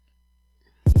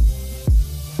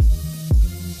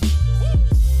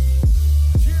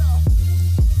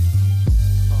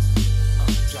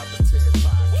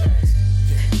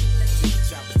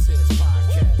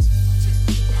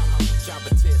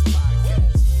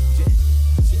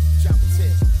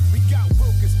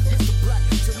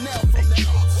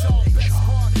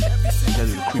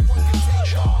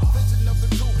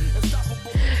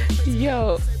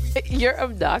Your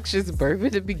obnoxious burp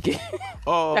at the beginning.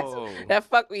 Oh. That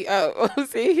fucked me up. I'm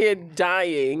sitting here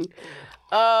dying.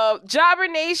 Jobber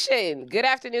Nation, good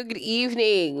afternoon, good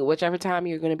evening, whichever time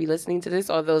you're going to be listening to this,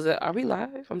 or those that, are we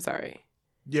live? I'm sorry.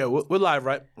 Yeah, we're live,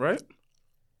 right?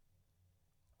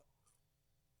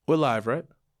 We're live, right?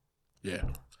 Yeah.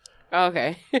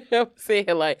 Okay. I'm saying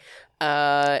like,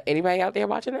 anybody out there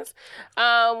watching this?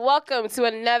 Welcome to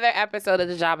another episode of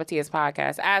the Jobber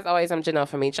podcast. As always, I'm Janelle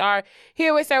from HR,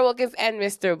 here with Sarah Wilkins and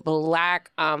Mr. Black.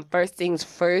 First things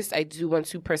first, I do want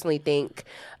to personally thank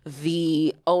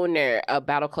the owner of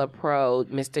Battle Club Pro,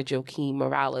 Mr. Joaquin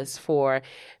Morales, for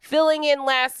filling in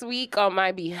last week on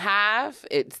my behalf.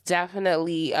 It's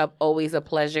definitely always a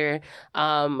pleasure.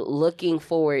 Looking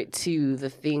forward to the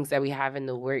things that we have in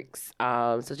the works.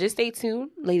 So just stay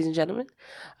tuned, ladies and gentlemen.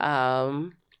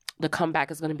 The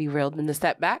comeback is going to be real than the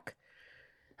setback.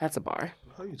 That's a bar.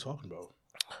 What are you talking about?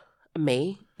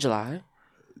 May, July.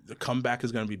 The comeback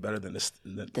is going to be better than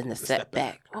the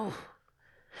setback. Oh,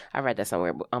 I read that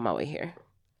somewhere on my way here.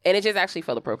 And it just actually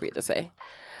felt appropriate to say.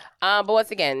 But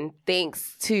once again,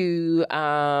 thanks to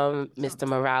Mr.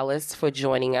 Morales for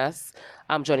joining us.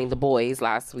 Joining the boys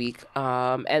last week.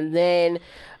 And then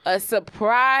a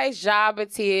surprise Jobber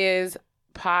Tears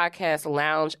podcast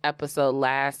lounge episode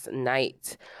last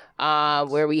night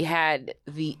where we had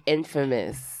the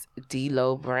infamous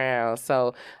D-Lo Brown.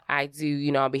 So I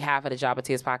do, on behalf of the Jobber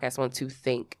Tears podcast, want to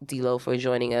thank D-Lo for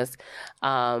joining us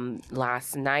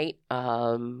last night.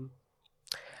 How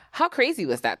crazy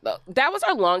was that, though? That was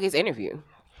our longest interview.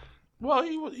 Well,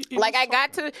 he like I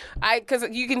got to, because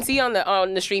you can see on the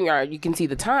StreamYard, you can see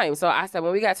the time. So I said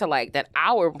when we got to like that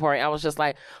hour point, I was just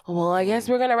like, well, I guess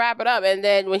we're gonna wrap it up. And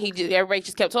then when everybody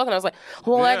just kept talking, I was like,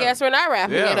 well, I guess we're not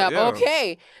wrapping it up. Yeah.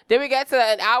 Okay. Then we got to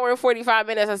an hour and 45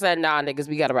 minutes. I said, nah, niggas,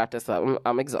 we gotta wrap this up.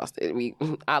 I'm exhausted.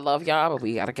 I love y'all, but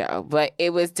we gotta go. But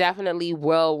it was definitely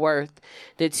well worth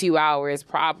the 2 hours.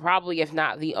 Probably, if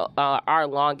not our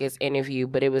longest interview,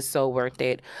 but it was so worth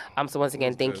it. So once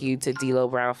again, thank you to D-Lo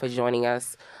Brown for joining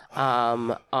us on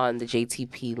the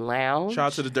JTP Lounge. Shout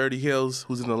out to the Dirty Hills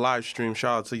who's in the live stream.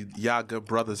 Shout out to y'all good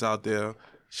brothers out there.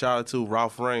 Shout out to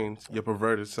Ralph Raines, your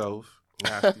perverted self.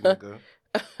 Nasty nigga.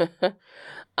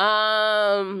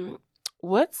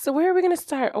 Where are we gonna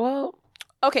start? Well,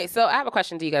 okay, so I have a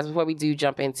question to you guys before we do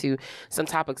jump into some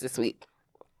topics this week.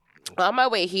 On my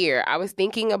way here, I was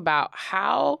thinking about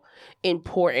how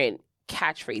important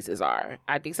catchphrases are.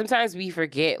 I think sometimes we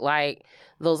forget like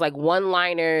those like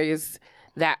one-liners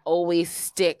that always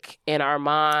stick in our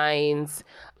minds,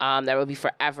 that will be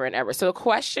forever and ever. So the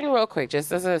question real quick,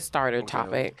 just as a starter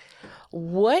topic,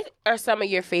 what are some of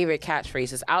your favorite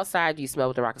catchphrases outside "you smell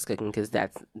what the rock is cooking"? Because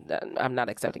I'm not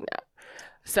accepting that.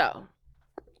 So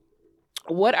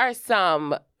what are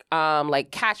some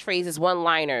like catchphrases,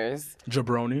 one-liners?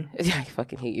 Jabroni. I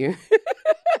fucking hate you.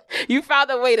 You found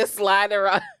a way to slide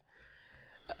around.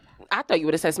 I thought you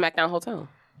would have said SmackDown Hotel.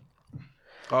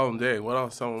 Oh, dang. What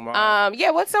else? Some of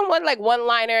mine? What's someone like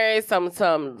one-liners,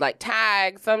 some like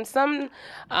tags, some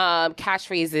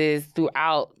catchphrases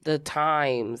throughout the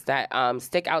times that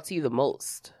stick out to you the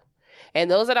most? And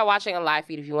those that are watching on live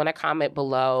feed, if you want to comment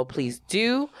below, please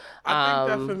do. I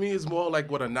think that for me is more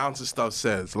like what announcer stuff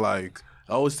says. Like,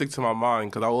 I always stick to my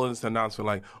mind because I always listen to announcement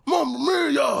like,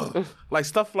 Mamma Mia! Like,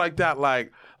 stuff like that.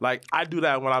 Like I do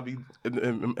that when I be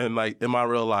in like in my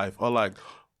real life. Or like,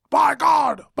 by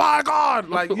God!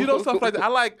 Like, stuff like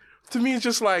that. To me, it's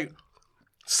just like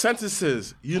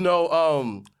sentences.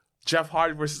 Jeff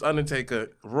Hardy versus Undertaker,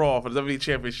 Raw for the WWE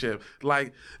Championship.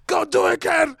 Like, go do it,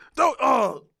 kid!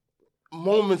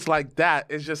 Moments like that.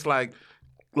 It's just like,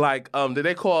 did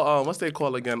they call, what's they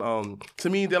call again? To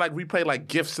me, they like replay like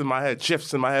GIFs in my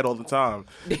head all the time.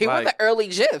 They were the early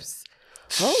GIFs.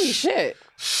 Holy shit.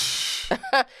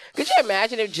 Could you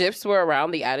imagine if GIFs were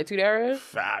around the Attitude Era?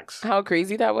 Facts. How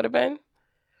crazy that would have been?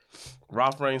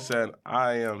 Ralph Raines said,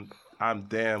 I'm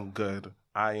damn good.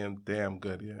 I am damn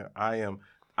good. Yeah. I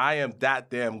am that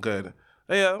damn good.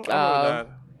 Yeah, I remember that.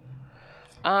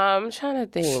 I'm trying to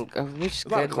think of which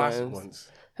good ones.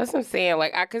 That's what I'm saying.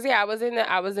 Like, I was in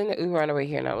the Uber on the way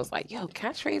here, and I was like, yo,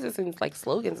 catchphrases and like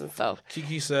slogans and stuff.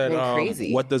 Kiki said,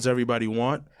 crazy. What does everybody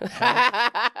want?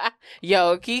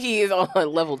 Yo, Kiki is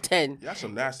on level 10. That's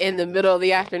some nasty. In the middle of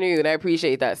the afternoon. I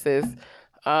appreciate that, sis.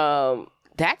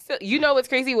 That's what's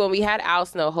crazy? When we had Al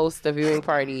Snow host the viewing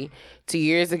party 2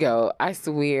 years ago, I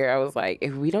swear I was like,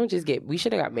 if we don't just we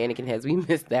should have got mannequin heads. We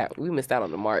missed that. We missed out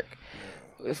on the mark.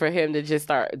 For him to just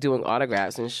start doing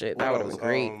autographs and shit, that would have been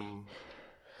great.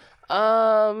 What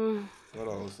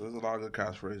else? There's a lot of good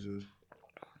catchphrases.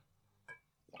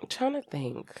 I'm trying to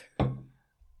think.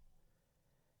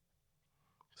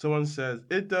 Someone says,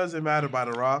 "It doesn't matter" by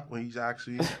The Rock when he's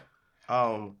actually,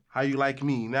 "How you like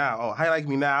me now?" Oh, "How you like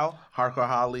me now?" Hardcore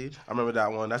Holly. I remember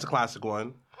that one. That's a classic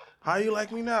one. "How you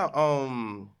like me now?"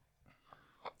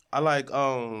 I like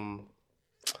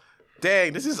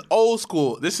Dang, this is old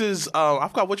school. This is I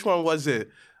forgot which one was it.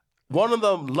 One of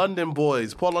the London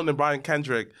boys, Paul London, Brian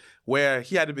Kendrick, where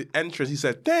he had to be entrance. He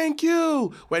said, "Thank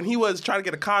you," when he was trying to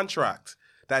get a contract.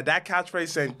 That catchphrase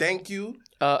saying "thank you."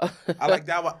 I like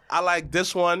that one. I like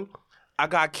this one. "I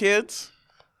got kids."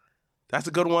 That's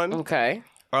a good one. Okay.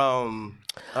 Okay,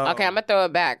 I'm gonna throw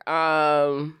it back.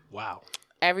 Wow.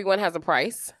 Everyone has a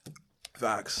price.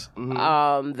 Facts.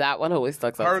 Mm-hmm. That one always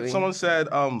stuck out to me. Someone said,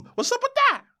 "What's up with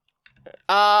that?"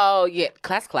 Oh yeah,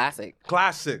 classic.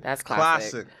 Classic. That's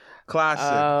classic.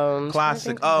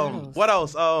 Classic. What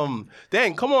else?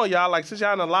 Dang, come on, y'all. Like, since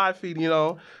y'all on the live feed,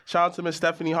 shout out to Miss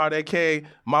Stephanie Hart, aka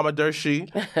Mama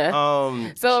Dershie.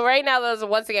 So right now, those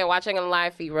once again watching on the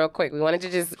live feed, real quick. We wanted to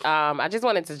just, I just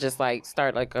wanted to just like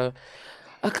start like a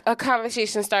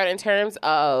conversation start in terms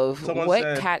of what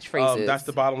catchphrases. That's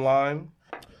the bottom line.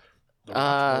 The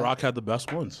Rock had the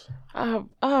best ones.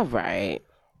 All right.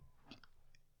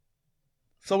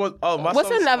 Someone. What's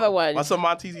another one? My son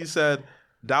Monteezy said,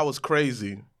 "That was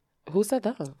crazy." Who said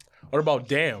that? What about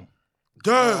damn?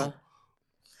 Damn.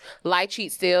 Lie,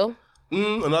 cheat, steal.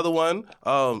 Another one.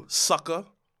 Sucker.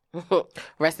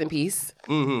 Rest in peace.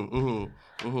 Time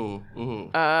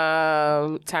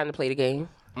to play the game.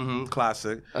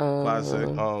 Classic.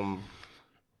 I'm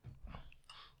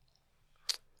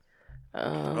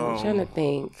trying to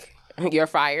think. You're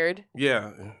fired.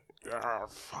 Yeah. You're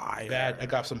fired. Bad. I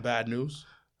got some bad news.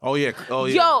 Oh yeah.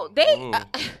 Yo, they.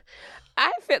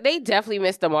 I feel they definitely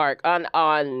missed the mark on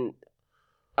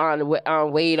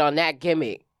Wade on that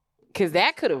gimmick, because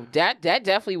that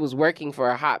definitely was working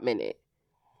for a hot minute,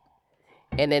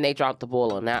 and then they dropped the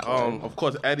ball on that one. Of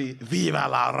course, Eddie. Viva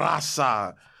la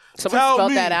raza. Someone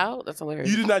spelled that out. That's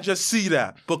hilarious. You did not just see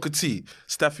that. Booker T.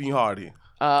 Stephanie Hardy.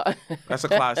 That's a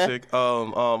classic.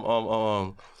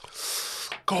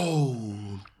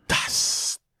 Gold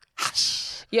dust.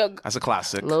 Yo, that's a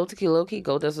classic. Low key,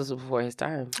 Gold Dust was before his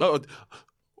time. Oh,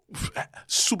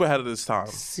 super ahead of this time.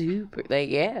 Super, like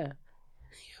yeah.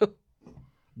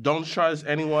 Don't trust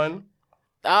anyone.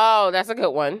 Oh, that's a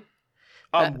good one.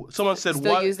 Someone said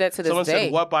still what? Use that to this someone day.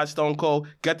 said what by Stone Cold.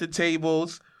 Get the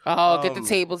tables. Oh, get the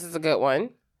tables is a good one.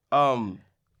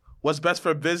 What's best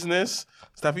for business?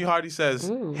 Stephanie Hardy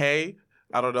says, "Hey."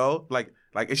 I don't know. Like,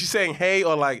 is she saying "hey"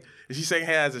 or like is she saying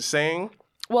 "hey" as a saying?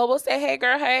 Well, we'll say "hey,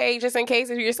 girl, hey," just in case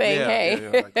if you're saying "hey."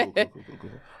 Yeah. Like,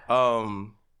 cool.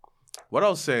 What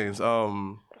else sayings?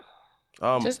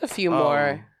 Just a few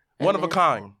more. One of a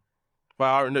kind.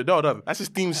 No, that's his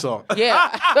theme song. Yeah,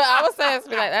 I was saying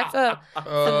that's the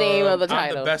name of the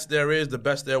title. I'm the best there is, the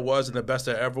best there was, and the best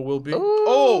there ever will be. Ooh.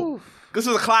 Oh, this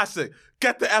is a classic.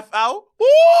 Get the F out.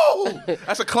 Woo!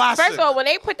 That's a classic. First of all, when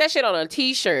they put that shit on a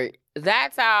T-shirt,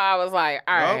 that's how I was like,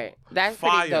 all right, that's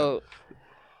fire. pretty dope.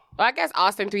 Well, I guess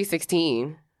Austin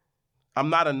 316.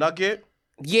 I'm not a nugget.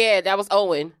 Yeah, that was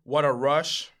Owen. What a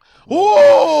rush.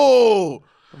 Ooh!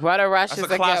 What a rush That's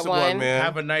is a a classic good one. man.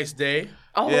 Have a nice day.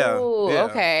 Oh, yeah.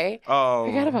 Okay.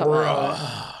 Forgot about that.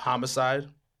 Homicide.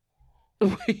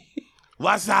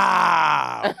 What's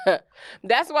up?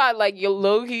 That's why, like, you're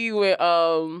low-key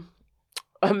when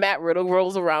Matt Riddle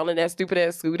rolls around in that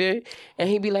stupid-ass scooter, and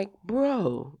he'd be like,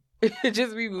 bro.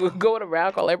 Just be going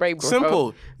around, call everybody bro.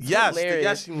 Simple. It's Yes.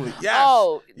 hilarious. Yes.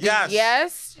 Oh, yes.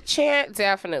 Yes chant,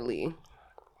 definitely.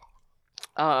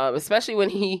 Especially when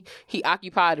he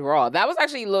occupied Raw. That was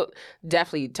actually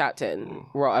definitely top 10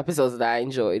 Raw episodes that I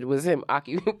enjoyed. Was him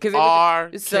occupying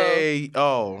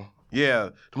RKO. Yeah,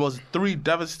 the most 3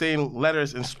 devastating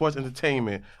letters in sports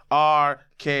entertainment.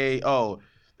 RKO.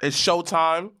 It's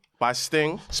Showtime by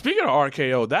Sting. Speaking of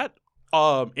RKO, that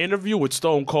interview with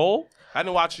Stone Cold. I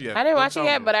didn't watch it yet. I didn't watch it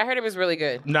yet, but I heard it was really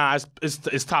good. Nah,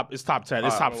 it's top 10. It's top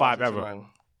 5 ever. Tonight.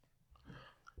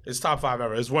 It's top 5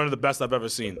 ever. It's one of the best I've ever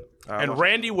seen. And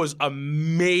Randy was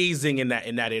amazing in that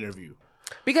interview.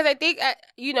 Because I think,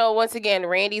 once again,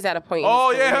 Randy's at a point. Oh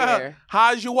in his yeah, career.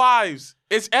 how's your wives?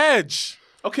 It's Edge.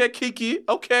 Okay, Kiki.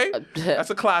 Okay, that's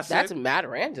a classic. That's mad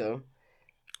random.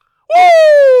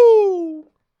 Woo!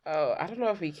 Oh, I don't know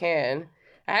if we can.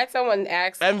 I had someone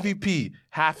ask MVP,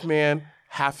 half man,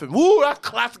 half him. Woo, that's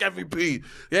classic MVP.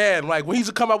 Yeah, and like when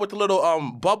he's come out with the little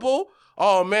bubble.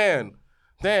 Oh man,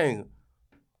 dang.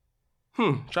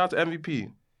 Shout out to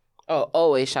MVP. Oh,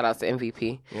 always shout out to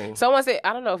MVP. Yeah. Someone said,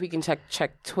 I don't know if we can check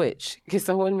Twitch. Because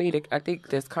someone made it, I think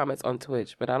there's comments on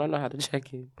Twitch, but I don't know how to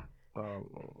check it.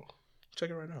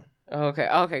 Check it right now. Okay.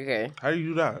 How do you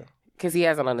do that? Because he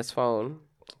has it on his phone.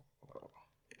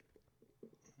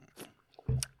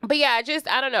 But yeah,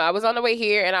 I don't know. I was on the way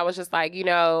here and I was just like,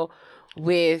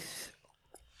 with,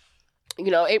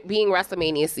 it being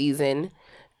WrestleMania season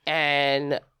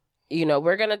and,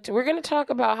 we're gonna talk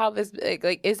about how this,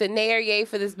 like is it nay or yay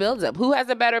for this build up? Who has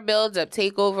a better build up,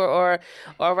 Takeover or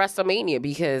WrestleMania?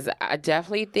 Because I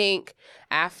definitely think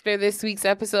after this week's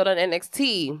episode on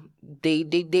NXT,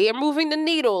 they are moving the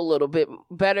needle a little bit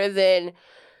better than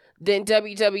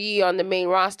WWE on the main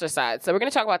roster side. So we're going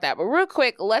to talk about that. But real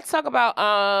quick, let's talk about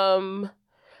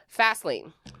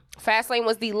Fastlane. Fastlane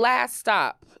was the last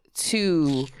stop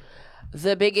to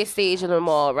the biggest stage of them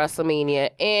all, WrestleMania.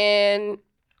 And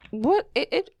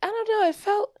I don't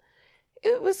know,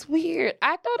 it was weird.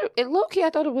 I thought I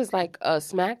thought it was like a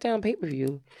SmackDown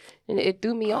pay-per-view. And it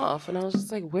threw me off. And I was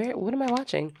just like, what am I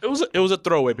watching? It was a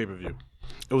throwaway pay-per-view.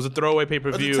 It was a throwaway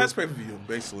pay-per-view. It was a test pay-per-view,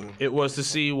 basically. It was to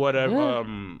see whatever...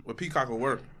 What Peacock would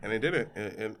work, and they did it,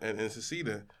 and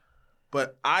succeeded.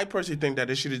 But I personally think that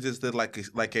they should have just did like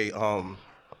a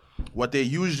what they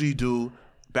usually do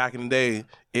back in the day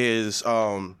is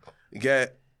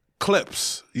get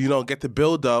clips, get the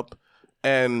build up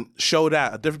and show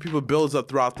that different people builds up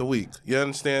throughout the week. You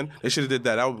understand? They should have did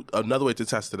that. That was another way to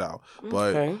test it out.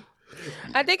 But okay.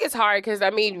 I think it's hard because,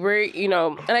 we're,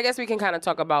 and I guess we can kind of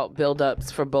talk about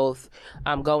build-ups for both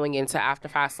going into after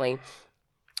Fastlane.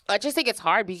 I just think it's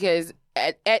hard because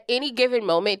at any given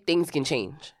moment, things can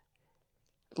change.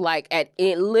 Like,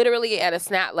 literally at a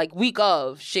snap, like week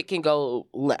of, shit can go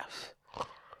left.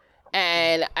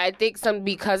 And I think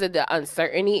because of the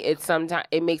uncertainty,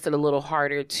 it makes it a little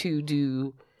harder to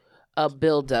do a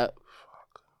build-up.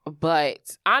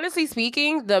 But honestly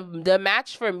speaking, the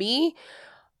match for me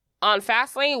on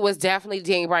Fastlane was definitely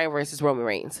Daniel Bryan versus Roman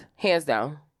Reigns, hands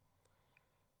down.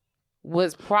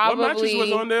 Was probably what matches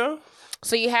was on there?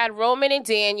 So you had Roman and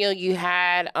Daniel. You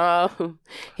had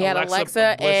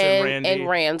Alexa and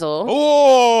Randall.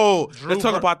 Oh, let's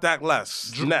talk about that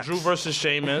less. Drew versus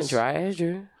Sheamus. Dry as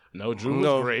Drew. No, Drew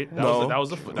was great.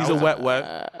 He's a wet.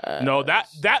 No,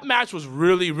 that match was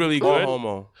really, really good.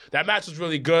 Homo. That match was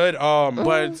really good.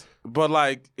 But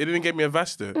like, it didn't get me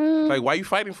invested. Like, why are you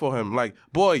fighting for him? Like,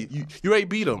 boy, you already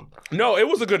beat him. No, it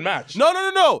was a good match.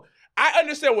 No. I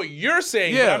understand what you're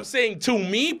saying, but I'm saying to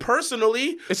me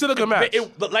personally, it's still a good match.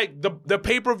 The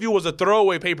pay-per-view was a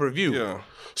throwaway pay-per-view. Yeah.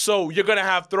 So you're gonna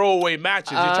have throwaway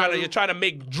matches. You're trying to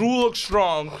make Drew look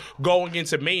strong going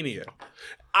into Mania.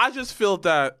 I just feel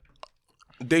that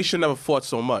they should never fought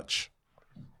so much.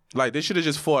 Like, they should have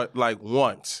just fought like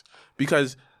once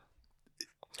because.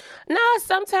 No,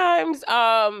 sometimes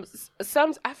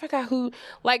I forgot who,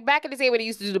 like back in the day when they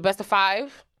used to do the best of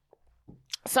 5.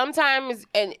 Sometimes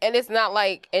and it's not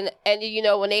like and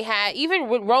when they had even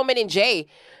with Roman and Jay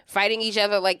fighting each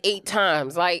other like 8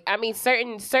 times. Like,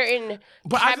 certain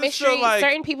but chemistry,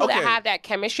 certain people okay. that have that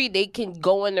chemistry, they can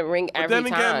go in the ring every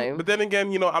time. But then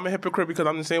again, I'm a hypocrite because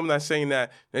I'm the same one that's saying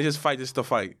that they just fight just to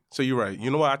fight. So you're right.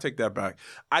 You know what? I take that back.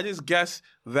 I just guess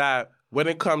that when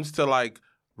it comes to like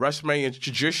WrestleMania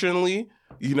traditionally,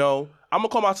 I'm gonna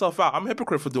call myself out. I'm a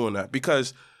hypocrite for doing that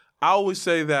because I always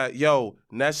say that,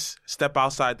 let's step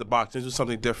outside the box and do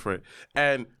something different.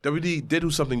 And WWE did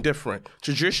do something different.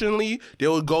 Traditionally, they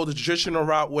would go the traditional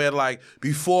route where, like,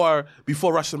 before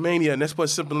WrestleMania, and let's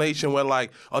put stipulation where,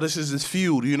 like, this is his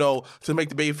feud, to make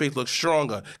the babyface look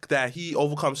stronger, that he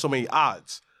overcomes so many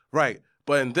odds, right?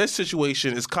 But in this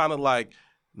situation, it's kind of like,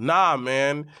 nah,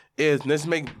 man, let's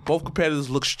make both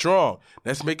competitors look strong.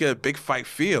 Let's make it a big fight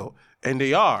feel. And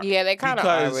they are. Yeah, they kind of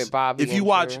are with Bobby. If you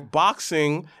watch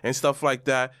boxing and stuff like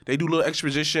that, they do a little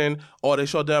exposition or they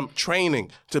show them training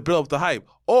to build up the hype.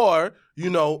 Or,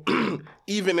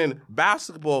 even in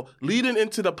basketball, leading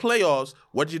into the playoffs,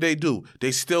 what do?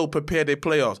 They still prepare their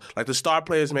playoffs. Like the star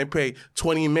players may play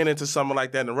 20 minutes or something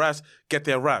like that, and the rest get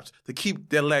their reps to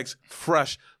keep their legs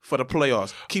fresh for the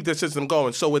playoffs, keep their system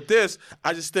going. So with this,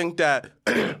 I just think that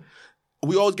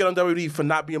we always get on WWE for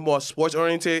not being more sports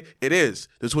oriented. It is.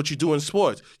 That's what you do in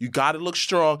sports. You got to look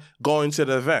strong going to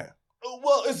the event.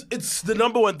 Well, it's the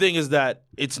number one thing is that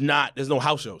there's no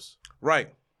house shows.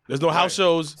 Right. There's no house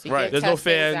shows. So right. There's no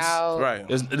fans. Right.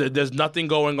 There's nothing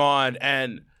going on.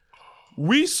 And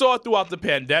we saw throughout the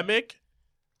pandemic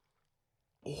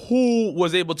who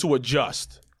was able to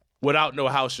adjust without no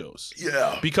house shows.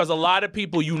 Yeah. Because a lot of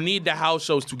people, you need the house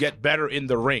shows to get better in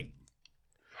the ring.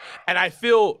 And I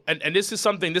feel, and this is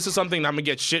something I'm going to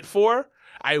get shit for.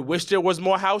 I wish there was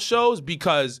more house shows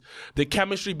because the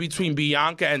chemistry between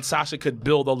Bianca and Sasha could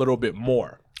build a little bit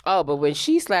more. Oh, but when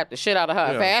she slapped the shit out of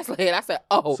her Fastlane, I said,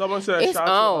 "Oh, someone said it's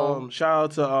on."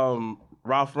 Shout out to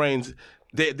Ralph Reigns.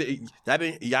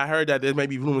 I heard that there may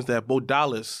be rumors that Bo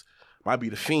Dallas might be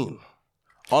the Fiend.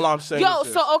 All I'm saying Yo, is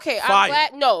this. so okay, Fire.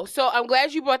 I'm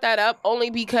glad you brought that up only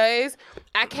because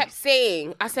I kept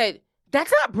saying, I said,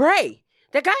 that's not Bray.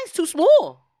 That guy is too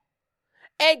small.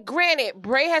 And granted,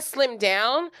 Bray has slimmed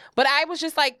down, but I was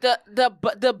just like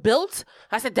the built.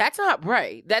 I said that's not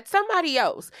Bray. That's somebody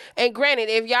else. And granted,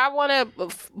 if y'all want to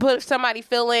put somebody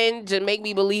fill in to make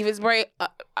me believe it's Bray,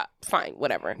 fine,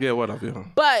 whatever. Yeah, whatever. Yeah.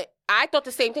 But I thought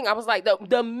the same thing. I was like,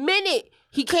 the minute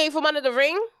he came from under the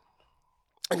ring,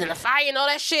 and then the fire and all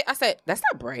that shit, I said that's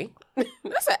not Bray. I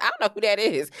said I don't know who that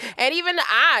is. And even the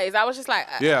eyes, I was just like,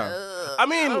 Yeah. I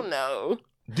mean, I don't know.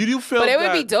 Did you feel But it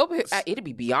that... would be dope. It'd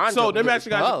be beyond So dope. let me ask you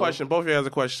guys a question. Both of you guys a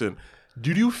question.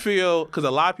 Did you feel, because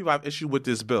a lot of people have issue with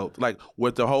this build, like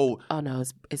with the whole... Oh, no,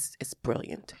 it's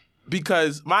brilliant.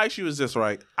 Because my issue is this,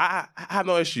 right? I have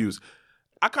no issues.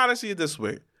 I kind of see it this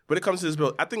way. When it comes to this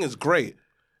build, I think it's great.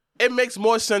 It makes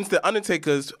more sense than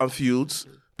Undertaker's feuds,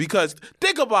 because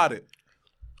think about it.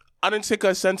 Undertaker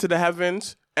ascended to the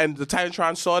heavens, and the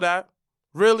Titantron saw that.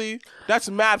 Really? That's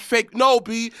mad fake. No,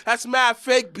 B. That's mad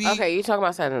fake, B. Okay, you're talking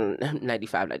about something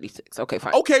 95, 96. Okay,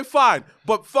 fine. Okay, fine.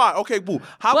 But fine. Okay, boo.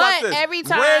 How about this? Every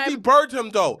time... Randy burned him,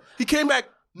 though. He came back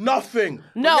nothing.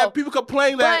 No. Yeah, people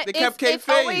complain that they kept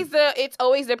kayfabe. It's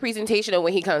always the presentation of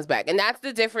when he comes back. And that's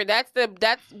the difference.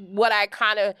 That's what I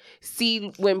kind of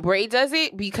see when Bray does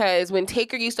it. Because when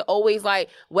Taker used to always, like,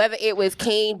 whether it was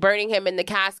Kane burning him in the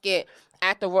casket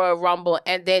at the Royal Rumble,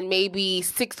 and then maybe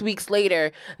 6 weeks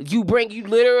later, you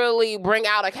literally bring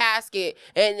out a casket,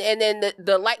 and then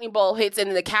the lightning bolt hits,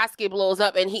 and the casket blows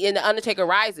up, and the Undertaker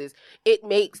rises. It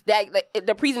makes that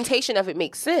the presentation of it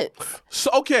makes sense. So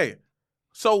okay,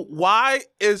 so why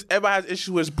is everybody has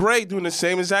issue with Bray doing the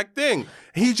same exact thing?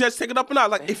 He just taking up and out.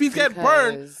 Like if he's getting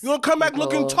burned, you're gonna come back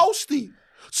looking toasty.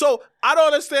 So I don't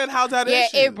understand how that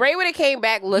issue. Yeah, if Bray would have came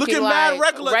back looking like mad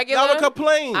regular, y'all would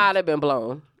complain. I'd have been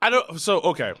blown.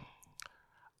 Okay.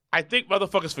 I think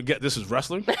motherfuckers forget this is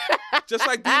wrestling. Just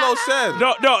like D-Lo said.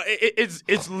 No,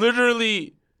 it's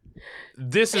literally,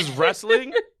 this is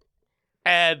wrestling,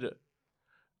 and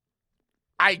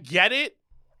I get it,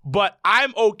 but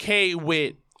I'm okay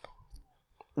with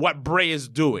what Bray is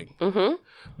doing. Mm-hmm.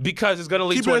 Because it's going to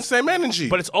lead Keeping to the same energy.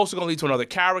 But it's also going to lead to another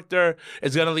character.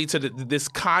 It's going to lead to this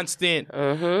constant.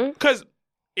 Because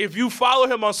if you follow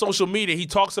him on social media, he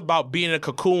talks about being in a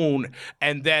cocoon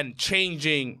and then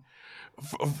changing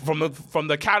from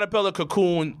the caterpillar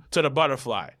cocoon to the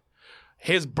butterfly.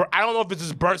 I don't know if it's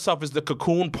his burnt self is the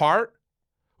cocoon part,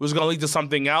 which is going to lead to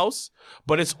something else,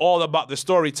 but it's all about the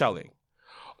storytelling.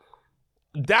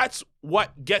 That's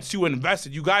what gets you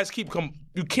invested. You guys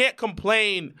you can't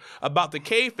complain about the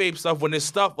kayfabe stuff when this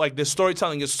stuff like this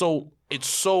storytelling is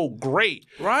so great,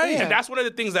 right? And that's one of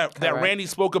the things that Randy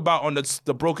spoke about on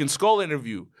the Broken Skull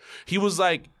interview. He was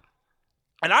like,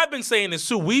 and I've been saying this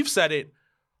too. We've said it.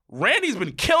 Randy's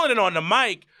been killing it on the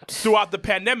mic throughout the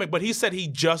pandemic, but he said he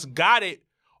just got it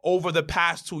over the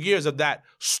past 2 years of that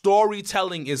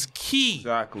storytelling is key.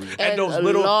 Exactly. And those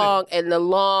little things. In the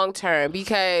long term,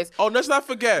 because... Oh, let's not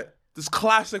forget this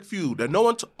classic feud, that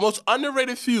most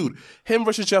underrated feud, him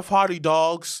versus Jeff Hardy,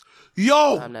 dogs.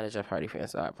 Yo! I'm not a Jeff Hardy fan,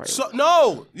 so I probably...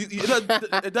 No!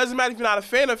 It doesn't matter if you're not a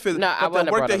fan of it, No, but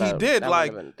the work that he did,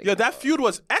 that feud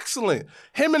was excellent.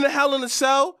 Him in the Hell in a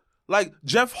Cell, like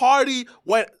Jeff Hardy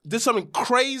did something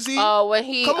crazy. Oh, when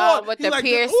he with the like,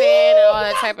 piercing and all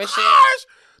that type of shit.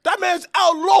 That man's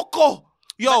El Loco.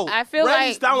 Yo, I feel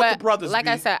Randy's down with the brothers. Like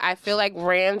I said, I feel like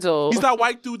Randall. He's that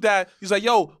white dude that he's like,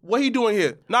 yo, what he doing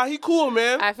here? Nah, he cool,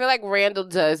 man. I feel like Randall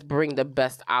does bring the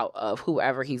best out of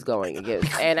whoever he's going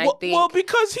against, and I think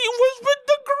because he was with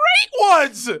the great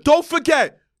ones. Don't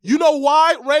forget. You know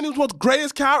why Randy was the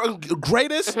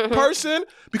greatest person?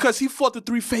 Because he fought the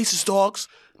three faces, dogs.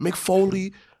 Mick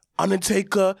Foley,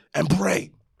 Undertaker, and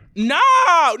Bray. No,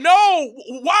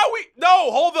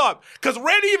 hold up. Because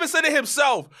Randy even said it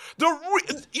himself.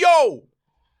 Y'all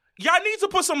need to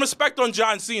put some respect on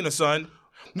John Cena, son.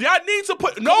 Y'all need to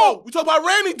put, we talk about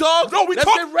Randy, dog. No, Let's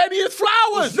give Randy his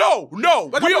flowers. No.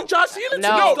 We're going to John Cena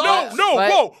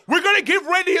No. We're going to give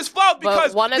Randy his flowers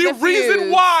because the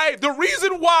reason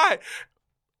why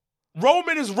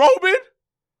Roman is Roman.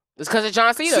 It's because of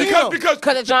John Cena. Because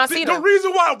of John Cena. The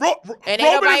reason why and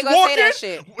Roman is walking. Say that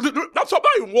shit. I'm talking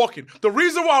about even walking. The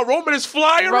reason why Roman is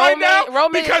flying right now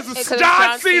because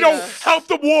John Cena helped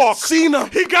him walk. Cena.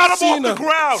 He got him off the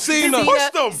ground. Cena. He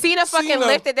pushed him. Cena fucking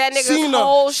lifted that nigga's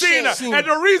whole shit. And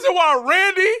the reason why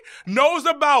Randy knows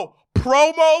about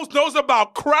promos, knows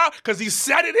about crowd, because he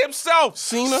said it himself.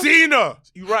 Cena.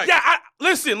 You right. Yeah,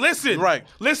 listen. Right.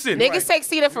 Listen. Niggas take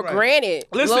Cena for granted.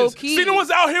 Listen, low key. Cena was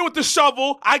out here with the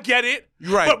shovel. I get it.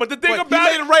 You're right. But the thing he about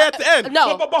made it right at the end.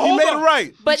 no. But he hold made on. it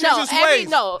right. But he changed no, his every ways.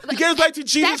 no. He gave back to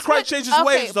Jesus That's Christ, changed his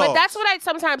ways, though. But that's what I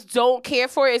sometimes don't care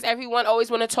for is everyone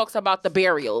always want to talk about the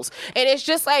burials. And it's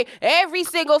just like every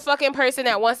single fucking person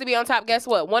that wants to be on top, guess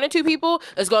what? 1 or 2 people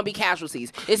is going to be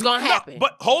casualties. It's going to happen.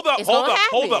 But hold up, It's gonna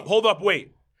hold up,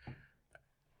 wait.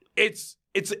 It's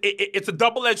a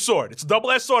double-edged sword. It's a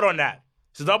double-edged sword on that.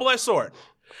 It's a double-edged sword.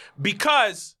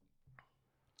 Because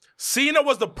Cena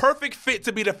was the perfect fit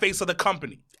to be the face of the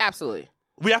company. Absolutely.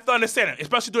 We have to understand it,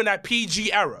 especially during that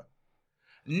PG era.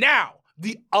 Now,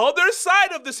 the other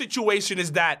side of the situation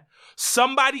is that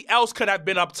somebody else could have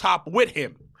been up top with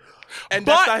him. And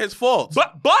that's not his fault.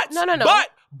 But No.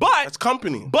 But that's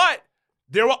company. But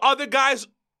there were other guys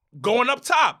going up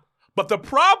top. But the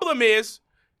problem is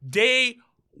they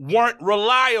weren't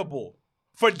reliable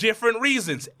for different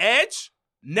reasons. Edge,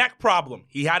 neck problem.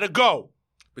 He had to go.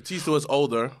 Batista was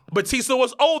older. And he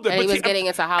was getting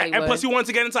into Hollywood. And plus he wanted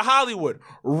to get into Hollywood.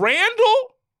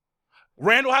 Randall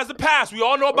has the past. We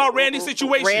all know about Randy's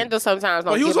situation. Randall sometimes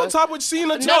don't But he was give on top with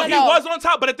Cena, too. No, he was on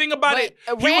top. But the thing about it,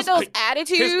 Randall's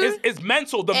attitude, his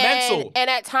mental, the mental. And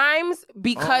at times,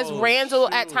 because Randall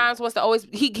at times wants to always,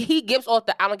 he gives off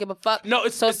the I don't give a fuck. No,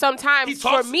 sometimes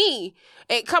for me,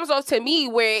 it comes off to me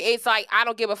where it's like I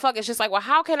don't give a fuck. It's just like, well,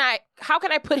 how can I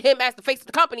put him as the face of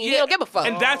the company? He don't give a fuck.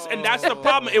 And that's the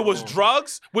problem. It was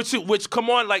drugs, which come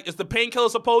on, like it's the painkiller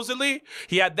supposedly.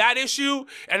 He had that issue,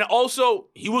 and also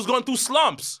he was going through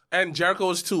slumps. And Jericho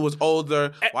was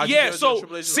older.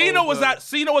 So Cena was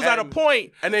at a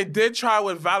point, and they did try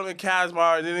with Valor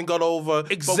Kazmar, and it didn't go over.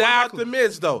 Exactly. But what about the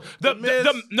Miz though? But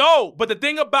the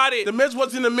thing about it, the Miz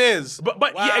wasn't the Miz.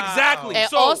 But yeah, exactly.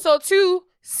 And also too,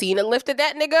 Cena lifted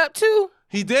that nigga up too.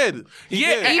 He did. He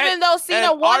did. Even though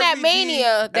Cena won at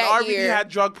Mania that year. RVD had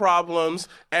drug problems,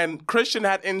 and Christian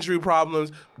had injury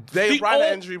problems. They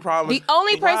had injury problems. The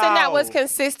only person that was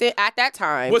consistent at that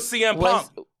time was CM Punk.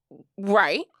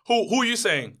 Right. Who are you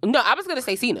saying? No, I was going to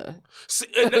say Cena.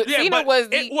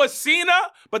 It was Cena,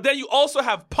 but then you also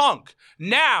have Punk.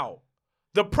 Now,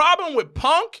 the problem with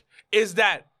Punk is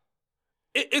that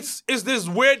it's this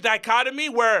weird dichotomy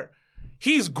where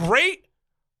he's great,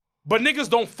 but niggas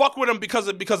don't fuck with him because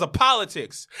of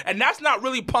politics. And that's not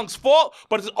really Punk's fault,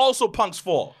 but it's also Punk's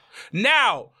fault.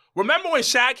 Now, remember when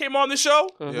Shaq came on the show?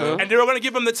 Yeah. And they were going to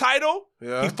give him the title?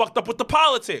 Yeah. He fucked up with the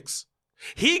politics.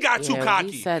 He got too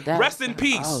cocky. He said that. Rest in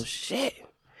peace. Oh, shit.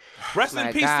 Rest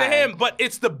in peace to him. But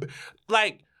it's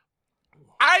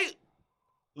I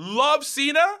love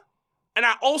Cena, and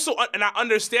I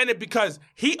understand it because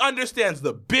he understands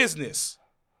the business.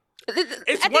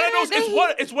 It's one of those. He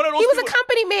was a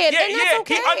company man. Yeah, and that's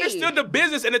okay. He understood the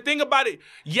business, and the thing about it,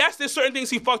 yes, there's certain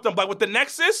things he fucked up, but with the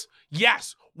Nexus,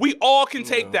 yes, we all can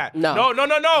take that.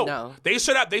 No. They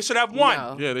should have won.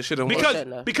 No. Yeah, they should have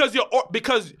won. Because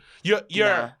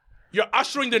you're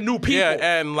ushering the new people.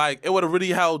 Yeah, and it would have really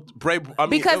helped Bray. But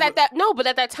at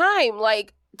that time,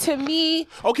 to me.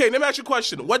 Okay, let me ask you a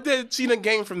question. What did Cena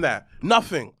gain from that?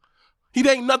 Nothing. He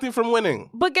gained nothing from winning.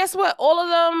 But guess what? All of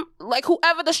them,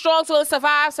 whoever the strong will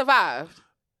survived.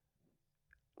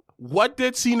 What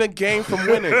did Cena gain from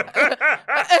winning? Is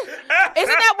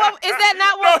that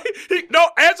not what? No,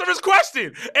 answer his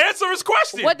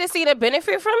question. What did Cena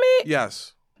benefit from it?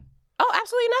 Yes. Oh,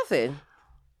 absolutely nothing.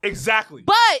 Exactly.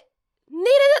 But neither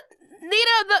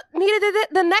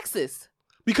the Nexus.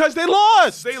 Because they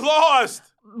lost.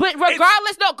 But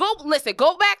regardless, it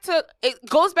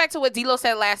goes back to what D-Lo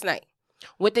said last night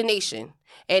with the Nation.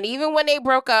 And even when they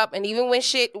broke up and even when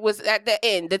shit was at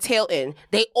the tail end,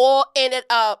 they all ended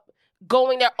up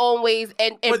going their own ways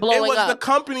and blowing up. It was the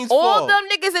company's all fault. Them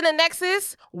niggas in the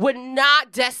Nexus were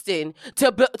not destined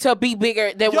to be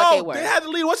bigger than what they were. They had to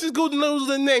lead. What's his good news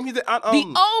name? He's the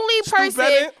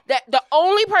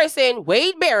only person,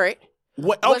 Wade Barrett,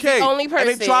 was the only person.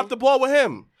 And they dropped the ball with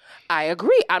him. I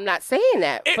agree. I'm not saying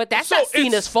that, but that's not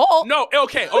Cena's fault. No,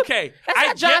 okay. That's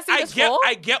not John Cena's fault.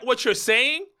 I get what you're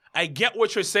saying.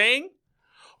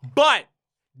 But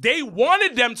they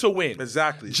wanted them to win.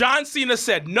 Exactly. John Cena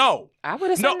said no. I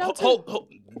would have said no too.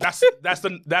 That's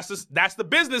the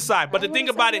business side. But the thing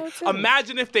about it,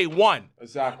 imagine if they won.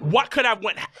 Exactly. What could have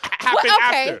happened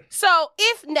after? So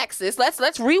if Nexus,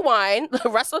 let's rewind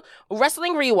the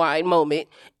wrestling rewind moment.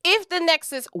 If the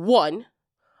Nexus won,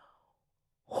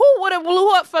 who would have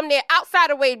blew up from there outside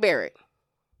of Wade Barrett?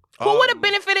 Who would have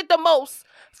benefited the most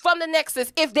from the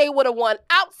Nexus if they would have won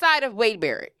outside of Wade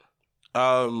Barrett?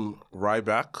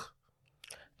 Ryback.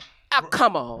 Oh,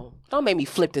 come on. Don't make me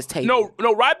flip this table.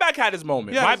 No, Ryback had his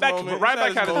moment. Yeah,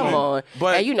 Ryback had his moment. Come on.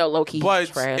 But low-key But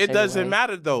trash it doesn't anyway.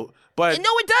 matter, though. But no,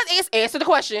 it does. Answer the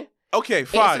question. Okay,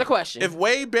 fine. Answer the question. If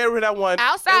Wade Barrett would have won...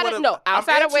 Outside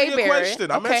of Wade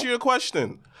Barrett. I'm answering your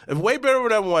question. If Wade Barrett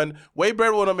would have won, Wade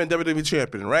Barrett would have been WWE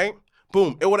champion, right?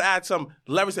 Boom. It would have had some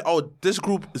leverage. Oh, this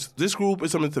group is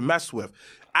something to mess with.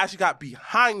 Actually got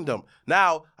behind them.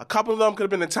 Now, a couple of them could have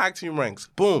been in tag team ranks.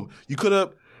 Boom. You could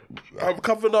have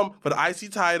covered them for the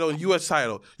IC title and US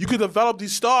title. You could develop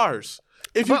these stars.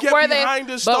 If you get behind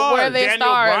the stars. But were they Daniel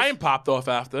stars? Bryan popped off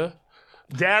after.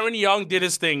 Darren Young did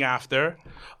his thing after.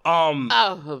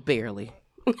 Barely.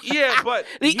 Yeah, but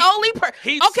the only person.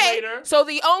 Okay, Slater. so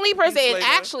the only person, Heath and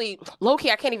Slater. actually, low key,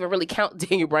 I can't even really count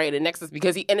Daniel Bryan in Nexus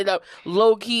because he ended up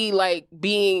low key like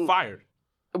being fired.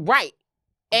 Right,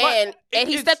 and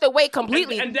he stepped away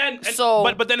completely. But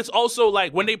then it's also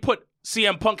like when they put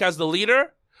CM Punk as the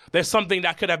leader, there's something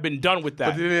that could have been done with that.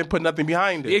 But they didn't put nothing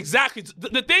behind it. Exactly.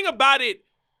 The thing about it,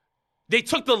 they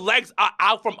took the legs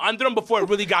out from under them before it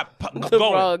really got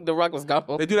going. The rug was gone.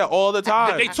 They do that all the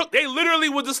time. They literally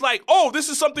were just like, oh, this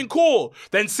is something cool.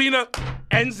 Then Cena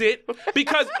ends it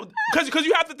because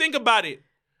you have to think about it.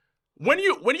 When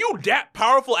you that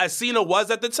powerful as Cena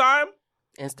was at the time,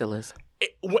 and still is.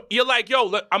 You're like, yo,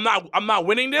 look, I'm not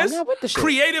winning this. I'm not with the shit.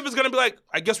 Creative is gonna be like,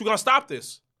 I guess we're gonna stop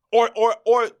this. Or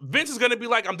Vince is gonna be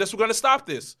like, we're gonna stop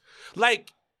this.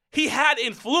 Like, he had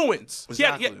influence.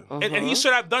 Exactly. And he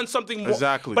should have done something more.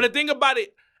 Exactly. But the thing about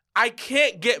it, I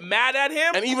can't get mad at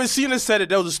him. And even Cena said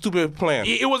that was a stupid plan.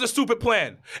 It was a stupid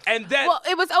plan. And then Well,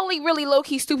 it was only really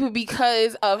low-key stupid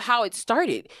because of how it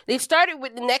started. They started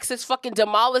with the Nexus fucking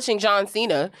demolishing John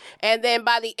Cena, and then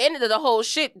by the end of the whole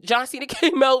shit, John Cena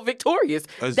came out victorious.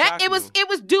 Exactly. It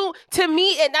was doomed to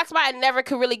me, and that's why I never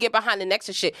could really get behind the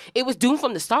Nexus shit. It was doomed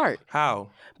from the start. How?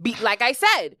 Like I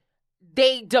said,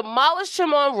 they demolished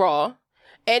him on Raw,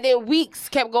 and then weeks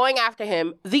kept going after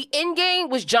him. The end game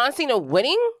was John Cena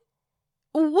winning.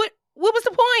 What was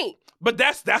the point? But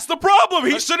that's the problem.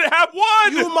 He shouldn't have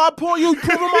won. You my point. You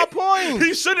proving my point.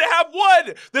 He shouldn't have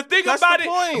won. The thing That's about the it,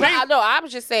 point. I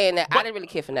was just saying that I didn't really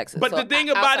care for Nexus. But so the thing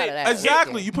about outside it- of that,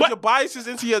 Exactly. You put your biases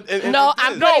into your. No,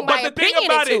 I'm putting my but the thing opinion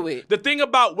about into it, it. the thing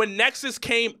about when Nexus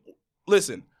came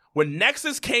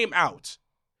out,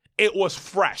 it was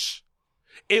fresh.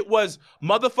 It was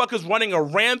motherfuckers running a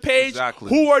rampage. Exactly.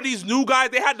 Who are these new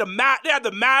guys? They had the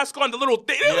mask on, the little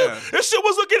thing. Yeah. This shit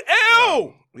was looking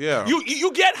ill. Yeah.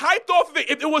 You get hyped off of it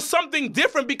if it was something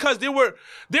different because they were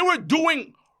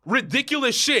doing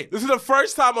ridiculous shit. This is the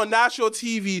first time on national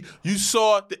TV you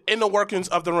saw the inner workings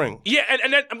of the ring. Yeah,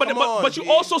 and then but you G.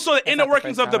 also saw the inner not the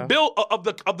workings first of the time. build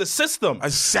of the system.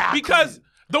 Exactly. Because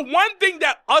the one thing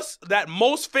that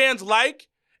most fans like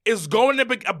is going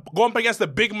up against the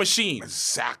big machine.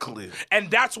 Exactly. And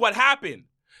that's what happened.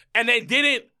 And they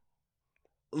didn't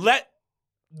let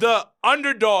the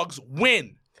underdogs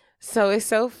win. So it's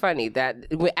so funny that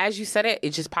as you said it,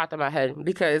 it just popped in my head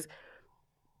because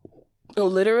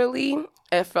literally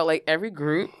it felt like every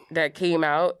group that came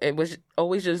out, it was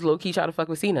always just low-key trying to fuck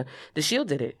with Cena. The Shield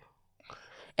did it.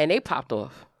 And they popped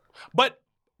off. But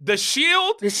the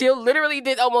Shield literally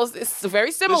did it's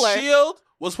very similar. The Shield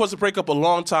was supposed to break up a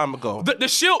long time ago. the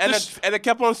Shield And they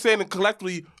kept on saying it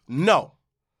collectively, no.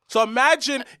 So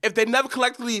imagine if they never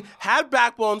collectively had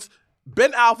backbones.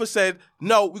 Ben Alpha said,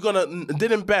 no,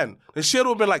 didn't bend. The Shield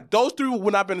would have been like, those three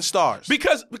would not have been the stars.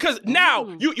 because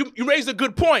now you raised a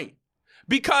good point.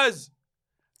 Because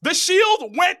the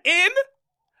Shield went in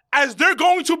as they're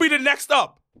going to be the next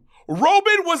up.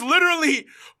 Robin was literally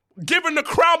given the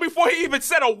crown before he even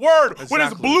said a word with his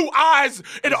Exactly. blue eyes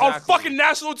and a Exactly. fucking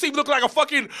national team looking like a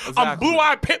fucking Exactly.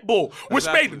 blue-eyed pit bull, which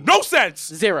Exactly. made no sense.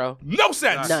 Zero. No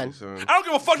sense. None. I don't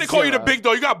give a fuck they call you the Zero. big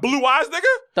dog. You got blue eyes, nigga?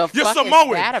 The You're fuck is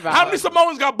Samoan. that about? How many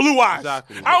Samoans got blue eyes?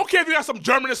 Exactly. I don't care if you got some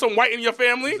German and some white in your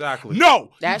family. Exactly.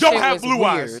 No, That you don't shit have was blue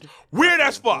eyes. weird. Weird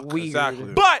as fuck. Weird.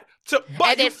 Exactly. But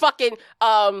And then fucking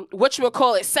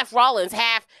Seth Rollins,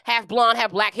 half blonde,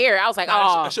 half black hair. I was like,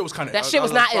 oh, that shit was kinda- that shit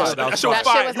was not ill. fire. That shit was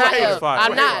fire. not You ill. hated fire. I'm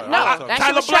You not. hated No, fire. that shit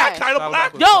Tyler was Black. trash. Tyler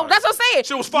Black. No, that's what I'm saying.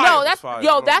 Shit was fire. No, that's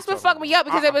Fire. that's what fucked me up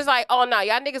because it was like, oh no,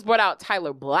 y'all niggas brought out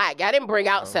Tyler Black. Y'all didn't bring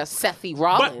out Sethy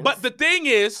Rollins. But the thing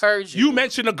is, Heard you. you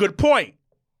mentioned a good point.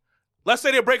 Let's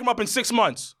say they break them up in 6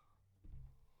 months.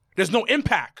 There's no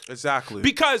impact. Exactly.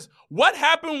 Because what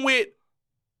happened with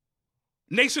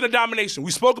Nation of Domination?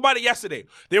 We spoke about it yesterday.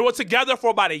 They were together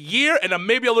for about a year and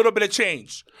maybe a little bit of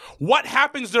change. What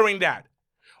happens during that?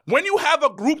 When you have a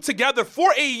group together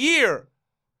for a year,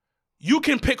 you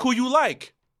can pick who you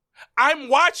like. I'm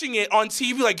watching it on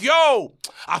TV like, yo,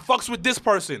 I fucks with this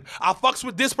person. I fucks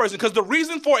with this person. Because the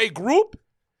reason for a group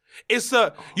is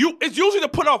it's usually to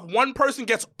put off one person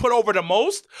gets put over the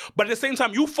most, but at the same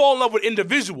time, you fall in love with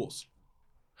individuals.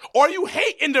 or you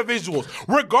hate individuals.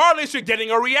 Regardless, you're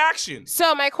getting a reaction.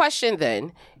 So my question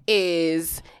then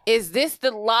is this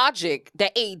the logic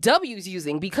that AEW is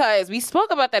using? Because we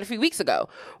spoke about that a few weeks ago,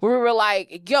 where we were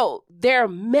like, yo, there are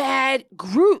mad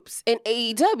groups in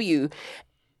AEW.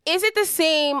 Is it the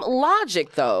same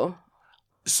logic, though?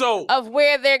 So of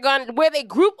where they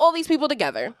group all these people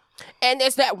together, and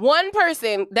there's that one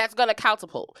person that's gonna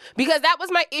catapult? Because that was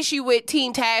my issue with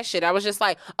Team Taz shit. I was just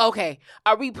like, okay,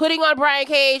 are we putting on Brian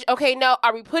Cage? Okay, no.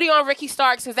 Are we putting on Ricky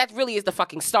Starks? Because that really is the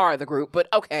fucking star of the group. But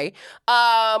okay,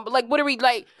 like, what are we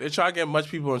like? They try to get much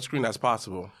people on screen as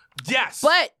possible. Yes,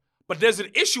 but there's an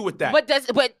issue with that. But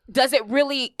does it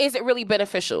really? Is it really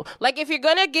beneficial? Like, if you're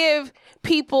gonna give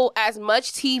people as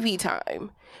much TV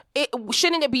time,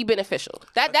 shouldn't it be beneficial?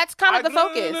 That's kind of the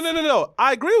focus. No.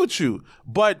 I agree with you,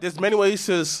 but there's many ways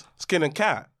to skin a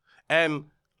cat. And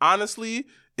honestly,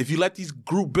 if you let these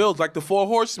group builds like the Four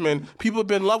Horsemen, people have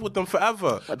been in love with them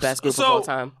forever. The best group of all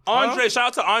time. Andre, shout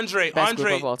out to Andre. Best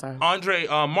group of all time. Andre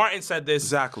Martin said this.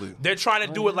 Exactly. They're trying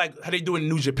to do it like how they do in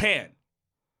New Japan.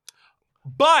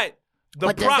 But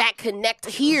does that connect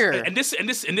here? And this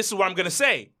is what I'm gonna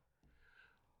say.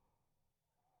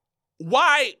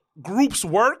 Why groups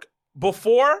work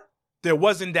before there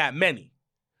wasn't that many.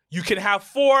 You can have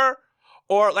 4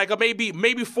 or like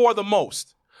maybe 4 the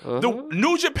most. The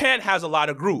New Japan has a lot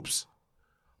of groups,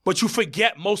 but you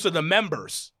forget most of the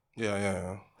members.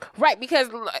 Yeah. Right, because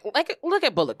like look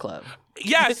at Bullet Club.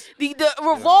 Yes, the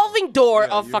revolving door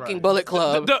of fucking right. Bullet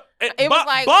Club. It was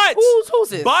like, who's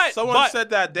this? But someone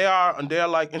said that they're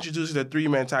like introducing the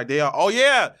 3-man tag. They are. Oh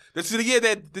yeah, this is the year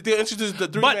that they introduced the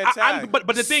 3-man tag. But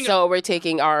the thing. So we're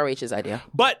taking ROH's idea.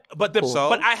 But I'm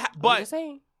just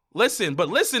saying.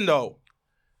 Listen though,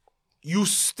 you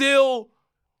still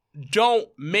don't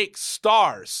make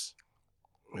stars.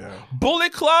 Yeah.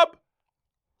 Bullet Club,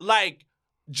 like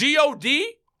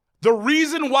G.O.D., the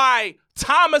reason why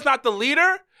Tom is not the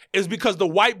leader is because the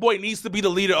white boy needs to be the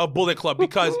leader of Bullet Club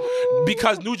because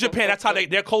New Japan, that's how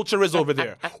their culture is over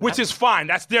there, which is fine.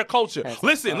 That's their culture.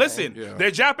 Listen. Yeah.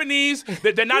 They're Japanese.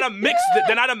 They're not a mixed.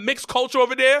 They're not a mixed culture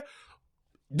over there.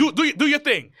 Do your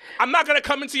thing. I'm not gonna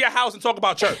come into your house and talk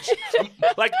about church,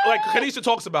 like Kanisha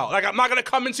talks about. Like, I'm not gonna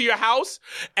come into your house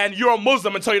and you're a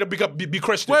Muslim and tell you to be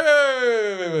Christian.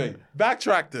 Wait.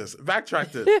 Backtrack this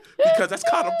because that's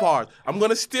kind of bars. I'm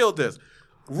gonna steal this.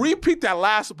 Repeat that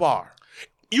last bar.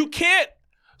 You can't.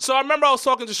 So I remember I was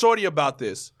talking to Shorty about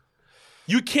this.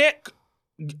 You can't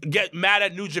get mad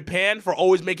at New Japan for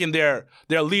always making their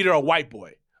leader a white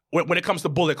boy when it comes to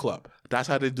Bullet Club. That's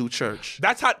how they do church.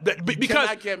 That's how because you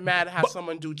cannot get mad at how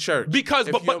someone do church. Because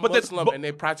if you're Muslim and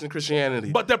they practice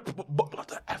Christianity. But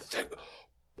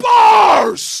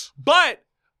bars. But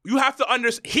you have to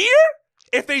understand here.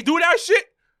 If they do that shit,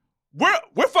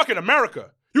 we're fucking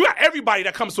America. You got everybody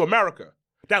that comes to America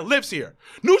that lives here.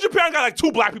 New Japan got like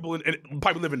 2 black people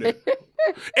probably living there.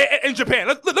 in Japan.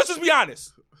 Let's just be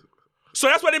honest. So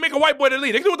that's why they make a white boy the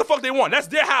lead. They can do what the fuck they want. That's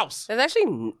their house. That's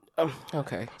actually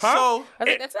okay. Huh? So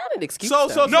that's not an excuse.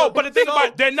 No, but the thing about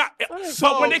it, they're not.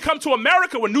 But when they come to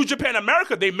America, when New Japan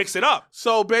America, they mix it up.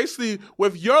 So basically,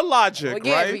 with your logic,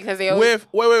 right? Because they always...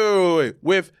 Wait.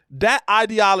 With that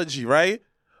ideology, right?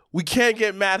 We can't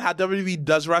get mad how WWE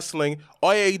does wrestling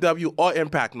or AEW or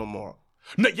Impact no more.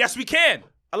 No, yes, we can.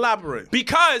 Elaborate.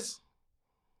 Because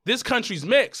this country's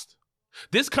mixed.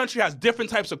 This country has different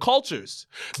types of cultures.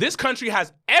 This country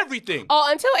has everything. Oh,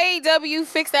 until AEW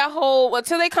fix that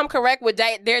until they come correct with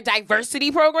their diversity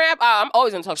program, I'm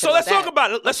always going to talk about that. So let's talk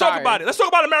about it. Let's talk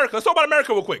about America. Let's talk about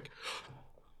America real quick.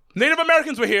 Native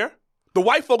Americans were here. The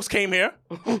white folks came here.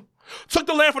 Took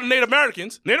the land from the Native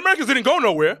Americans. Native Americans didn't go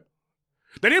nowhere.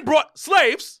 Then they brought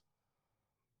slaves.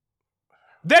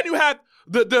 Then you had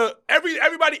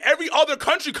every other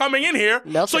country coming in here.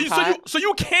 So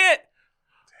you can't.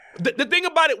 The thing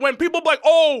about it, when people be like,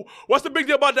 oh, what's the big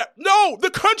deal about that? No, the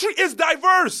country is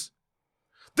diverse.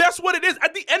 That's what it is.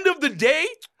 At the end of the day,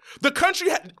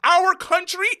 our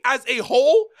country as a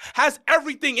whole has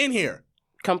everything in here.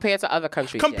 Compared to other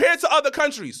countries. To other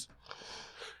countries.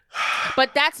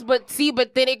 But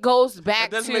then it goes back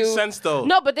to... That doesn't make sense, though.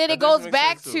 No, but then it goes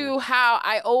back to how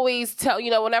I always tell,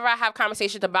 whenever I have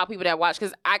conversations about people that watch,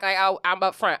 because I'm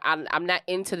up front, I'm not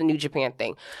into the New Japan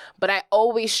thing. But I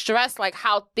always stress, like,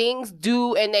 how things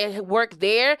do and they work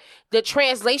there, the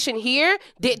translation here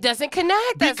doesn't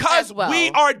connect as well. Because we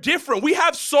are different. We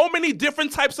have so many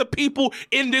different types of people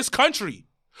in this country.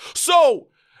 So,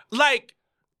 like,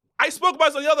 I spoke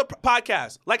about this on the other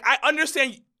podcast. Like, I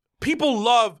understand... People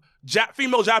love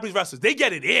female Japanese wrestlers. They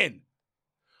get it in.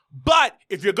 But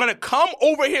if you're going to come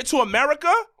over here to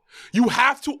America, you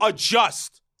have to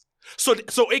adjust so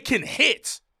it can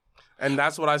hit. And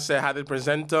that's what I said. How they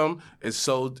present them is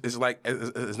it's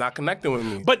not connecting with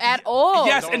me. But At all.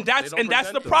 Yes, They and that's don't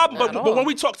the present problem. them. But when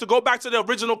we talk, to go back to the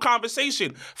original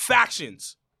conversation,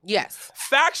 factions. Yes.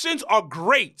 Factions are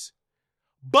great,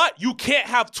 but you can't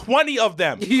have 20 of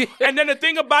them. And then the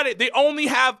thing about it, they only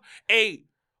have a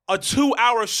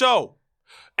 2-hour show.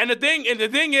 And the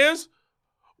thing is,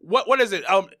 what is it?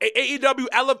 AEW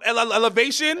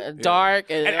Elevation, Dark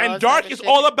and Dark is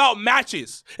all about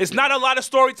matches. It's not a lot of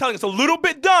storytelling. It's a little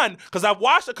bit done because I've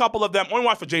watched a couple of them. Only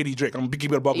watched for JD Drake. I'm gonna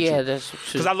keep it above with you. Yeah, that's true.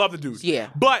 Because I love the dude. Yeah,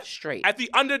 but straight. at the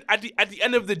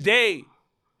end of the day,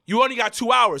 you only got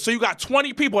 2 hours, so you got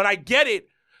 20 people, and I get it.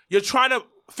 You're trying to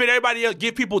fit everybody else,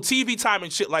 give people TV time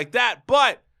and shit like that,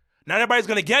 but not everybody's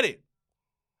gonna get it.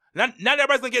 Not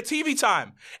everybody's gonna get TV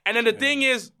time. And then the thing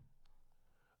is,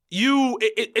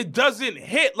 it doesn't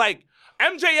hit. Like,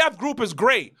 MJF group is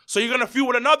great, so you're gonna feud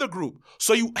with another group.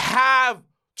 So you have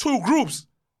 2 groups.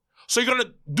 So you're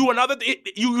gonna do another.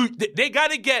 They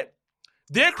gotta get.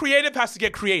 Their creative has to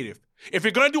get creative. If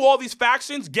you're gonna do all these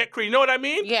factions, get creative. You know what I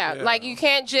mean? Yeah, like you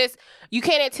can't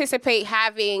anticipate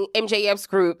having MJF's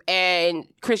group and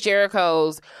Chris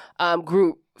Jericho's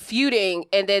group feuding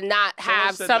and then not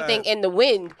have something in the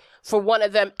wind for one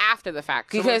of them after the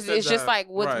fact, because it's just like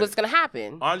what's gonna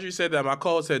happen. Andre said that. My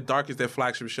call said Dark is their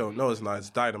flagship show. No, it's not. It's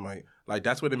Dynamite. Like,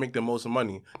 that's where they make the most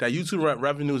money. That YouTube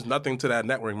revenue is nothing to that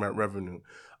network revenue.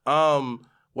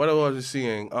 What I was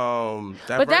seeing,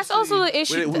 but that's also the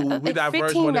issue. We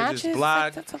diverse when it's just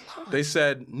black. That's a lot. They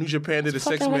said New Japan did a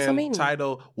fucking 6-man WrestleMania.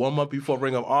 title 1 month before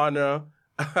Ring of Honor.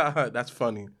 That's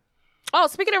funny. Oh,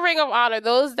 speaking of Ring of Honor,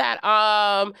 those that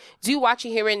do watch it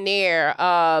here and there,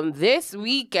 this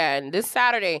weekend, this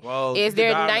Saturday, is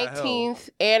their 19th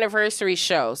anniversary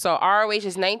show. So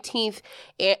ROH's 19th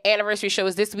anniversary show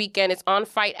is this weekend. It's on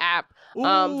Fight App.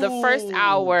 The first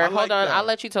hour, I'll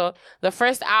let you talk. The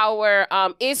first hour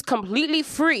is completely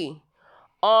free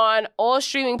on all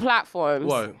streaming platforms.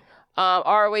 What?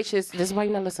 ROH is, this is why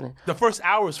you're not listening. The first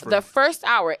hour is free. The first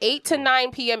hour, 8 to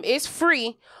 9 p.m. is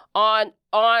free on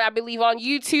I believe on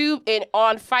YouTube and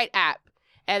on Fight App.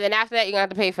 And then after that, you're going to have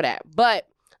to pay for that. But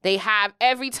they have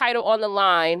every title on the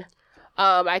line.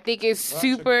 I think it's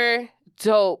super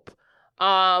dope.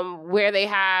 Where they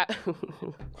have,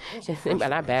 and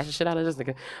I bash the shit out of this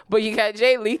nigga, but you got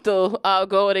Jay Lethal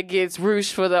going against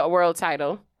Roosh for the world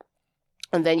title,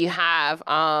 and then you have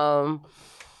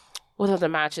what other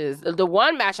matches? The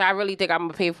one match I really think I'm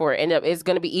gonna pay for is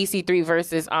gonna be EC3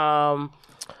 versus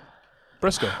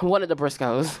Briscoe. One of the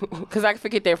Briscoes, because I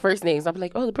forget their first names. I'm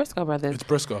like, oh, the Briscoe brothers. It's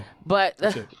Briscoe. But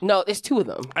no, it's 2 of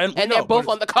them, and no, they're both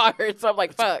on the card. So I'm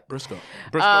like, fuck. Briscoe.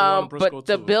 But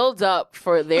the build up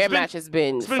for their match has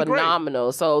been phenomenal.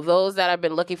 Great. So those that have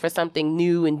been looking for something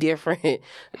new and different,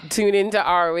 tune into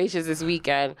ROH's this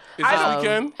weekend. Is this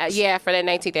weekend? Yeah, for their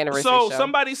 19th anniversary show. So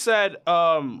Somebody said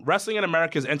wrestling in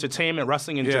America is entertainment.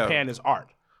 Wrestling in Japan is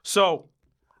art. So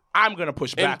I'm going to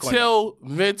push back on that. Until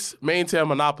Vince maintain a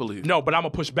monopoly. No, but I'm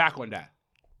going to push back on that.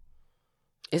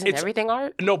 Isn't everything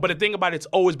art? No, but the thing about it's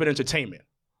always been entertainment.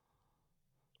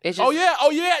 It's just,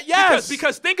 yes.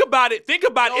 Because think about it.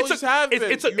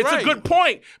 It's a good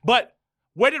point. But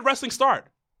where did wrestling start?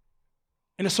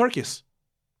 In a circus.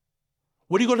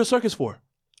 What do you go to the circus for?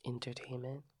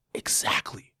 Entertainment.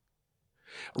 Exactly.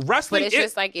 Wrestling, but it's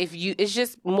just like it's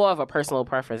just more of a personal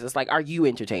preference. It's like, are you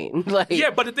entertained? Like, yeah,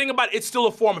 but the thing about it's still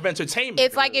a form of entertainment.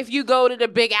 It's like if you go to the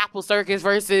Big Apple Circus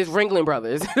versus Ringling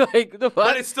Brothers, like the fuck?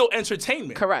 But it's still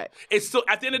entertainment. Correct. It's still,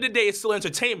 at the end of the day, it's still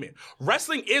entertainment.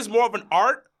 Wrestling is more of an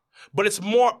art, but it's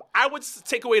more. I would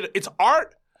take away it's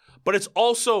art, but it's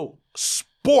also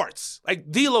sports.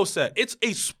 Like D'Lo said, it's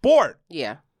a sport.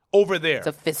 Yeah. Over there, it's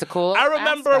a physical. I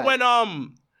remember when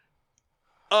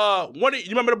you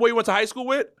remember the boy you went to high school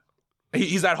with?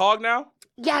 He's at Hog now?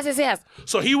 Yes.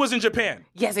 So he was in Japan.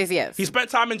 Yes. He spent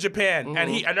time in Japan.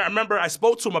 And I remember I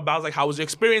spoke to him about, I was like, how was your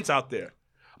experience out there?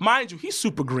 Mind you, he's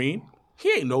super green.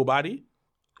 He ain't nobody.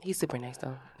 He's super nice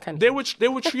though. They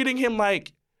were treating him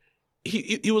like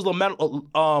he was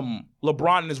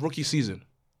LeBron in his rookie season.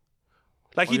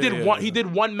 Like he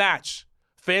did one match.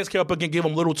 Fans came up and gave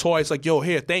him little toys like, yo,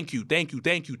 here, thank you.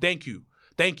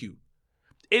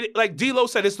 It, like D'Lo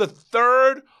said, it's the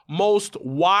 3rd most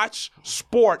watched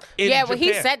sport in Japan. Yeah, when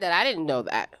he said that, I didn't know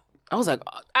that. I was like,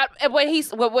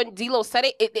 when D'Lo said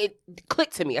it, it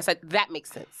clicked to me. I said, that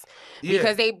makes sense.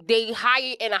 Because they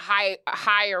hire in a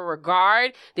higher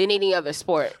regard than any other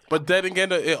sport. But then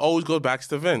again, it always goes back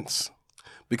to Vince.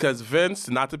 Because Vince,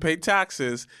 not to pay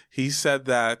taxes, he said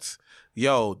that,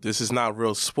 yo, this is not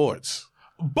real sports.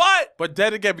 But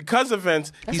then again, because of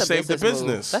Vince, he saved the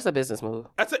business. That's a business move.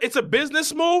 It's a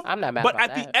business move. I'm not mad but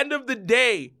about at the end of the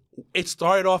day, it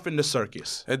started off in the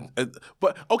circus.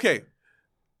 But okay,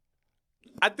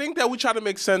 I think that we try to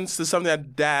make sense to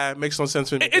something that makes no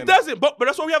sense. It doesn't, but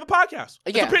that's why we have a podcast.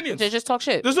 It's opinions. Just talk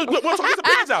shit. We'll talk his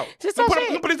opinions out. Just talk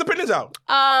shit. Put his opinions out.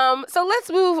 So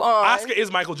let's move on. Oscar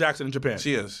is Michael Jackson in Japan.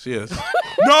 She is.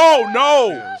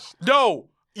 No.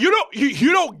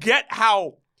 You don't get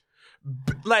how,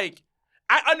 like,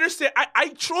 I understand. I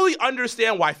truly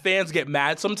understand why fans get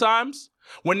mad sometimes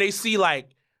when they see, like,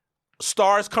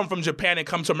 stars come from Japan and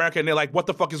come to America and they're like, what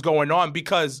the fuck is going on?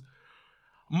 Because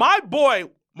my boy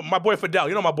Fidel,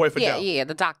 you know my boy Fidel. Yeah,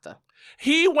 the doctor.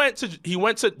 He went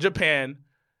to Japan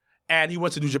and he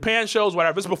went to do Japan shows,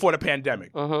 whatever. This is before the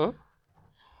pandemic.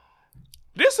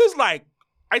 This is like,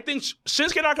 I think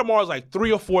Shinsuke Nakamura is like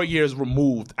 3 or 4 years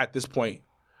removed at this point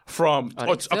from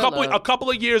a couple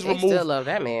of years removed. Still love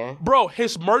that man, bro.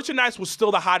 His merchandise was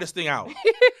still the hottest thing out.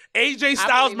 AJ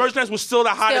Styles merchandise was still the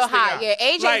hottest thing out. Yeah,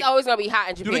 AJ's always gonna be hot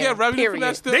in Japan. Do they get revenue from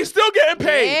that still? They still getting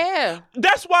paid. Yeah,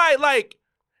 that's why, like,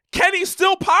 Kenny's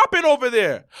still popping over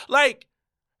there. Like,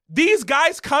 these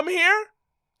guys come here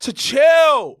to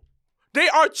chill. They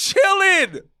are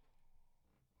chilling.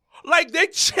 Like, they're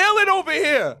chilling over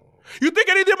here. You think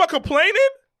anything about complaining?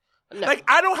 No. Like,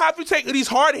 I don't have to take these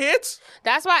hard hits.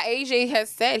 That's why AJ has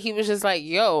said, he was just like,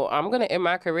 yo, I'm going to end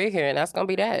my career here, and that's going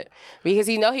to be that. Because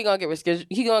he know he going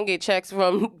to get checks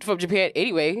from Japan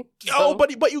anyway. So. Yo, but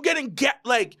you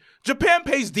like, Japan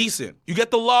pays decent. You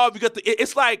get the love,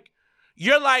 it's like,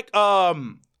 you're like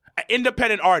an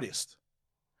independent artist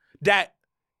that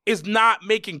is not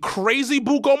making crazy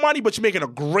buco money, but you're making a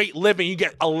great living. You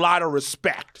get a lot of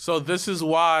respect. So this is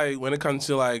why, when it comes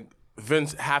to, like,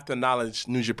 Vince have to acknowledge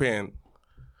New Japan.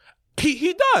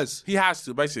 He does. He has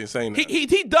to, basically saying that.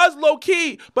 He does low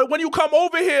key. But when you come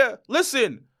over here,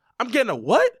 listen, I'm getting a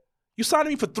what? You signed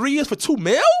me for 3 years for $2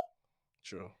 million?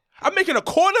 True. I'm making a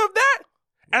quarter of that?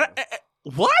 And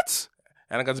what?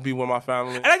 And I got to be with my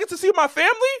family. And I get to see my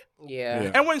family?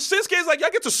 Yeah. And when Shinsuke's like, I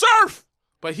get to surf.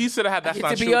 But he said that's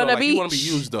not true, though. Like, he want to be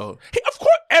used, though. Of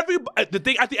course, at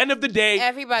the end of the day,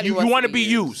 everybody you want to be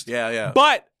used. Yeah.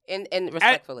 But and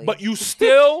respectfully. But you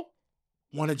still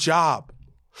want a job.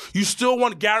 You still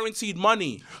want guaranteed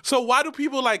money. So why do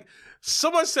people, like,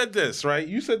 someone said this, right?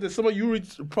 You said this,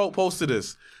 posted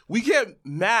this. We get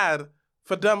mad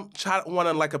for them trying to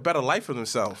want, like, a better life for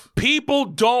themselves. People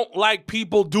don't like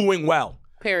people doing well.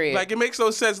 Period. Like, it makes no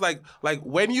sense. Like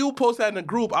when you post that in a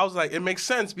group, I was like, it makes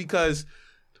sense because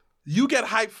you get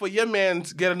hyped for your man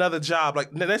to get another job. Like,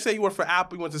 let's say you work for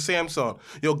Apple, you went to Samsung.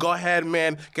 Yo, go ahead,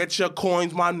 man. Get your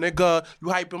coins, my nigga. You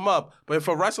hype him up. But if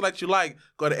a wrestler that you like,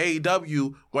 go to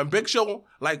AEW. When Big Show,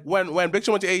 like, when Big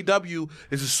Show went to AEW,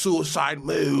 it's a suicide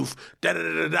move.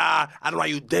 Da-da-da-da-da. I don't know why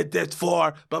you did this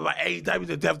for, but my AEW is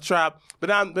a death trap.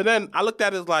 But then I looked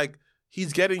at it as, like,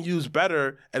 he's getting used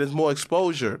better and it's more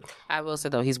exposure. I will say,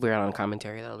 though, he's weird on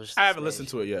commentary, though. I haven't listened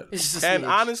to it yet. And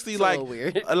honestly, so like,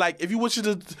 weird. Like, if you listen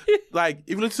to, like,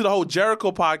 if you listen to the whole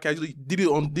Jericho podcast, did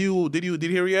you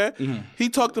hear it yet? Mm-hmm. He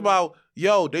talked about,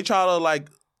 yo, they try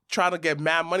to get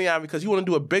mad money out of him because he want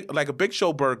to do a Big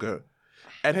Show burger.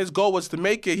 And his goal was to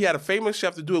make it, he had a famous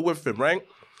chef to do it with him, right?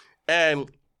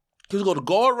 And he was going to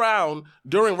go around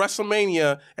during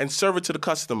WrestleMania and serve it to the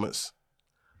customers.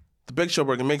 The Big Show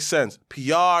burger makes sense.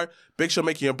 PR, Big Show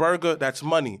making a burger, that's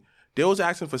money. They was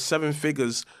asking for 7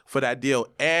 figures for that deal,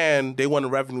 and they wanted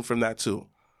revenue from that too.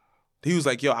 He was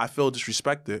like, yo, I feel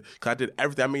disrespected because I did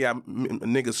everything. I made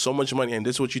niggas so much money, and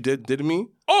this is what you did to me?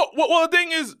 Oh, well, the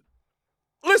thing is,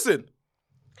 listen.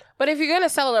 But if you're going to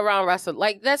sell it around wrestling,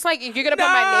 like, that's like, if you're going to put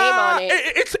my name on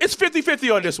it. It's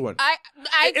 50-50 on this one.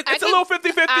 It's a little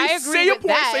 50-50. I agree Say your with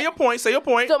point, that. say your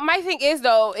point. So my thing is,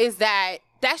 though, is that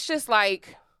that's just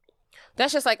like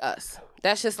us.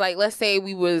 That's just like, let's say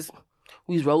we was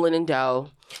rolling in dough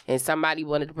and somebody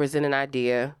wanted to present an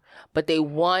idea, but they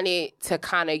wanted to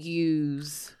kind of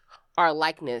use our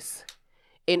likeness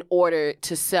in order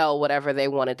to sell whatever they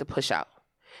wanted to push out.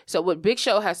 So what Big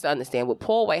Show has to understand, what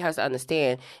Paul White has to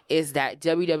understand, is that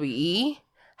WWE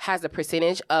has a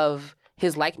percentage of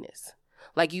his likeness.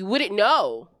 Like, you wouldn't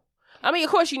know. I mean, of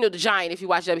course you know the Giant if you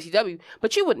watch WCW,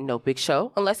 but you wouldn't know Big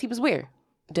Show unless he was where?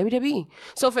 WWE.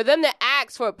 So for them to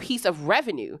ask for a piece of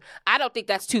revenue, I don't think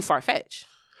that's too far-fetched.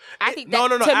 I think that,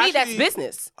 to me, that's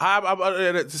business.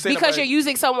 Because you're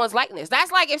using someone's likeness. That's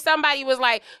like if somebody was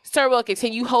like, Sir Wilkins,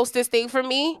 can you host this thing for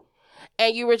me?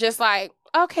 And you were just like,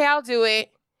 okay, I'll do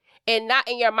it. And not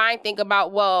in your mind think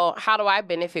about, well, how do I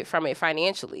benefit from it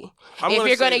financially? If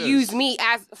you're going to use me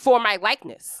as for my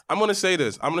likeness. I'm going to say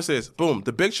this. Boom.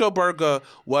 The Big Show burger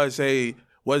was a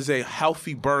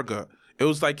healthy burger. It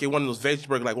was like one of those veggie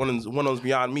burgers, like one of those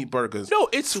Beyond Meat burgers. No,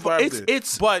 it's.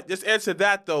 But this answer to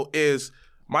that though is,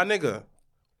 my nigga,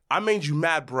 I made you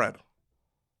mad bread.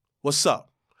 What's up?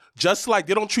 Just like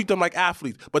they don't treat them like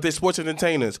athletes, but they're sports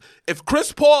entertainers. If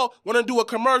Chris Paul want to do a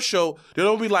commercial, they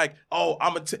don't be like, oh,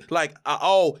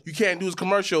 you can't do this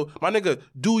commercial. My nigga,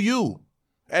 do you?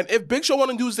 And if Big Show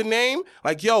want to use the name,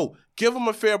 like, yo, give him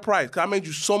a fair price, because I made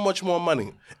you so much more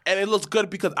money. And it looks good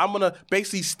because I'm going to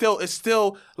basically it's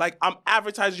still like I'm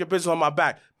advertising your business on my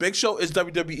back. Big Show is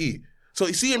WWE. So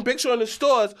you see in Big Show in the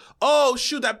stores, oh,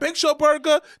 shoot, that Big Show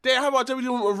burger, how about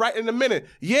WWE right in a minute?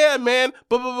 Yeah, man,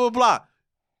 blah, blah, blah, blah.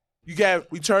 You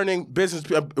got returning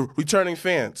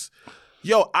fans.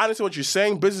 Yo, honestly, what you're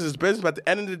saying, business is business. But at the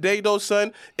end of the day, though,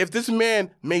 son, if this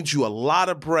man made you a lot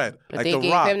of bread, but like they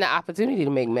gave him the opportunity to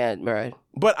make mad bread.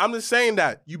 But I'm just saying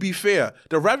that you be fair.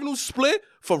 The revenue split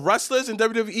for wrestlers in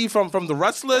WWE from the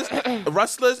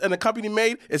wrestlers and the company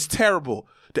made is terrible.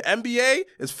 The NBA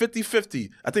is 50-50.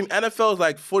 I think NFL is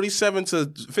like 47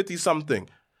 to 50 something.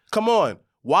 Come on,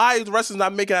 why is the wrestlers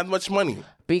not making as much money?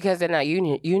 Because they're not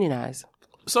unionized.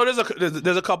 So there's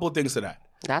a couple of things to that.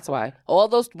 That's why. Both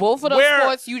of those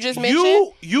sports you just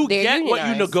mentioned, you get unionized. what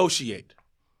you negotiate.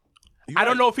 I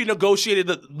don't know if he negotiated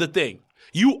the thing.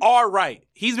 You are right.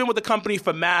 He's been with the company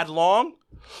for mad long,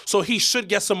 so he should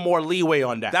get some more leeway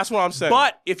on that. That's what I'm saying.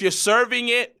 But if you're serving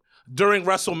it during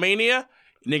WrestleMania,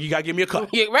 nigga, you gotta give me a cut.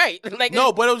 Yeah, right. Like,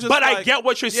 no, but it was just. But like, I get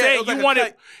what you're saying. You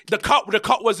wanted the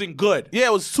cut wasn't good. Yeah,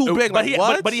 it was too big. But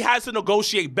he has to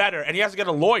negotiate better, and he has to get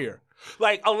a lawyer.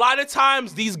 Like, a lot of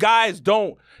times, these guys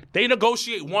they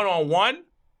negotiate one-on-one,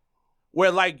 where,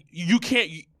 like, you can't,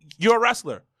 you're a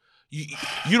wrestler. You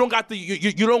don't got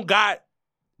you don't got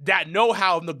that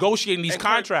know-how of negotiating these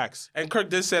contracts. Kirk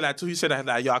did say that, too. He said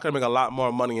that, yo, I could make a lot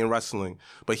more money in wrestling,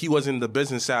 but he wasn't the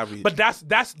business savvy. But that's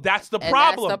the and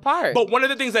problem. That's the part. But one of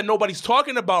the things that nobody's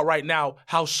talking about right now,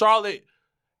 how Charlotte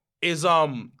is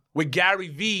with Gary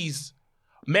V's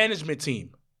management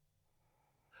team.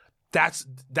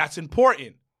 That's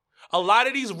important. A lot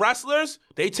of these wrestlers,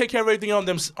 they take care of everything on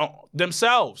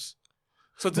themselves.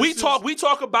 So we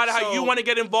talk about how you want to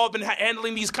get involved in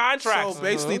handling these contracts. So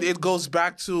basically, it goes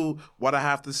back to what I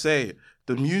have to say.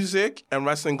 The music and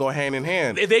wrestling go hand in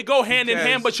hand. They go hand in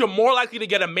hand, but you're more likely to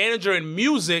get a manager in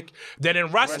music than in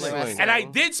wrestling. And I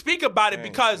did speak about it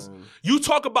because you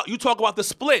talk about the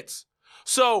splits.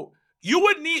 So you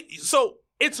would need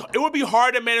it would be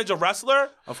hard to manage a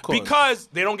wrestler, of course, because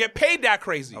they don't get paid that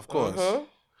crazy. Of course.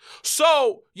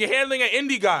 So you're handling an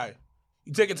indie guy.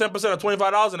 You taking 10% of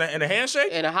 $25 in a handshake?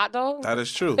 And a hot dog? That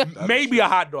is true. Maybe a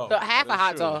hot dog. Half a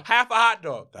hot dog. Half a hot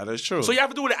dog. That is true. So you have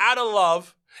to do it out of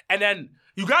love, and then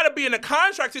you got to be in a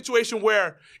contract situation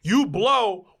where you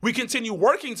blow, we continue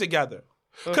working together.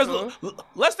 Because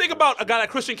let's think about a guy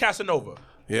like Christian Casanova.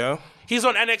 Yeah. He's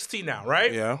on NXT now,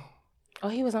 right? Yeah. Oh,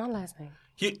 he was on last night.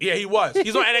 He was.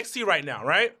 He's on NXT right now,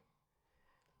 right?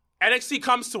 NXT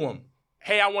comes to him.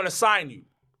 Hey, I want to sign you.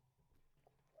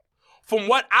 From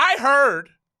what I heard,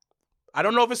 I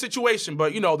don't know if it's a situation,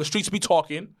 but, the streets be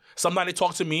talking. Sometimes they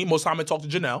talk to me. Most time they talk to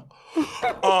Janelle.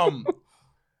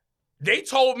 They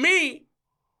told me,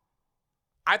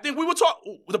 I think we were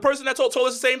the person that told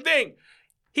us the same thing.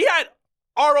 He had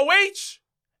ROH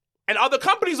and other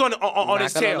companies on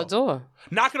his tail. Knocking on the door.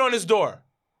 Knocking on his door.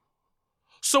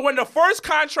 So when the first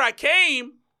contract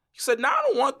came, he said, "Nah, I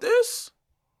don't want this.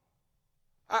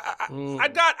 I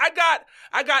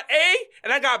got A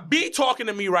and I got B talking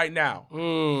to me right now.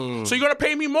 So you're gonna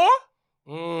pay me more?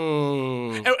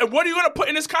 And what are you gonna put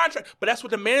in this contract?" But that's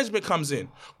what the management comes in.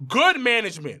 Good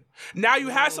management. Now you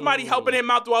have somebody helping him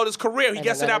out throughout his career. He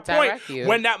gets to that point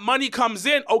when that money comes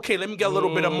in. Okay, let me get a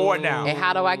little bit of more now. And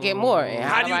how do I get more? And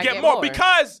how do you get more?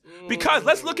 Because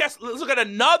let's look at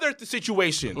another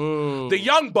situation. The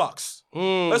Young Bucks.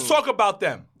 Let's talk about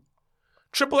them.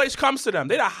 Triple H comes to them.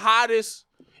 They're the hottest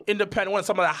some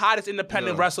of the hottest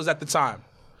independent wrestlers at the time.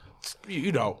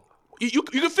 You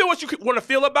can feel what you want to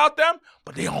feel about them,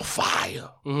 but they on fire.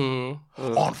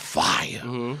 On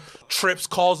fire. Trips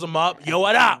calls them up. Yo,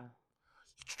 what up?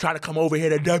 You trying to come over here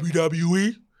to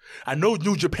WWE? I know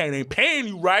New Japan ain't paying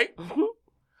you right.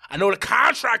 I know the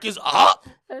contract is up.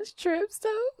 That's Trips,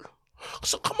 though.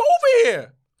 So come over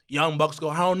here. Young Bucks go,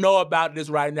 I don't know about this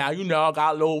right now. I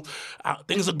got a little,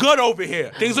 things are good over here.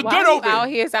 Things are good over here. Out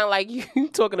here sound like you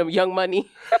talking to Young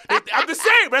Money. I'm just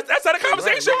saying, that's how the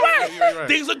conversation went. Right.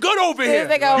 Things are good over here.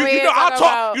 I'll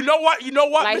talk. You know what?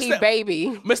 Like he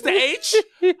baby. Mr. H,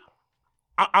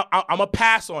 I'm going to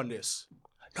pass on this.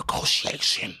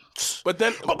 Negotiations. But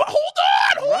hold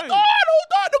on.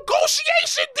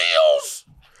 Negotiation deals.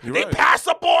 They pass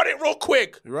up on it real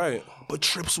quick. You're right. But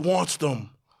Trips wants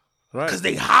them. Right. Because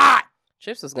they hot.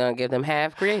 Trips was gonna give them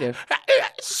half creative.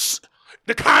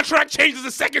 The contract changes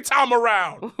the second time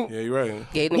around. Yeah, you're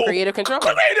right. Gave them creative control.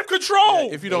 Creative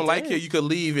control. If you don't like it, you could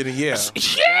leave in a year.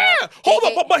 Yeah. Hold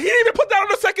up, but he didn't even put that on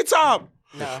the second time.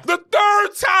 No. The third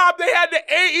time they had the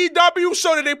AEW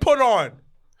show that they put on.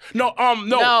 No,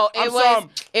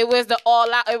 It was the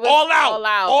All Out. It was all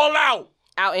out.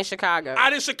 Out in Chicago.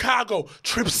 Out in Chicago.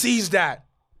 Tripp sees that.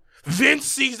 Vince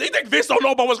sees. They think Vince don't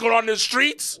know about what's going on in the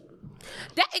streets.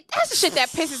 That's the shit that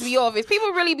pisses me off. Is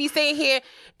people really be saying here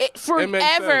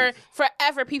forever?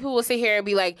 People will sit here and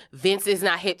be like, Vince is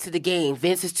not hip to the game.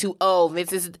 Vince is too old.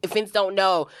 Vince don't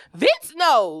know. Vince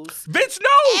knows. Vince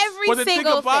knows. Every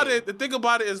single thing. The thing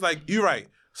about it is like, you're right.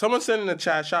 Someone said in the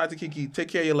chat, shout out to Kiki, take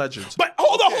care of your legends. But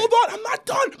hold on. I'm not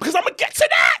done because I'm gonna get to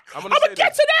that. I'm gonna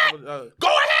get to that. Go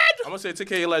ahead. I'm gonna say take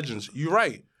care of your legends. You're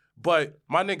right. But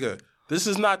my nigga, this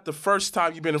is not the first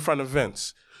time you've been in front of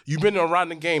Vince. You've been around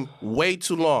the game way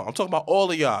too long. I'm talking about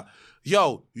all of y'all.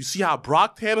 Yo, you see how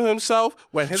Brock handled himself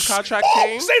when his contract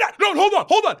came? Say that. No,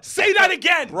 hold on. Say that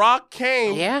again. Brock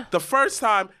came the first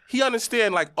time. He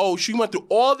understand like, oh, she went through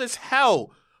all this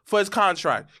hell for his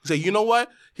contract. He said, you know what?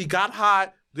 He got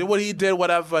hot, did what he did,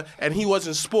 whatever, and he was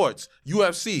in sports,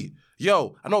 UFC.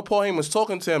 Yo, I know Paul Heyman was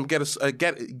talking to him, get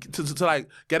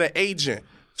an agent.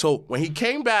 So when he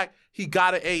came back, he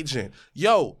got an agent.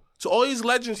 Yo. So all these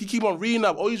legends he keep on reading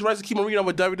up, all these wrestlers keep on reading up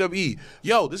with WWE.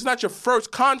 Yo, this is not your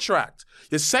first contract.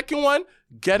 Your second one,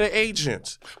 get an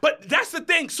agent. But that's the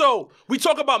thing. So we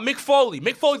talk about Mick Foley.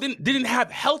 Mick Foley didn't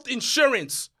have health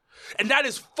insurance. And that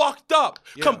is fucked up.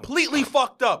 Yeah. Completely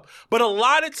fucked up. But a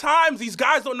lot of times these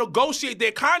guys don't negotiate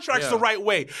their contracts the right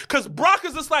way. Because Brock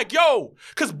is just like, yo,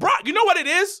 because Brock, you know what it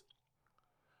is?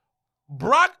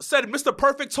 Brock said Mr.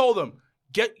 Perfect told him,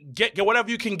 get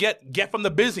whatever you can get from the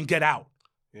business and get out.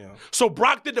 Yeah. So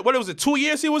Brock did what was it? 2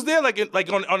 years he was there, like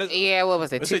on his. Yeah, what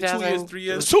was it? 2 years, 3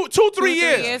 years. 3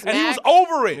 years, and he was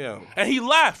over it. Yeah. And he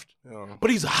left. Yeah.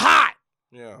 But he's hot.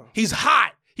 Yeah. He's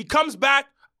hot. He comes back.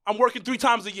 I'm working 3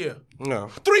 times a year. Yeah.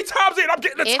 3 times a year. I'm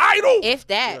getting the title. If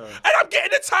that. Yeah. And I'm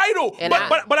getting the title. And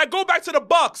but I go back to the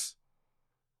Bucks.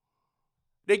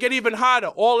 They get even hotter.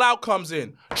 All Out comes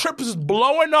in. Tripp is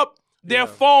blowing up their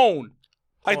phone.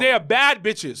 Like they are bad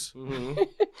bitches. Mm-hmm.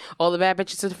 All the bad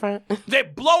bitches to the front. They're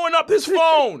blowing up his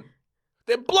phone.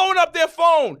 They're blowing up their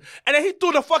phone. And then he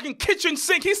threw the fucking kitchen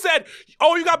sink. He said,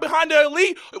 oh, you got behind the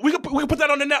elite? We can put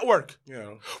that on the network.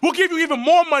 Yeah. We'll give you even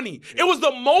more money. Yeah. It was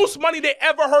the most money they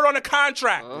ever heard on a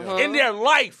contract in their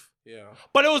life. Yeah.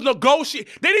 But it was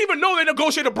negotiated. They didn't even know they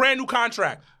negotiated a brand new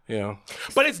contract. Yeah.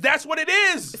 But that's what it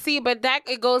is. See, but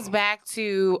it goes back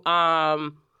to I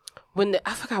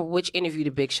forgot which interview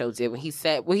the Big Show did when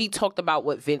he talked about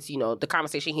what Vince, the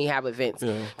conversation he had with Vince.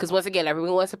 Because once again,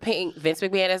 everyone wants to paint Vince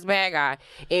McMahon as a bad guy.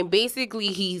 And basically,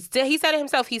 he said it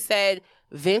himself. He said,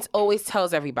 Vince always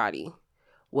tells everybody,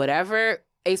 whatever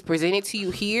is presented to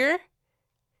you here,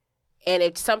 and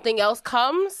if something else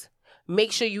comes,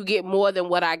 make sure you get more than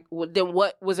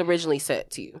what was originally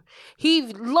said to you.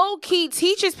 He low-key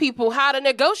teaches people how to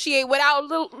negotiate without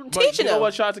teaching them. You know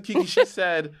what, shout out to Kiki, she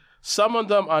said, some of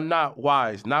them are not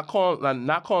wise. Not calling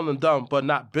them dumb, but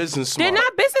not business smart. They're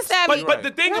not business savvy. But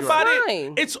the thing about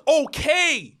it, it's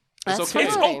okay. It's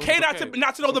okay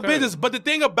not to know the business. But the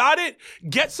thing about it,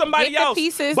 get somebody else.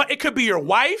 Pieces. But it could be your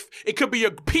wife. It could be your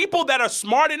people that are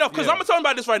smart enough. Because I'm going to tell you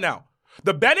about this right now.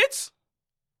 The Bennetts,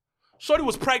 Shorty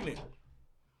was pregnant.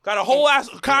 Got a whole ass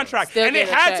contract. And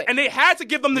they had to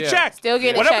give them the check. Still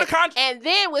getting a check. And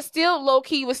then was still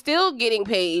low-key, was still getting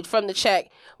paid from the check.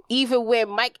 Even when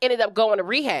Mike ended up going to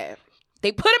rehab.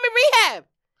 They put him in rehab.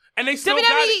 And they still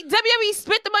WWE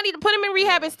spent the money to put him in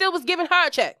rehab and still was giving her a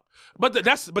check. But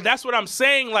that's what I'm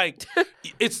saying. Like,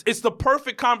 it's the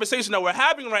perfect conversation that we're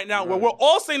having right now where we're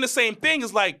all saying the same thing.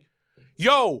 Is like,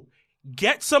 yo,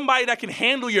 get somebody that can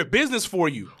handle your business for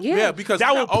you. Yeah, because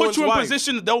that will put you in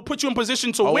position. That will put you in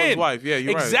position to win. Wife. Yeah,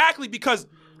 you're exactly, right. Because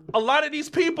a lot of these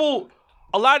people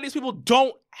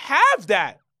don't have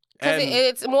that. Because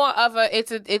it's more of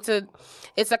it's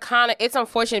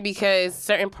unfortunate because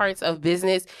certain parts of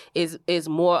business is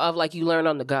more of like you learn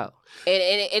on the go,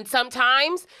 and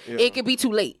sometimes it could be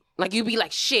too late. Like you be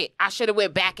like, shit, I should have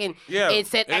went back and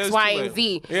said X, Y, and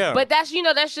Z. Yeah. But that's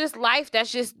just life.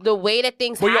 That's just the way that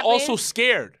things happen. But you're also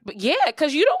scared. But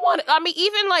because you don't want. I mean,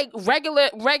 even like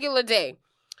regular day.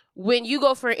 When you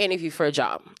go for an interview for a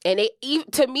job, and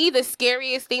to me, the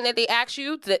scariest thing that they ask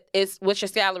you is what's your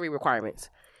salary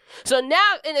requirements. So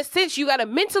now, in a sense, you got to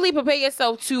mentally prepare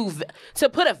yourself to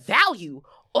put a value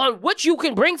on what you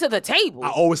can bring to the table. I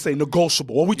always say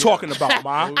negotiable. What we talking about,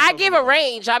 Ma? I give a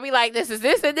range. I'll be like, this is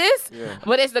this and this,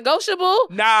 but it's negotiable.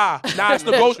 Nah, it's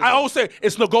negotiable. I always say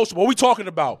it's negotiable. What we talking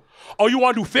about? Oh, you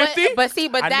want to do 50? But see,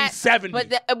 I need 70.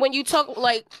 But when you talk,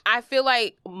 like, I feel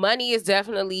like money is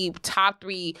definitely top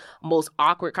 3 most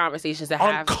awkward conversations to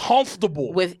have.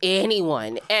 Uncomfortable with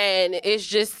anyone, and it's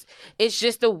just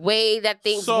the way that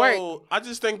things work. So I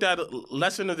just think that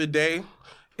lesson of the day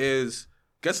is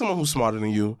get someone who's smarter than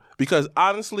you, because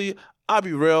honestly, I'll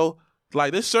be real.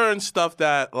 Like, there's certain stuff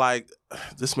that, like,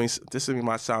 this might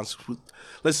sound.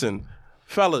 Listen,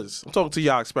 fellas, I'm talking to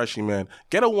y'all especially, man.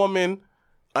 Get a woman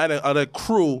and a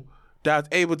crew that's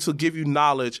able to give you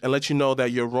knowledge and let you know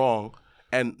that you're wrong,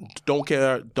 and don't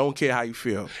care how you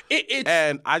feel.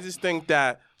 And I just think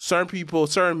that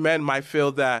certain men might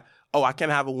feel that, oh, I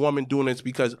can't have a woman doing this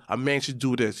because a man should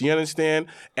do this. You understand?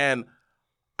 And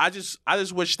I just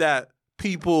wish that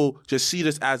people just see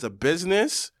this as a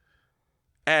business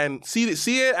and see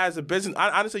it as a business. I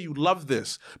honestly, you love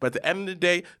this, but at the end of the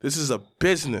day, this is a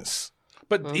business.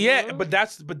 But yeah, but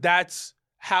that's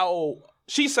how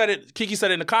she said it. Kiki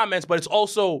said it in the comments, but it's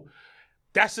also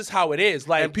that's just how it is.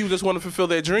 Like, and people just want to fulfill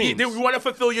their dreams. They want to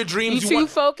fulfill your dreams. You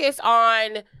focus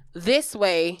on this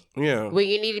way, when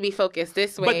you need to be focused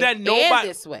this way, but then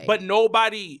this way. But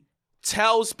nobody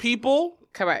tells people.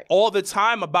 Correct. All the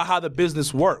time about how the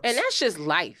business works. And that's just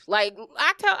life. Like,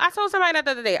 I told somebody that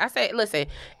the other day, I said, listen,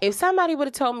 if somebody would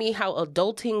have told me how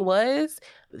adulting was,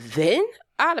 then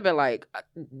I'd have been like,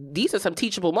 these are some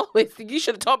teachable moments. You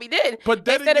should have told me then. But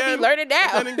then instead of me learning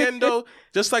now. But then again, though,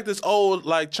 just like this old,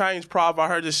 like, Chinese proverb, I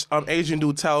heard this Asian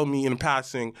dude tell me in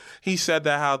passing, he said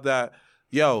that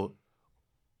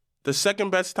the second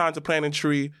best time to plant a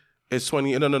tree is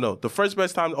 20, no. The first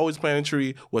best time to always plant a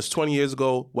tree was 20 years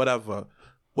ago, whatever.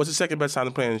 What's the second best time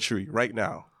to plant a tree? Right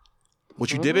now.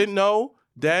 What you didn't know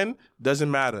then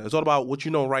doesn't matter. It's all about what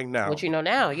you know right now. What you know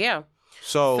now, yeah.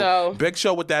 So Big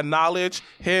Show with that knowledge,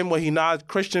 him when he not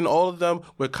Christian, all of them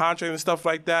with contract and stuff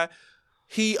like that,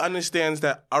 he understands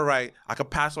that, all right, I can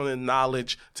pass on the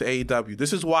knowledge to AEW.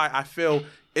 This is why I feel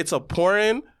it's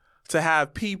important to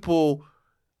have people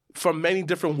from many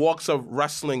different walks of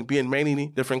wrestling be in many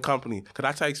different companies, because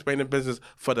that's how you expand the business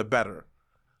for the better.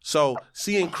 So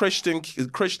seeing Christian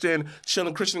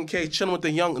chilling, Christian K chilling with the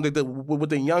young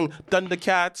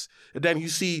Thundercats, and then you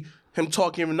see him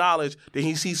talking knowledge, then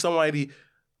he sees somebody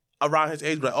around his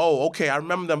age like, oh, okay, I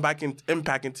remember them back in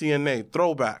Impact and TNA,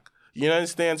 throwback. You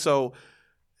understand? So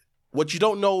what you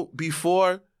don't know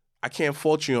before, I can't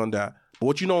fault you on that. But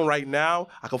what you know right now,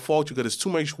 I can fault you because there's too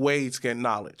much ways to get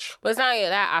knowledge. But it's not only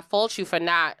that, I fault you for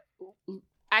not.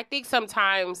 I think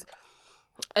sometimes,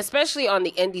 especially on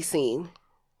the indie scene,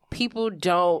 people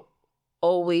don't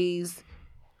always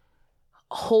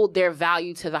hold their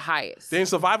value to the highest. They're in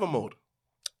survival mode.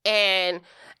 And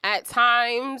at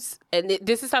times, and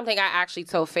this is something I actually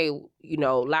told Faye,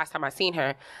 last time I seen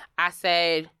her, I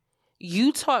said,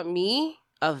 you taught me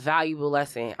a valuable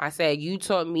lesson. I said, you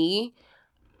taught me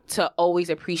to always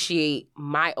appreciate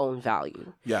my own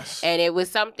value. Yes. And it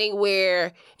was something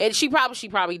where, and she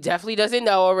probably definitely doesn't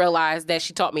know or realize that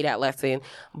she taught me that lesson.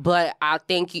 But I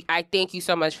thank you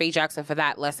so much, Faye Jackson, for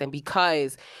that lesson,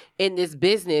 because in this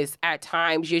business, at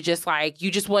times you're just like,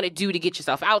 you just want to do to get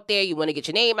yourself out there. You want to get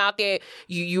your name out there.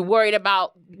 You're worried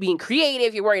about being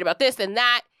creative. You're worried about this and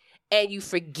that. And you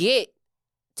forget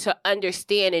to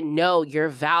understand and know your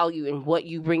value and what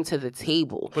you bring to the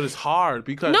table. But it's hard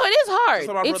because... No, it is hard. That's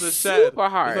what my brother it's said. Super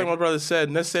hard. That's like my brother said.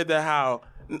 Ness said that how...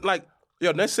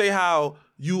 Ness say how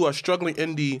you are struggling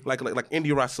indie, like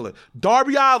indie wrestler.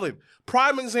 Darby Allin,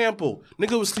 prime example.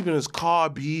 Nigga was sleeping in his car,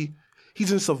 B.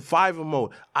 He's in survival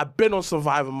mode. I've been on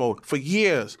survival mode for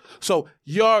years. So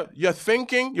your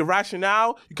thinking, your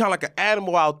rationale, you kind of like an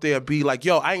animal out there, B. Like,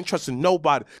 yo, I ain't trusting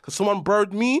nobody. Because someone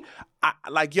burned me, I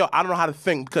don't know how to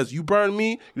think. Because you burned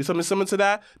me, you do something similar to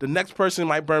that, the next person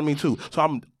might burn me too.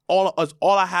 So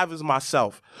all I have is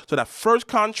myself. So that first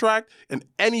contract in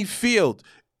any field,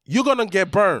 you're going to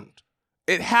get burned.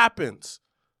 It happens.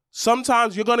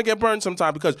 Sometimes you're going to get burned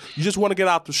sometimes because you just want to get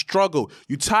out the struggle.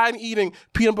 You're tired of eating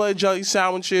peanut butter jelly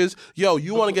sandwiches. Yo,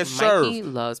 you want to get served. Mikey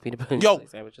loves peanut butter jelly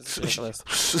sandwiches. It's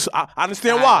ridiculous. I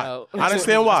understand why. I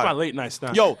understand why. That's my late night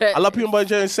snack. Yo, I love peanut butter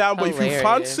jelly sandwich. But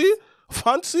if you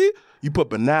fancy, you put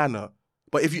banana.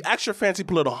 But if you extra fancy,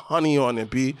 put a little honey on it,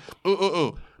 B.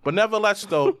 But nevertheless,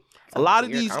 though, a lot of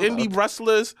these indie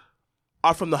wrestlers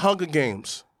are from the Hunger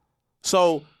Games.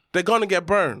 So they're going to get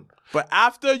burned. But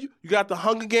after you got the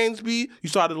Hunger Games, B, you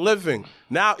started living.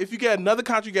 Now, if you get another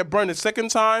contract, you get burned the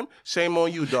second time, shame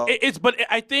on you, dog. But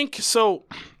I think so.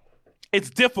 It's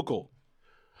difficult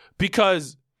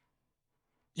because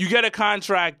you get a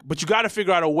contract, but you got to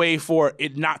figure out a way for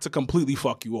it not to completely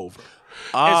fuck you over.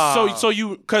 And so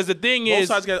you, because the thing Both is,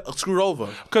 sides get screwed over.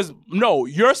 because no,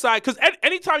 your side, because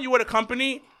anytime you're with a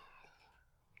company,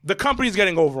 the company's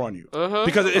getting over on you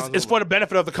because it's for the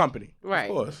benefit of the company. Right.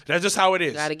 Of course. That's just how it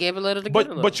is. Gotta give a little to get a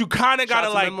little. But you kind of gotta Shout out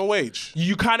to like minimum wage.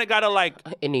 you kind of gotta like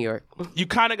in New York. you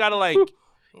kind of gotta like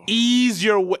ease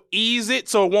it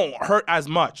so it won't hurt as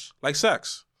much. Like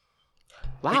sex.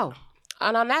 Wow.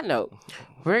 And on that note,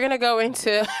 we're gonna go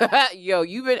into yo.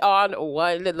 You've been on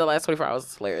one in the last 24 hours.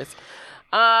 It's hilarious.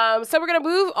 So we're gonna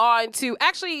move on to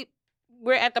actually.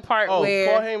 We're at the part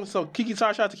where Paul Heyman. So Kiki,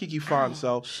 shout out to Kiki Fine.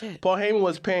 So Paul Heyman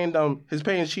was paying his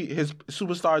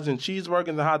superstars in cheeseburgers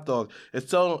and hot dogs.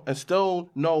 And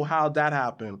still know how that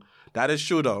happened. That is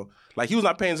true though. Like he was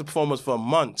not paying his performers for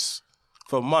months.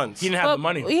 He didn't have the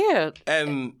money. Yeah.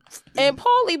 And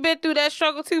Paulie been through that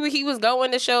struggle too, where he was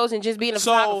going to shows and just being a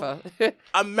photographer.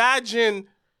 Imagine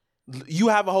you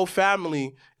have a whole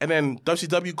family, and then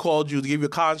WCW called you to give you a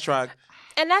contract.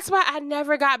 And that's why I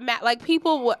never got mad. Like,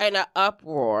 people were in an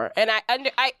uproar. And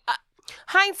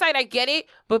hindsight, I get it,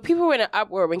 but people were in an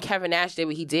uproar when Kevin Nash did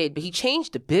what he did. But he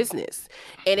changed the business.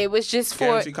 And it was just for...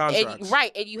 Guarantee contracts.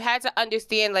 Right. And you had to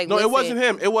understand, like, No, listen, it wasn't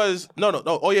him. It was... No.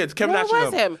 Oh, yeah, it's Kevin Nash. it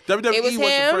was him. WWE It was was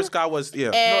him, the first guy was...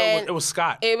 Yeah. and It was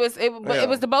Scott. It was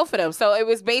the both of them. So it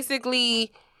was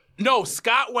basically... No,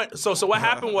 Scott went. So what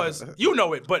happened was, you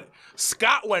know it, but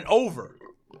Scott went over,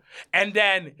 and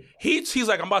then he's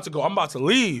like, I'm about to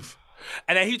leave.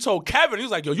 And then he told Kevin, he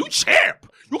was like, yo, you champ.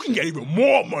 You can get even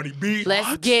more money, B.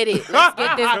 Let's get it. Let's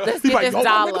get this like, yo,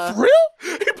 dollar. nigga, for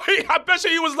real? I bet you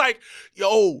he was like,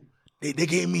 yo, they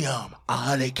gave me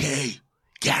 $100K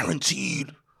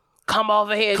guaranteed. Come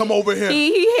over here.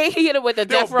 He He hit him with the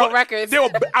Death Row Records.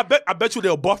 I bet you they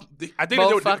were buff. I think Both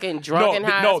they were fucking drunk and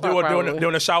high No, as they fuck, were probably.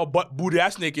 in the shower, booty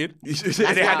ass naked. And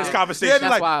they had wild. this Yeah, conversation. they're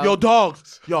like, wild. yo,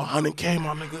 dogs. Yo, 100K,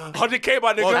 my nigga. 100K,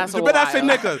 my nigga. That's You better not say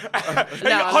wild. nigga. Hey,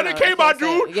 No, 100K, my I can't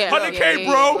say it. dude. Yeah, 100K, yeah,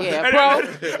 bro. yeah, And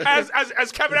bro. then,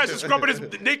 as Kevin Nash is scrubbing his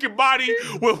naked body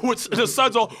with the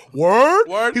sun's all,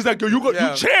 word? He's like, yo, you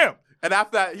champ. And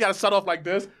after that, he got to set off like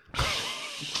this.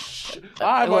 All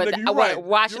right, my nigga, you right.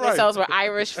 Washing You right. themselves with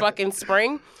Irish fucking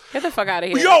Spring. Get the fuck out of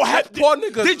here. Yo, Poor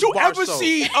niggas did you bar ever show.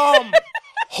 see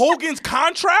Hogan's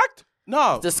contract?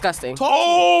 No. Disgusting.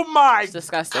 Oh my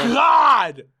Disgusting.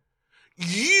 God.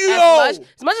 Yo. As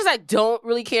much as I don't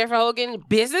really care for Hogan,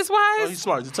 business Oh, wise, he's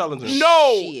smart. He's intelligent.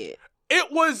 No. shit. It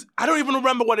was, I don't even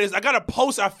remember what it is. I got a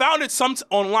post. I found it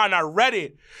online. I read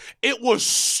it. It was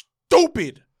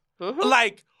stupid. Mhm.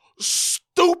 Like,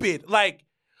 stupid. Like,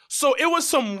 so it was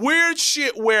some weird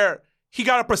shit where he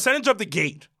got a percentage of the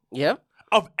gate Yep.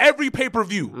 of every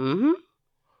pay-per-view. Mm-hmm.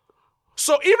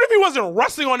 So even if he wasn't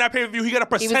wrestling on that pay-per-view, he got a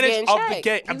He was percentage getting of checked. the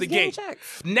gate. He Of the was getting gate.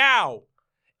 checks. Now,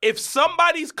 if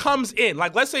somebody comes in,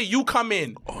 like let's say you come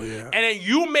in, and then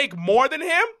you make more than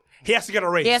him, he has to get a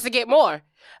raise. He has to get more.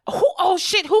 Oh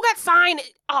shit! Who got signed?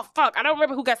 Oh fuck! I don't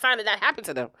remember who got signed and that happened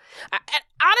to them.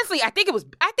 Honestly, I think it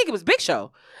was Big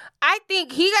Show. I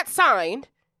think he got signed,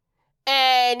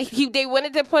 and they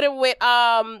wanted to put him with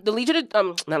the Legion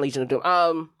of not Legion of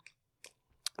Doom.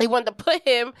 They wanted to put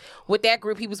him with that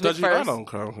group he was with first.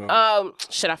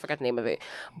 Shit, I forgot the name of it.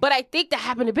 But I think that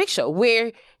happened to Big Show,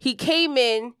 where he came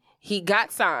in, he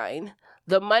got signed.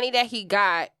 The money that he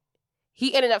got,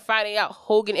 he ended up finding out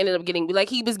Hogan ended up getting, like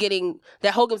Hogan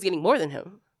was getting more than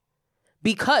him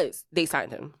because they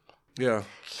signed him. Yeah.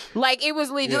 Like it was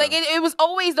legit. Like it was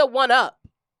always the one up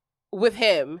with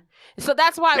him. So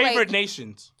that's why Favorite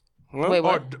nations. Wait,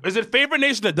 what? Or is it Favorite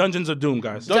Nation or Dungeons of Doom,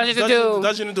 guys? Dungeons of Doom.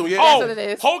 Dungeons of Doom, yeah. Oh, what it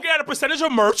is. Hogan had a percentage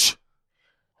of merch.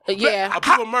 Yeah. I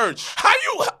put merch. How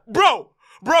you,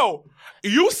 bro?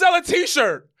 You sell a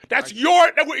T-shirt. That's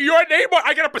your name.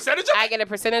 I get a percentage of it. I get a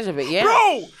percentage of it, yeah.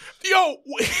 Bro, yo.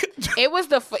 It was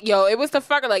the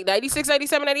fucker, like 96,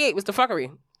 97, 98 was the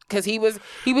fuckery. Because he was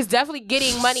definitely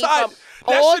getting money Son, from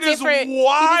that all shit is different. He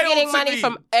wild was getting to money me.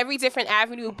 from every different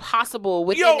avenue possible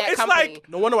within Yo, that it's company. like-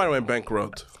 No wonder why they went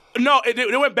bankrupt. No, they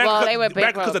went back. Well, they went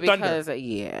back bankrupt because of Thunder. because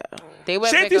they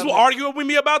went Shanties bankrupt. will argue with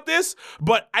me about this,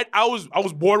 but I was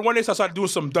bored one day, so I started doing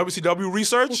some WCW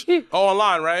research. Oh,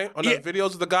 online, right? On Yeah. the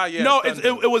videos of the guy? Yeah. No, Thunder.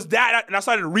 it was that, and I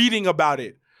started reading about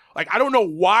it. Like, I don't know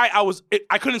why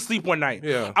I couldn't sleep one night.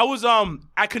 Yeah. I was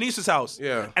at Kanisha's house.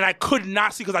 Yeah. And I could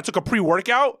not see because I took a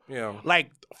pre-workout. Yeah.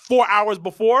 Like 4 hours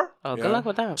before. Oh, good Yeah. luck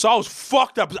with that. So I was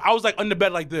fucked up. I was like under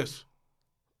bed like this.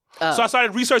 So I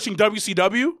started researching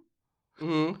WCW.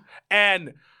 Mm-hmm.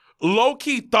 And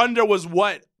low-key Thunder was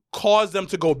what caused them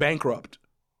to go bankrupt.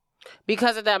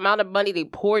 Because of the amount of money they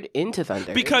poured into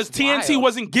Thunder. Because It's TNT wild.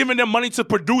 wasn't giving them money to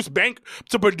produce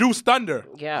Thunder.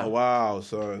 Yeah. Oh, wow,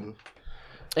 son.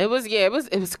 It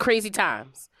was crazy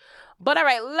times. But all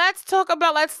right, let's talk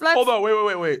about let's. Hold on,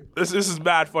 wait. This is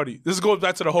bad funny. This goes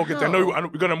back to the Hogan thing. I know we're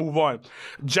gonna move on.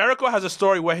 Jericho has a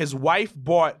story where his wife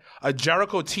bought a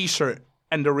Jericho T-shirt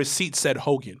and the receipt said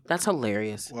Hogan. That's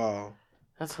hilarious. Wow.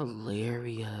 That's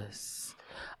hilarious.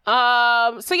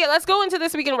 So yeah, let's go into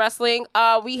this week in wrestling.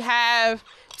 We have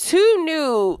 2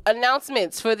 new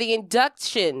announcements for the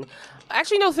induction.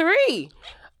 Actually, no, 3.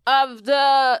 Of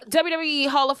the WWE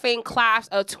Hall of Fame class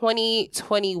of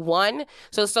 2021.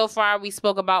 So far we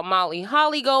spoke about Molly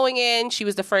Holly going in. She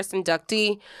was the first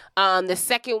inductee. The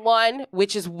second one,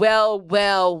 which is well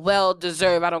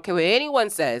deserved. I don't care what anyone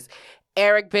says.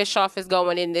 Eric Bischoff is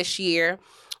going in this year.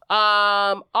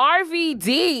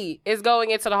 RVD is going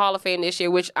into the Hall of Fame this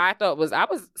year, which I was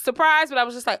surprised, but I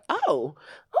was just like, oh,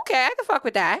 okay, I can fuck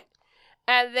with that.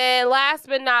 And then last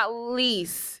but not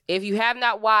least, if you have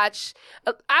not watched,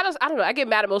 I don't know, I get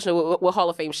mad emotional with Hall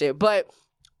of Fame shit, but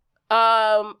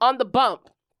on the bump,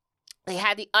 they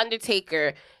had The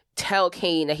Undertaker tell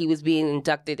Kane that he was being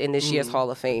inducted in this year's Hall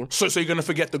of Fame. So you're going to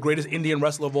forget the greatest Indian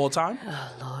wrestler of all time?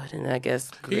 Oh, Lord, and I guess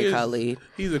Great Khali.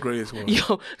 He's the greatest one.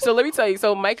 Yo, so let me tell you,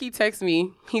 so Mikey texted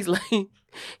me,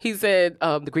 he said,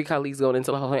 the Greek Khali's going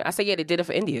into the Hall of Fame. I said, yeah, they did it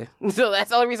for India. So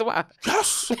that's the only reason why.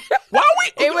 Yes. Why are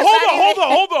we?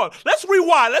 Hold on. Let's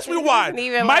rewind.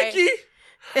 Mikey,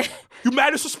 you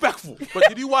mad disrespectful. But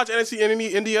did you watch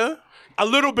NXT India? A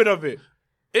little bit of it.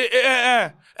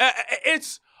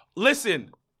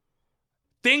 Listen,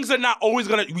 things are not always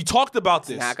going to, we talked about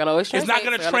this. It's not going to always translate. It's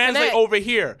not going to translate over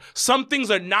here. Some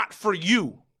things are not for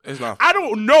you. It's not. I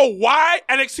don't know why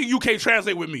NXT UK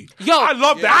translate with me. Yo, I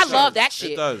love that. I love that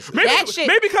shit. It does.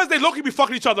 Maybe because they low-key be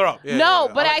fucking each other up. Yeah,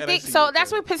 but I like I think NXT so. UK.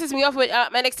 That's what pisses me off with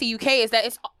NXT UK is that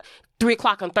it's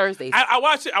 3:00 on Thursdays. I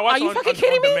watch it. Are you fucking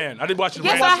kidding me? Demand. I didn't watch it.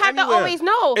 Yes, so I have to always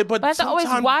know. But I have to always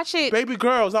watch it. Baby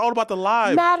girl, it's not all about the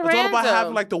live. Mad it's all about random.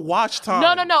 having like the watch time.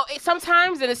 No.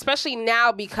 Sometimes, and especially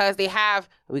now because they have,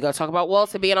 we're going to talk about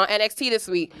Walter being on NXT this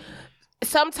week.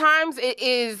 Sometimes it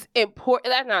is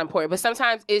important. That's not important, but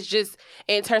sometimes it's just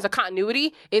in terms of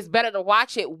continuity, it's better to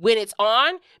watch it when it's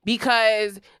on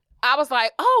because I was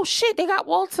like, oh shit, they got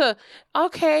Walter.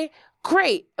 Okay,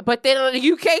 great. But then on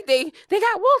the UK, they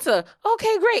got Walter.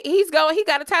 Okay, great. He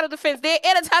got a title defense there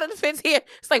and a title defense here.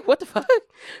 It's like, what the fuck?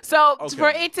 So for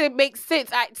it to make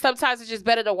sense, sometimes it's just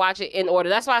better to watch it in order.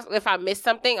 That's why if I miss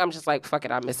something, I'm just like, fuck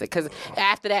it, I miss it. Because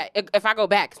after that, if I go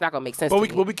back, it's not going to make sense. But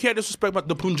we can't disrespect about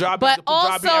the Punjabi. But the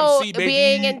Punjabi also MC, baby.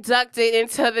 being inducted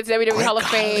into the WWE Hall of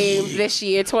Fame this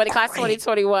year, class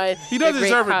 2021. He does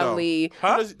deserve it, Khali. though.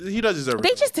 Huh? He does deserve it.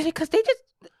 They just did it because they did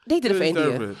it for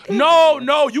India.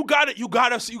 No, you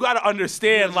gotta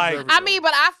understand. Like, I mean,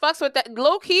 but I fucks with that.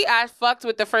 Low key, I fucked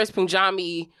with the first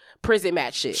Punjabi prison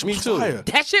match shit. Me too.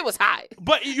 That shit was hot.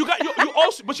 but you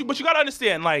also, but you gotta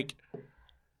understand. Like,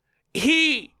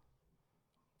 he,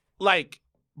 like,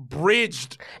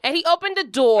 bridged. And he opened the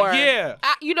door. Yeah.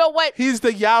 You know what? He's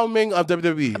the Yao Ming of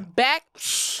WWE. Back.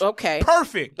 Okay.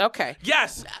 Perfect. Okay.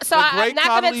 Yes. So I'm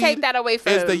not going to take that away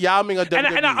from him. him. Is the Yao Ming of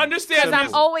WWE. And I understand.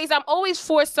 Because I'm always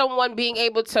for someone being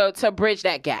able to bridge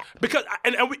that gap. Because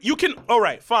you can. All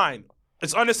right, fine.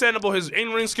 It's understandable. His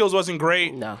in-ring skills wasn't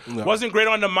great. No. Wasn't great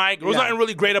on the mic. There was nothing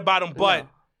really great about him. But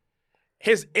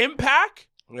his impact.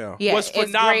 Yeah, was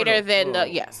phenomenal. It's greater than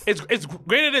yes. It's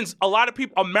greater than a lot of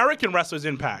people American wrestlers'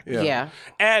 impact. Yeah.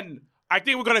 And I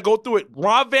think we're gonna go through it.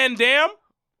 Rob Van Dam,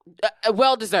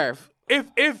 well deserved. If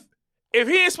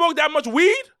he ain't smoked that much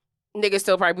weed, nigga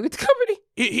still probably with the company.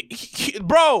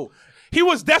 He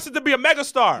was destined to be a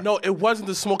megastar. No, it wasn't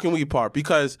the smoking weed part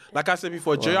because, like I said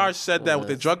before, JR said that with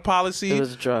the drug policy, it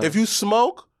was a drug. If you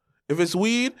smoke, if it's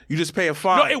weed, you just pay a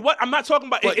fine. No, I'm not talking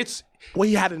about it's. What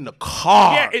he had in the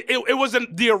car. Yeah, it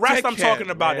wasn't the arrest I'm talking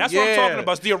about. Man. That's what I'm talking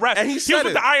about. It's the arrest. And he was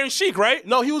with the Iron Sheik, right?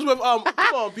 No, he was with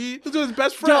come on, B. He was with his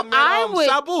best friend,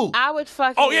 Sabu. I would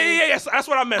fucking. Oh yeah. That's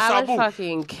what I meant. I Sabu. would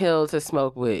fucking kill to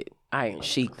smoke with Iron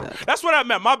Sheik though. That's what I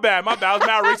meant. My bad. I was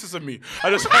mad racist of me.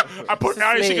 I put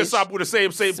Iron Sheik and Sabu the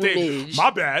same thing.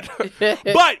 My bad.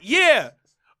 But yeah,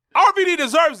 RVD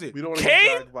deserves it. We don't want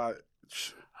Kane. to about it.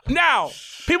 Now,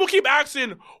 people keep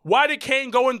asking, why did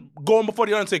Kane go in before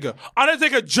the Undertaker?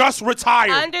 Undertaker just retired.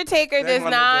 Undertaker does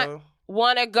not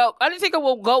want to go. Undertaker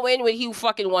will go in when he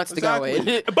fucking wants to go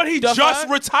in. But he just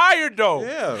retired, though.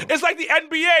 Yeah. It's like the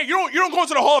NBA. You don't go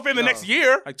to the Hall of Fame the next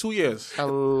year. Like 2 years.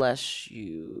 Unless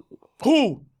you...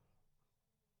 Who?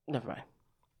 Never mind.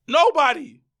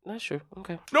 Nobody. That's true.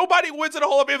 Okay. Nobody went to the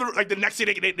Hall of Fame like the next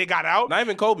year they got out. Not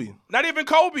even Kobe. Not even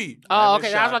Kobe. Oh,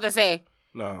 okay. I was about to say.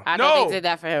 No. I don't think they did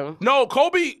that for him. No,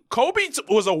 Kobe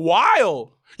was a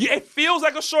while. Yeah, it feels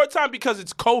like a short time because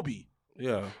it's Kobe.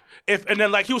 Yeah. and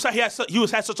then like he had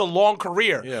such a long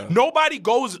career. Yeah. Nobody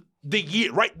goes the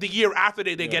year after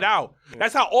they get out. Yeah.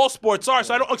 That's how all sports are.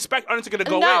 So I don't expect Undertaker to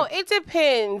go in. No, it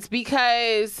depends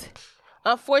because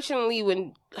unfortunately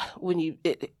when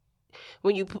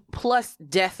you plus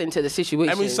death into the situation,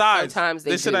 and besides, sometimes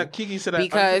they said that Kiki said that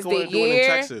because the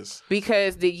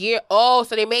year, so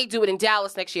they may do it in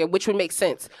Dallas next year, which would make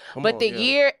sense. But the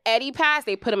year Eddie passed,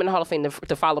 they put him in the Hall of Fame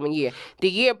the following year. The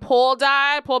year Paul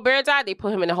Bear died, they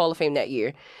put him in the Hall of Fame that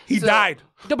year. He died.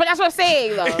 But that's what I'm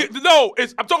saying, though. No,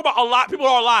 I'm talking about a lot. People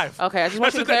are alive. Okay, I just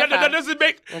want you to clarify. That doesn't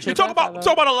make. You talk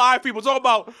about alive people. Talk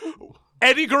about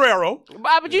Eddie Guerrero.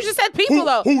 But you just said people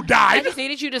though who died. I just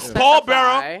needed you to specify. Paul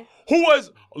Bearer, who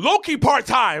was low-key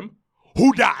part-time,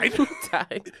 who died.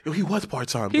 He was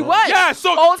part-time. He was. Yeah,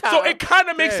 so it kind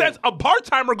of makes sense. A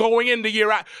part-timer going in the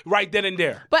year right then and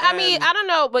there. But I mean, I don't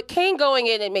know. But Kane going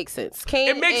in, it makes sense.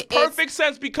 It makes perfect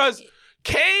sense because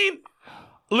Kane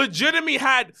legitimately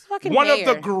had one of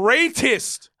the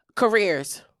greatest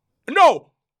careers.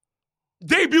 No,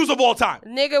 debuts of all time.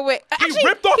 Nigga he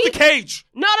ripped off the cage.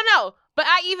 No. But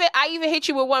I even hit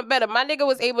you with one better. My nigga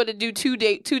was able to do two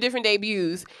different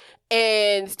debuts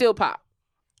and still pop.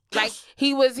 Like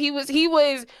he was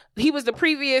the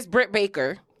previous Britt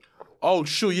Baker. Oh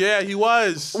shoot, yeah, he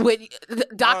was with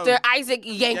Dr. Isaac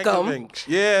Yankem.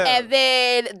 Yeah, and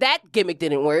then that gimmick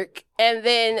didn't work. And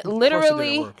then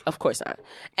literally, of course not.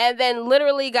 And then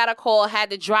literally got a call, had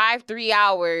to drive 3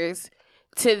 hours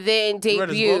to then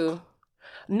debut.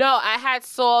 No, I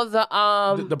saw the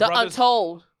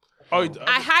Untold. Oh,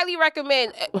 I highly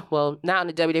recommend. Well, not on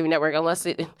the WWE Network, unless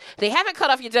they haven't cut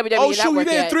off your WWE Network. Oh shoot, he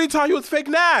did 3 times. He was fake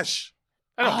Nash.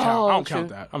 I don't count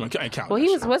that. I can't count.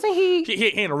 Well, wasn't he? He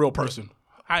ain't a real person.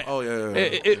 No,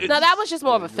 that was just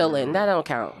more of a fill-in. That don't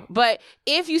count. But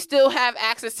if you still have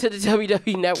access to the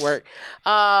WWE Network,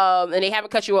 and they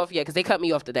haven't cut you off yet because they cut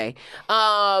me off today,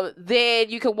 then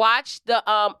you can watch the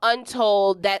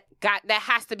Untold that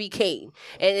has to be Kane,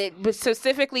 and it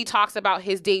specifically talks about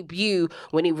his debut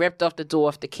when he ripped off the door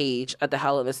of the cage at the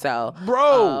Hell in a Cell.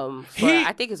 Bro,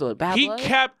 I think it's what Bad He Blood?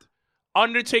 kept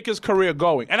Undertaker's career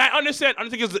going, and I understand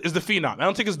Undertaker is the phenom. I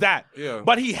don't think it's that,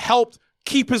 but he helped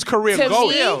keep his career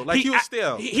going. He was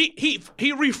still.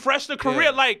 He refreshed the career. Yeah.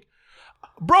 Like,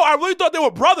 bro, I really thought they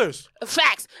were brothers.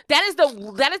 Facts. That is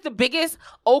the biggest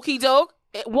okie doke.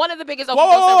 One of the biggest okie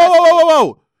dokes.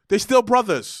 Whoa. They're still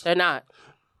brothers. They're not.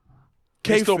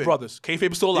 They're still brothers.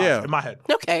 Kayfabe is still alive in my head.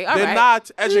 Okay, all right. They're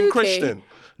not Edge and Christian.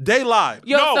 They lied.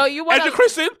 So Edge and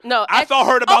Christian? No. I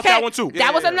heard about that one too.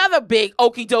 That was another big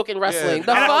okie doke in wrestling.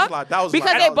 The fuck?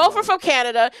 Because they both were from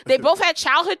Canada. They both had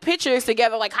childhood pictures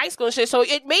together, like high school and shit. So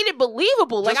it made it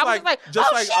believable. Like I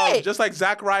was shit. Just like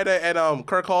Zack Ryder and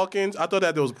Kirk Hawkins. I thought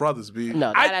that they was brothers, B.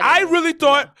 No, I really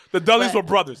thought the Dudleys were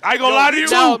brothers. I ain't gonna lie to you.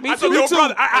 No, I thought they were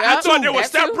brothers. I thought they were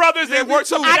stepbrothers. They worked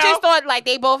something out. I just thought like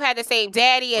they both had the same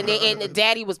daddy, and the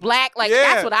daddy was black. Like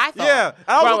that's what I thought. Yeah,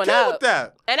 I was okay with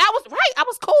that. And I was right. I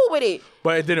was cool with it.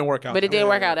 But it didn't work out. But it didn't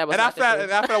work out. That was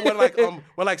after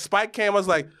when Spike came, I was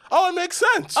like, oh, it makes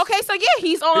sense. Okay, so yeah,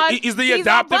 he's on. He's the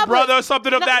adopted brother or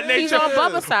something of that nature. He's on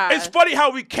Bubba's side. It's funny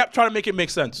how we kept trying to make it make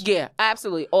sense. Yeah,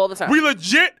 absolutely, all the time. We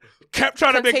legit kept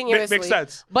trying to make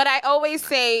sense. But I always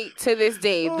say to this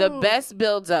day, the best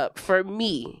build-up for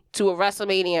me to a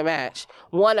WrestleMania match,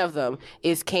 one of them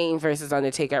is Kane versus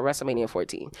Undertaker at WrestleMania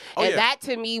 14. That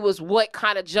to me was what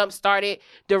kind of jump-started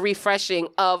the refreshing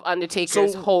of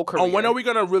Undertaker's whole career. When are we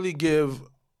going to really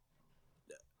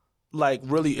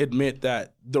really admit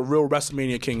that the real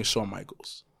WrestleMania King is Shawn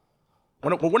Michaels?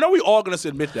 When are we all going to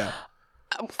admit that?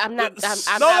 I'm not on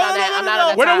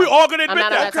that. When are we all going to admit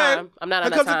that? I'm not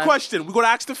on that. Here comes the question. We're going to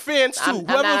ask the fans too.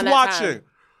 Whoever's watching.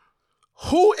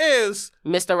 Who is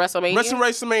Mr. WrestleMania? Mr.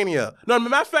 WrestleMania. No,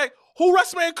 matter of fact, who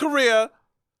WrestleMania career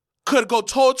could go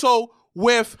toe-to-toe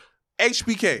with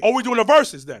HBK? Oh, we're doing the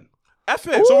verses then. F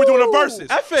it. So we're doing the verses.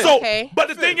 F it. So, but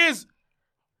the thing is,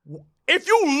 if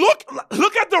you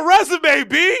look at the resume,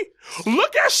 B.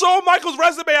 Look at Shawn Michaels'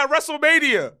 resume at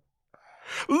WrestleMania.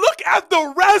 Look at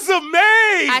the resume.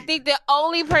 I think the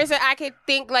only person I could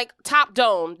think like top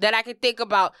dome that I could think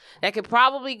about that could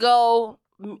probably go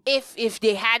if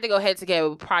they had to go head to head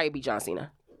would probably be John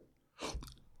Cena.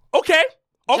 Okay.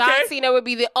 John Cena would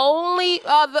be the only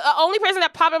person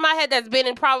that popped in my head that's been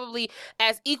in probably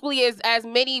as equally as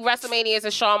many WrestleManias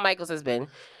as Shawn Michaels has been.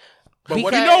 But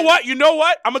you know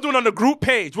what? I'm gonna do it on the group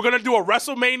page. We're gonna do a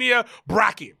WrestleMania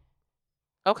bracket.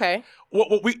 Okay.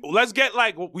 Let's get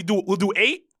we'll do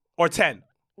 8 or 10.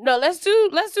 No, let's do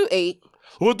 8.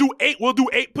 We'll do 8. We'll do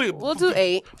 8, please. We'll do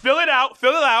 8. Fill it out.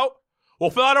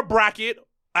 We'll fill out a bracket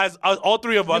as all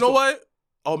three of us. You know what?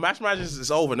 Oh, match matches is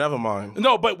over. Never mind.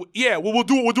 No, but yeah, we'll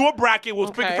do a bracket.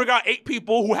 We'll figure out 8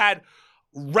 people who had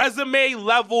resume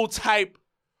level type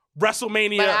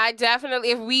WrestleMania. But I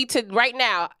definitely, if we to right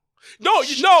now, no,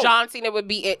 John Cena would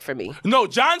be it for me. No,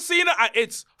 John Cena.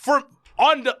 It's for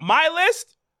on my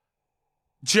list.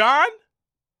 John,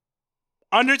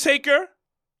 Undertaker,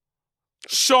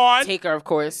 Shawn, Taker, of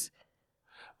course.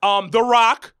 The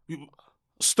Rock,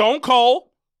 Stone Cold.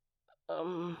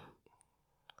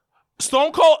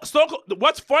 Stone Cold.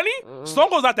 What's funny? Stone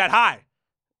Cold's not that high.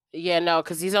 Yeah, no,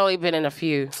 because he's only been in a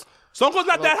few. Stone Cold's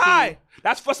not that high.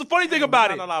 That's the funny thing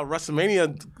about it. Not a lot of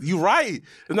WrestleMania. You right.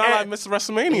 There's not a lot of Mr.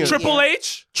 WrestleMania. Triple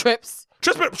H. Trips.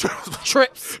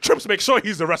 Trips make sure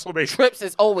he's the WrestleMania. Trips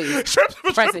is always Trips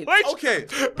present. Okay.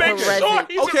 Make sure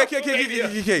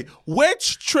he's Okay.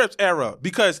 Which Trips era?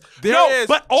 Because there is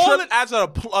but all Trips as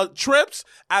Trips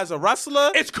as a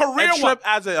wrestler. It's career and Trips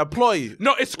as an employee.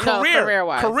 No, it's career. No,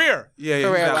 career-wise. Career. Yeah,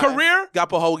 Career-wise. Career. Got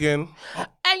Paul Hogan.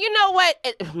 And you know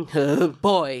what?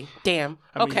 Boy, damn.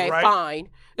 mean, Okay, right? fine.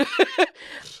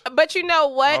 But you know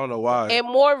what? I don't know why. And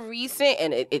more recent,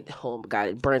 and it oh my God,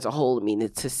 it burns a hole in me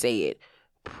to say it.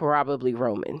 Probably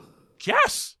Roman.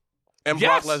 Yes. And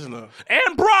Yes. Brock Lesnar.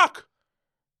 And Brock.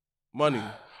 Money.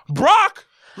 Brock.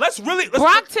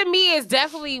 Brock to me is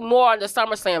definitely more on the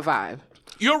SummerSlam vibe.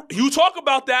 You talk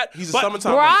about that. He's a but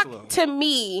summertime Brock wrestler. to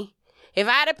me, if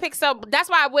I had to pick some, that's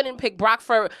why I wouldn't pick Brock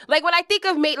for like when I think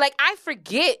of I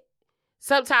forget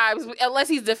sometimes unless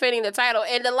he's defending the title.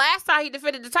 And the last time he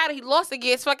defended the title, he lost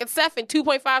against fucking Seth in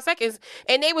 2.5 seconds,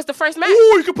 and they was the first match.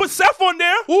 Ooh, you could put Seth on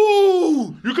there.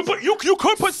 Ooh, you could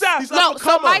put Seth. No,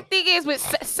 so my thing is with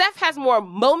Seth has more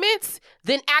moments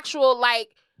than actual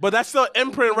But that's still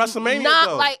imprint WrestleMania,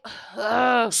 not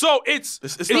though. So it's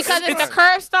because it's a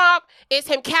curve stomp. It's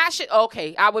him cashing.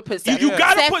 Okay, I would put Seth. You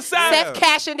gotta put Seth. Seth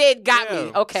cashing in got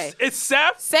me. Okay, It's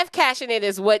Seth. Seth cashing in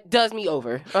is what does me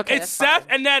over. Okay, It's Seth,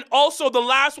 and then also the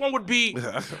last one would be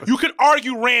you could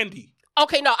argue Randy.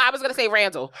 Okay, no, I was gonna say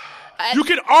Randall. You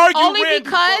can argue only Randy.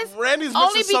 because Randy's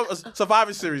only missing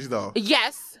Survivor Series, though.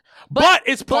 yes. But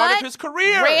it's part of his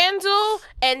career. Randall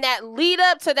and that lead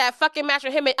up to that fucking match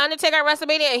with him and Undertaker at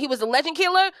WrestleMania, and he was the legend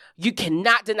killer. You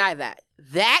cannot deny that.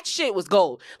 That shit was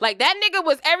gold. Like, that nigga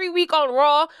was every week on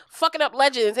Raw fucking up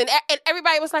legends, and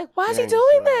everybody was like, why is he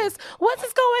doing this?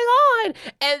 What's going on?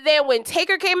 And then when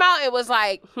Taker came out, it was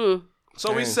like,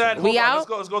 So we said, We out?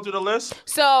 Let's go through the list.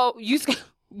 So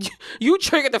you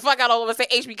triggered the fuck out all of us at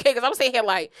HBK because I'm sitting here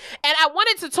like, and I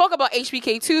wanted to talk about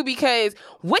HBK too because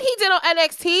what he did on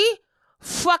NXT,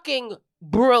 fucking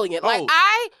brilliant. Like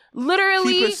I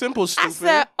literally, Keep it simple, stupid. I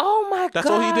said, oh my God. That's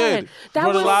all he did. That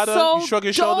Run was a ladder, so you shrug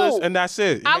your dope. shoulders, and that's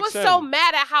it. I was so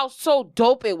mad at how so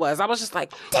dope it was. I was just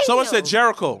like, damn. Someone said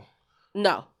Jericho.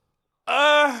 No.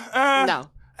 No.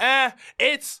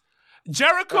 It's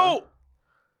Jericho.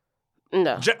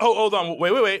 No. Hold on.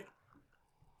 Wait.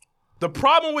 The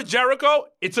problem with Jericho,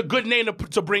 it's a good name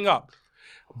to bring up.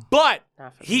 But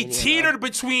he teetered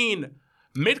between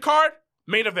mid-card,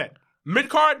 main event.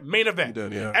 Mid-card, main event. He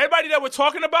did, yeah. Everybody that we're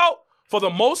talking about, for the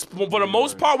most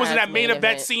part, was in that main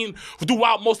event scene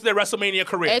throughout most of their WrestleMania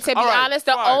career. And to be honest,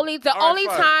 the only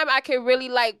time I could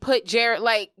really put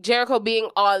Jericho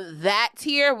being on that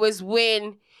tier was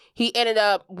when he ended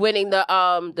up winning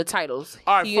the titles.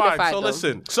 All He right, unified fine. So them.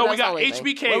 listen. So we That's got the only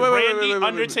thing. HBK, Randy,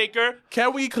 Undertaker.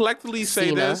 Can we collectively say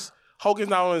Cena. this? Hogan's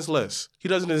not on his list. He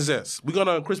doesn't exist. We're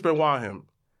gonna Chris Benoit him,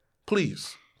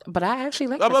 please. But I actually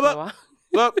like Blah, Chris blah, Benoit.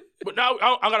 Well, But now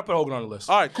I gotta put Hogan on the list.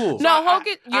 all right, cool. No,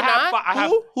 Hogan, you're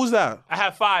not? Who's that? I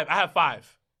have five.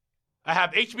 I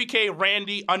have HBK,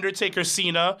 Randy, Undertaker,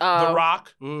 Cena, The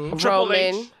Rock, Triple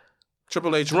Roman. H.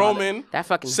 Triple H, Roman, That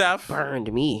fucking Seth.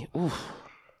 burned me. Oof.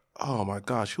 Oh my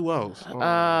gosh, who else?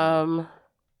 I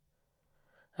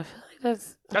feel like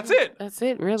That's it. That's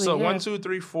it, really. So yeah. 1, 2,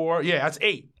 3, 4. Yeah, that's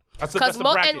 8. That's the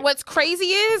bracket. And what's crazy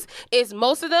is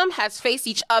most of them has faced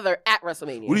each other at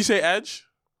WrestleMania. Would you say Edge?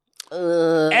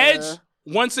 Edge,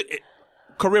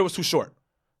 career was too short.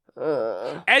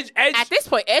 Edge. At this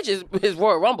point, Edge is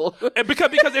Royal Rumble. because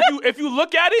if you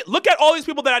look at it, look at all these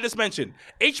people that I just mentioned: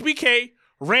 HBK,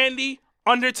 Randy,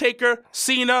 Undertaker,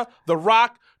 Cena, The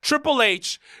Rock, Triple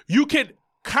H. You could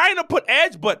kind of put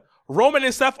Edge, but Roman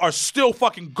and Seth are still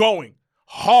fucking going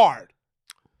hard.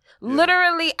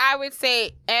 Literally, I would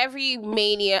say every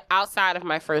Mania outside of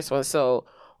my first one. So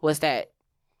was that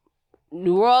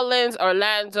New Orleans,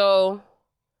 Orlando,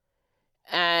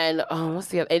 and what's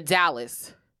the other? And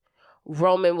Dallas.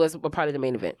 Roman was a part of the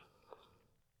main event.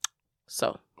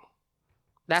 So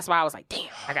that's why I was like, damn,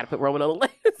 I gotta put Roman on the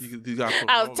list. You gotta put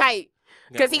I was Roman. tight.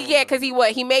 Because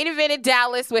he main evented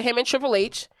Dallas with him and Triple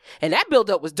H. And that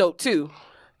build-up was dope, too.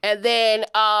 And then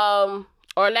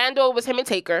Orlando was him and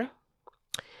Taker.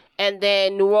 And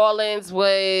then New Orleans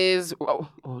was,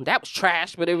 that was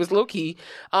trash, but it was low-key,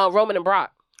 Roman and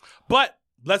Brock. But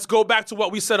let's go back to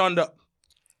what we said on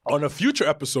a future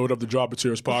episode of the Job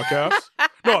Materials podcast.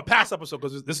 No, a past episode,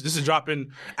 because this is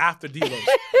dropping after D-Lo.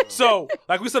 So,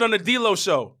 like we said on the D-Lo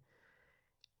show,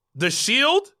 The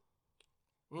Shield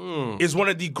is one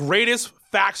of the greatest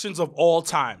factions of all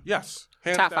time. Yes.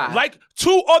 Hands Top down. five. Like,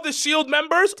 2 other Shield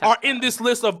members are in this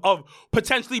list of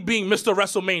potentially being Mr.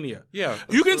 WrestleMania. Yeah.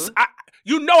 You can,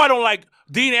 I don't like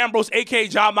Dean Ambrose, a.k.a.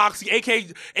 John Moxley,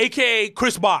 a.k.a.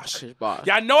 Chris Bosh. Chris Bosh.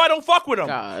 Yeah, I know I don't fuck with him.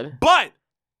 God. But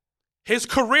his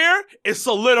career is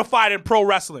solidified in pro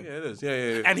wrestling. Yeah, it is.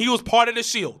 Yeah. And he was part of the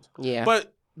Shield. Yeah.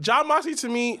 But John Moxley, to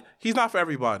me, he's not for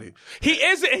everybody. He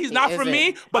isn't. He's not for isn't.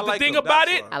 me. But I the like thing him, about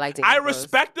that's it, why. I like Dean I Ambrose.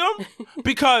 respect him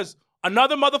because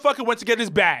another motherfucker went to get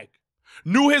his bag.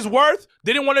 Knew his worth,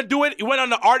 didn't want to do it. He went on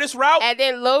the artist route. And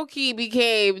then Loki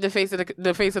became the face of the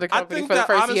I company think for the that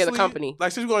first honestly, year of the company.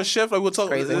 like since we're going to shift, like we'll talk,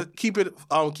 Crazy. keep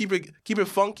it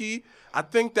funky. I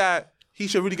think that he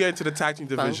should really get into the tag team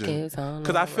division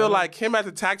because I feel like him as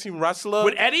a tag team wrestler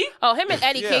With Eddie? Oh, him and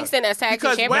Eddie Yeah. Kingston as tag team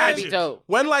Because champions would be when- dope.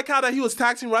 when like how that he was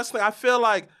tag team wrestling, I feel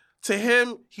like to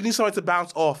him he needs somebody to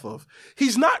bounce off of.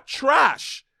 He's not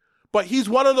trash, but he's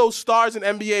one of those stars in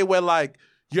NBA where like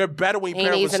you're better when you He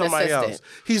pair him needs with an somebody assistant. else.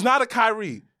 He's not a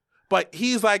Kyrie, but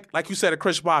he's like you said, a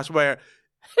Chris Bosh, where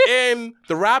in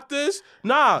the Raptors,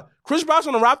 Chris Bosh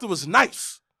on the Raptors was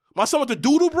nice. My son with the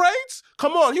doodle braids,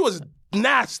 come on, he was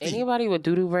nasty. Anybody with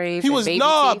doo-doo braids He and was baby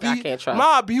nah, teeth, I can't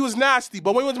trust. he was nasty.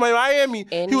 But when he went to Miami,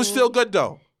 he was still good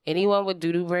though. Anyone with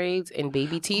doo-doo braids and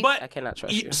baby teeth, But I cannot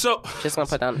trust you. So, Just gonna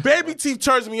put down. Baby teeth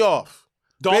turns me off.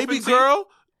 Dolphin Baby teeth? girl,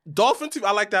 dolphin teeth.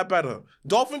 I like that better.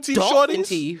 Dolphin teeth, Dolphin shorties.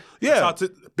 teeth. Yeah,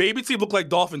 baby teeth look like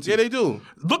dolphin teeth. yeah, they do.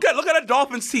 Look at a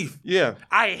dolphin's teeth. Yeah,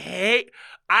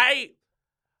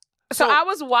 So I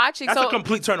was watching. That's so a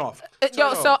complete turn off.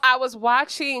 so I was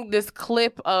watching this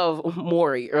clip of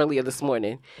Maury earlier this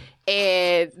morning,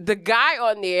 and the guy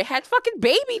on there had fucking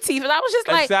baby teeth, and I was just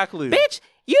like, Exactly. bitch,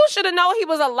 you should have known he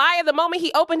was a liar the moment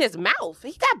he opened his mouth.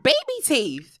 He got baby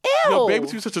teeth. Ew. yo, baby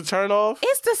teeth is such a turn off.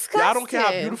 It's disgusting. Yeah, I don't care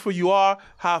how beautiful you are,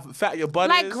 how fat your butt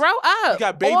Like, is. grow up. You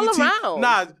got baby all teeth. around.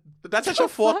 Nah, that's not your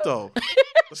fault though.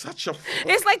 That's not your fault.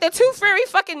 It's like the Tooth Fairy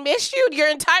fucking missed you your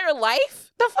entire life.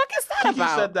 The fuck is that Kiki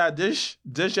about? said that this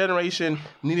generation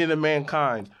needed a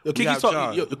mankind. Yo, We have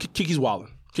John. Kiki's wildin'.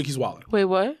 Kiki's wildin'. Wait,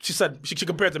 what? She said she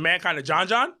compared to Mankind to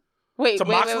John. Wait, To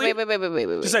wait, Moxley?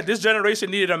 wait. She said this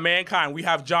generation needed a Mankind. We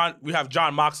have John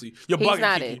Moxley. You're He's bugging,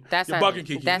 not Kiki. it. That's You're not bugging, it.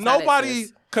 Kiki. That's not it, Nobody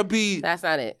sis. could be That's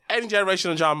not it. any generation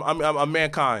of John. I'm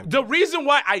mankind. The reason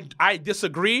why I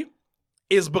disagree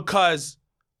is because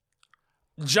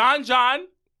John,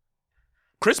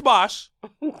 Chris Bosh,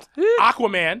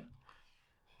 Aquaman,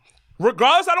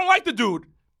 regardless, I don't like the dude.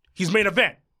 He's main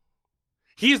event.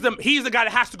 He's the guy that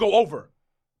has to go over.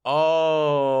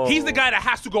 Oh, He's the guy that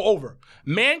has to go over.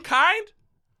 Mankind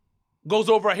goes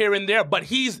over here and there, but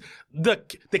he's the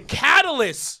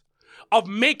catalyst of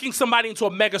making somebody into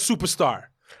a mega superstar.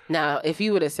 Now, if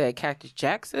you would have said Cactus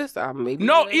Jack, sis, maybe.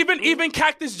 No, would've- even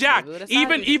Cactus Jack, Maybe would've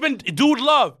even sided. Dude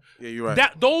Love. Yeah, you're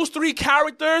right. Those 3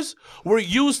 characters were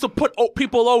used to put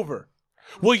people over.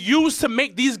 Were used to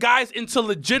make these guys into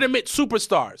legitimate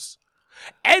superstars.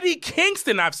 Eddie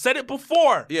Kingston, I've said it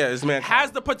before, Yeah, it's mankind.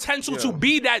 has the potential to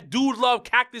be that Dude Love,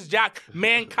 Cactus Jack,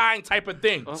 Mankind type of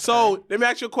thing. So let me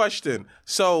ask you a question.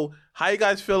 So how you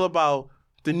guys feel about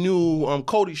the new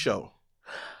Cody show?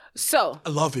 So I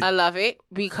love it. I love it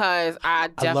because I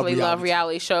definitely love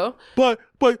reality show. But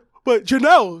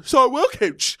Janelle, sorry, well,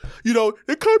 okay,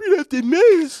 they coming at the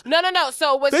Miz. No.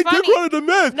 So what's They funny? dick running the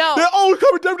Miz. No. They're always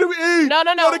coming to WWE. No.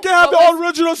 They can't have But their what's- own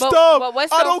original but- stuff. but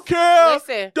what's I so- don't care.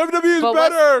 listen, WWE is But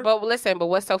better. but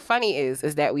what's so funny is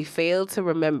that we failed to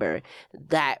remember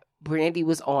that Brandy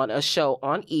was on a show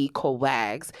on E called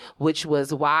Wags, which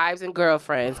was wives and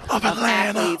girlfriends Of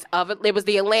Atlanta. athletes. It was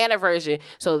the Atlanta version.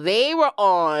 So they were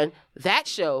on that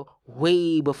show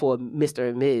way before Mr.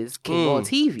 and Ms. came on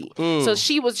TV. So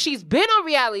she's been on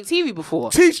reality TV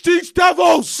before. Teach these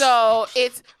devils. So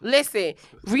listen,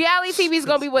 reality TV is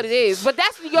gonna be what it is. But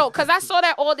that's because I saw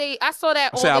that all day. I saw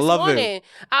that all Say, I this love it. morning.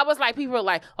 I was like, people were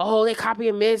like, oh, they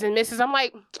copying Ms. and Mrs. I'm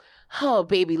like, oh,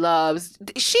 baby loves.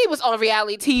 She was on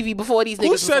reality TV before these niggas.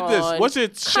 Who said was this? on. Was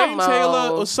it Shane Come Taylor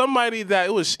on. or somebody that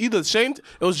it was either Shane?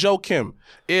 It was Joe Kim.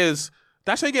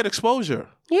 That's how you get exposure.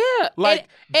 Yeah, Like,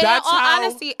 and that's in all how-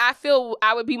 honesty, I feel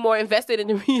I would be more invested in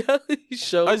the reality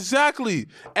show. Exactly,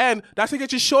 and that's how you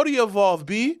get your shorty involved.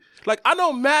 B. Like I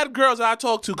know mad girls that I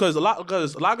talk to because a lot of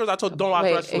girls I talk to don't watch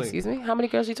Wait, wrestling. excuse me, how many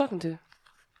girls you talking to?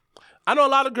 I know a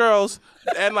lot of girls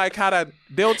and like how that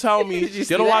they'll tell me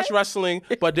they don't watch wrestling,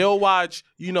 but they'll watch,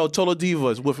 Total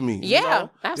Divas with me. Yeah,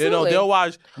 absolutely. They'll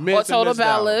watch Miz or Total and Miz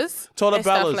Bellas. Total and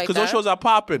stuff Bellas, like because those that. shows are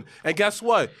popping. And guess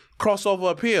what? Crossover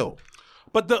appeal.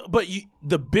 But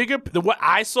what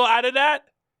I saw out of that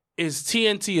is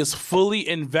TNT is fully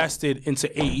invested into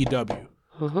AEW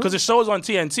because the show is on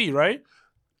TNT, right?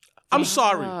 I'm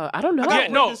sorry. I don't know. I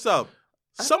gotta look this up.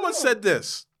 Someone said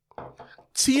this.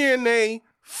 TNA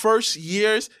first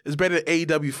years is better than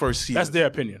AEW first years. That's their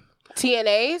opinion.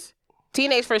 TNA's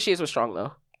first years were strong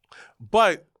though.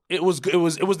 But it was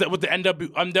with the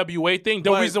NWA thing.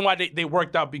 The reason why they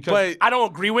worked out because I don't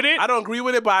agree with it. I don't agree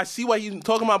with it, but I see what he's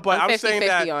talking about. But I'm saying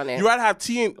that you rather have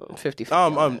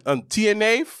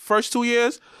TNA first 2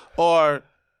 years or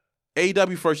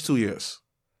AEW first 2 years.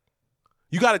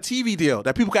 You got a TV deal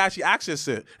that people can actually access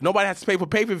it. Nobody has to pay for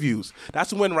pay-per-views.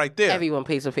 That's a win right there. Everyone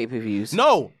pays for pay-per-views.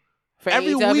 No. For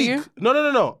every AEW? week.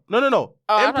 No.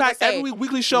 Oh, Impact every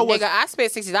weekly show was. Nigga, I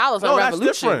spent $60 on No, that's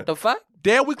Revolution. different. The fuck?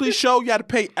 Their weekly show, you had to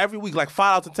pay every week like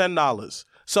 $5 to $10.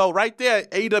 So right there,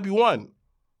 AEW won.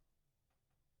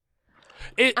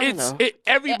 It's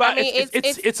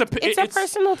a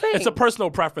personal thing. It's a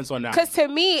personal preference on that. Because to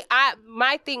me,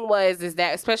 my thing is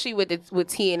that especially with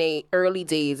TNA early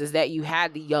days is that you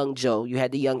had the young Joe, you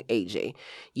had the young AJ,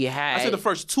 you had. I said the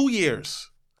first 2 years.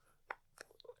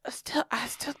 I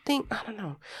still think I don't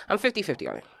know. I'm 50-50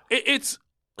 on it. It's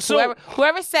so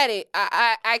whoever said it,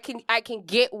 I can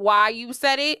get why you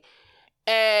said it.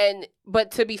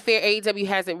 But to be fair, AEW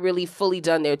hasn't really fully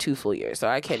done their 2 full years, so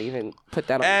I can't even put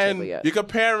that on the table yet. And you're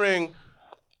comparing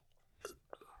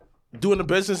doing the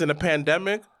business in a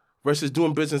pandemic versus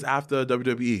doing business after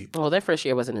WWE. Well, their first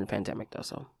year wasn't in the pandemic though,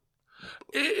 so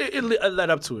it led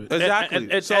up to it.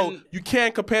 Exactly. So you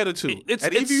can't compare the two.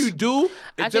 If you do,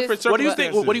 it's different circumstances. What do you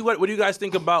think? What do you guys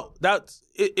think about that?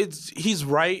 He's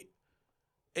right.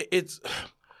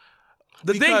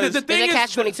 The thing is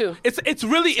catch-22. It's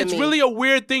really a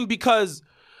weird thing because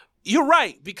you're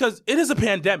right, because it is a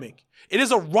pandemic. It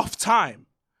is a rough time.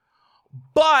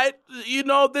 But,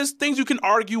 there's things you can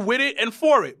argue with it and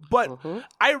for it. But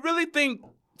I really think,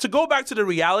 to go back to the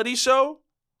reality show,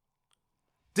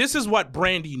 this is what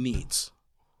Brandy needs.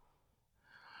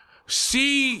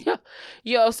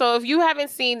 Yo, so if you haven't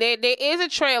seen it, there is a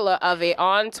trailer of it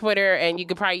on Twitter, and you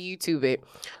could probably YouTube it,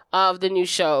 of the new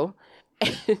show.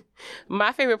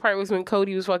 My favorite part was when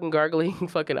Cody was fucking gargling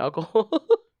fucking alcohol.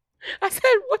 I said,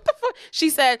 what the fuck? She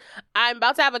said, I'm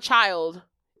about to have a child,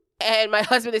 and my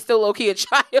husband is still low-key a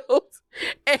child.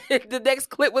 And the next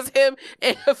clip was him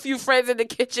and a few friends in the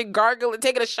kitchen gargling,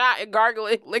 taking a shot and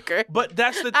gargling liquor. But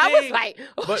that's the thing. I was like,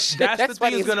 shit, that's the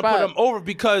thing that's going to put him over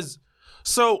because,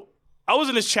 so I was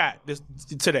in this chat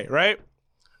today, right?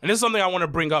 And this is something I want to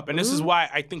bring up, and this is why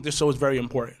I think this show is very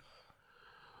important.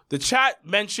 The chat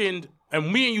mentioned,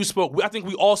 and me and you spoke, I think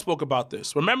we all spoke about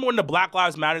this. Remember when the Black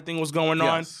Lives Matter thing was going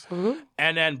on?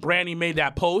 And then Brandy made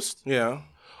that post? Yeah.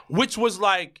 Which was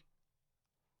like,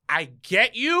 I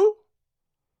get you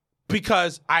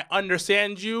because I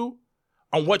understand you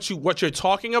on what you're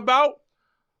talking about,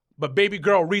 but baby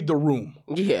girl, read the room.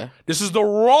 Yeah. This is the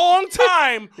wrong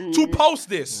time to post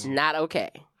this. Not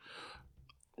okay.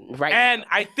 Right. And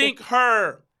I think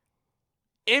her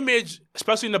image,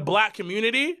 especially in the black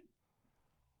community,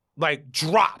 like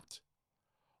dropped.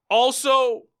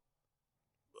 Also,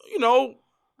 the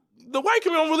white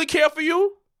community don't really care for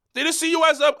you. They just see you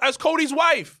as Cody's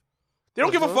wife. They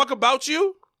don't give a fuck about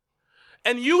you.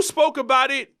 And you spoke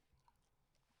about it.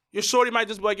 Your shorty might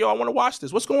just be like, yo, I want to watch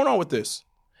this. What's going on with this?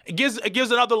 It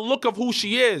gives another look of who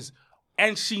she is.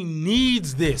 And she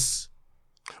needs this.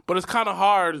 But it's kind of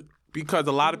hard because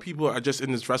a lot of people are just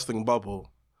in this wrestling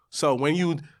bubble. So when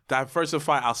you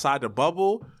diversify outside the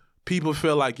bubble, people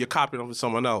feel like you're copying over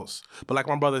someone else. But like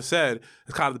my brother said,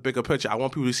 it's kind of the bigger picture. I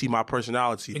want people to see my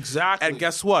personality. Exactly. And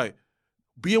guess what?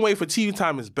 Being away for TV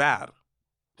time is bad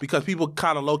because people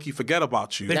kind of low-key forget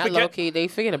about you. They forget about you.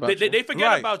 They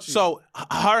forget about you. So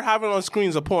her having on screen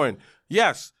is important.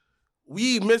 Yes,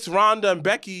 we miss Rhonda and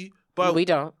Becky, but... We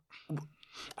don't.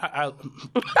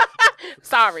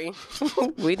 Sorry.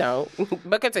 We don't.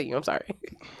 But continue. I'm sorry.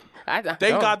 Thank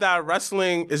God that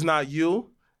wrestling is not you.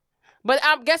 But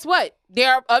guess what?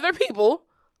 There are other people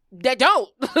that don't.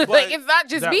 Like, it's not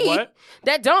just me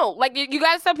that don't. Like, you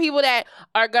got some people that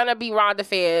are gonna be Ronda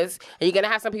fans, and you're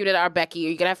gonna have some people that are Becky, or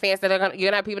you're gonna have fans that are you're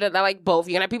gonna have people that like both.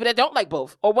 You're gonna have people that don't like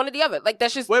both, or one or the other. Like,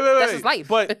 that's just that's just life.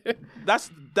 But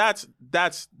that's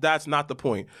not the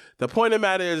point. The point of the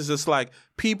matter is just like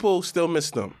people still miss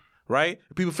them. Right?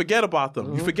 People forget about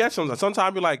them. You forget sometimes.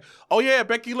 Sometimes you're like, oh yeah,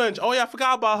 Becky Lynch. Oh yeah, I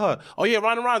forgot about her. Oh yeah,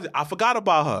 Ronda Rousey. I forgot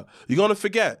about her. You're gonna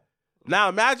forget. Now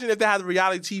imagine if they had a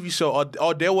reality TV show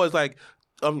or there was like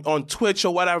on Twitch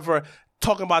or whatever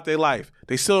talking about their life.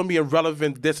 They still gonna be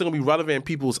irrelevant. They're still gonna be relevant in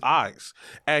people's eyes,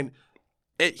 and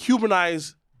it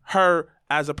humanized her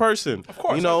as a person. Of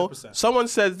course, you know. 100%. Someone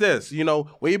says this. You know,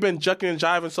 when you've been jucking and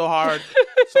jiving so hard,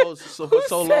 for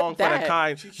so long for that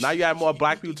kind. Now you have more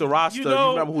black people to roster. You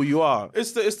remember who you are.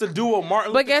 It's the duo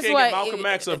Martin But Luther guess King what? and Malcolm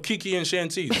X of Kiki and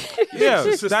Shantice. Yeah,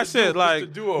 It's just that's the it. duo. It's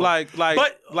the duo.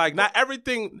 Like not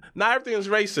everything is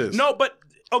racist. No, but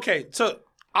okay. So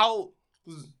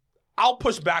I'll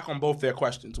push back on both their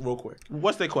questions real quick.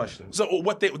 What's their question? So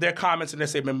their comments and their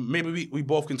statement, maybe we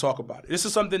both can talk about it. This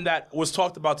is something that was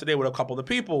talked about today with a couple of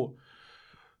people.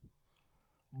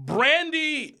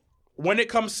 Brandy, when it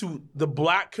comes to the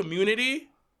black community,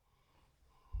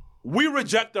 we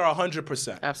reject her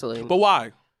 100%. Absolutely. But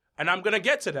why? And I'm going to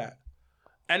get to that.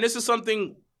 And this is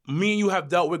something me and you have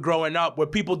dealt with growing up where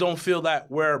people don't feel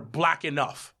that we're black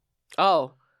enough.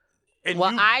 Oh. And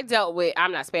well, I dealt with,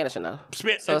 I'm not Spanish enough. So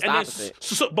it's the opposite.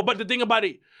 But the thing about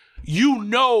it, you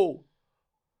know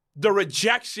the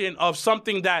rejection of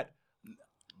something that,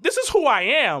 this is who I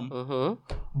am,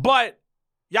 but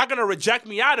y'all going to reject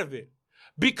me out of it.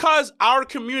 Because our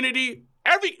community,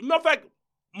 matter of fact,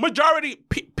 majority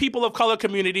people of color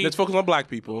community. Let's focus on black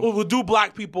people. Who do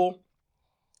black people.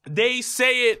 They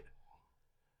say it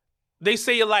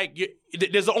like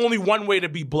there's only one way to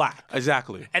be black.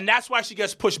 Exactly. And that's why she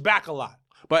gets pushed back a lot.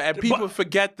 But people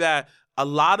forget that a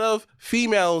lot of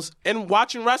females in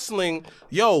watching wrestling,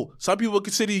 some people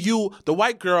consider you the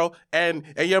white girl and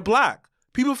you're black.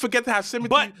 People forget to have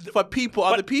sympathy for people,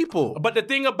 other people. But the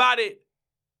thing about it,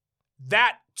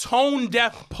 that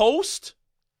tone-deaf post,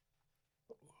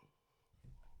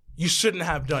 you shouldn't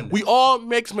have done that. We all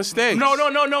make mistakes. No.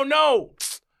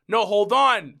 No, hold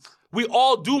on. We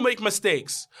all do make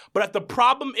mistakes. But the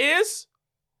problem is,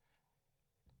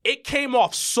 it came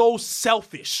off so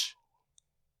selfish.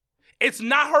 It's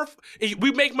not her.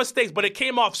 We make mistakes, but it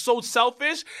came off so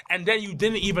selfish, and then you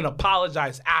didn't even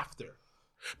apologize after.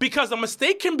 Because a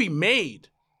mistake can be made.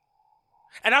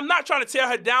 And I'm not trying to tear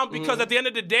her down because at the end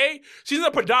of the day, she's in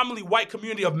a predominantly white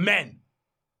community of men.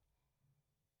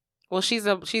 Well, she's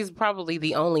probably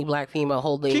the only black female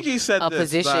holding Kiki said a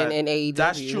position in AEW.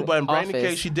 That's true, but in Brandy's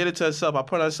case, she did it to herself by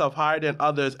putting herself higher than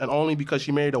others, and only because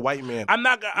she married a white man. I'm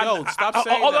not. Stop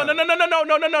saying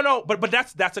that. No. But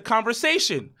that's a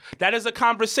conversation. That is a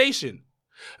conversation,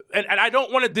 and I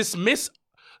don't want to dismiss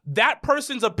that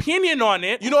person's opinion on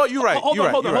it. You know what? You're right.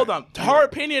 Hold on. Her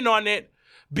opinion on it,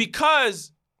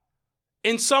 because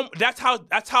that's how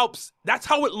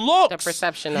it looks. The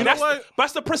perception of it.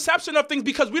 That's the perception of things,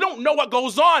 because we don't know what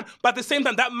goes on, but at the same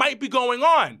time, that might be going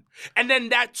on. And then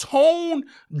that tone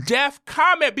deaf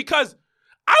comment, because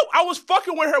I was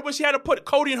fucking with her when she had to put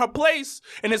Cody in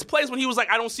his place when he was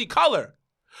like, I don't see color.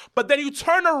 But then you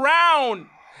turn around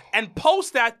and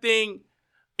post that thing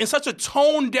in such a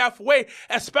tone-deaf way,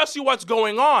 especially what's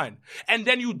going on. And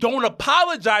then you don't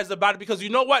apologize about it because you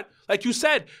know what? Like you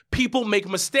said, people make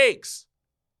mistakes.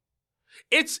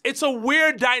 It's a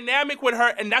weird dynamic with her,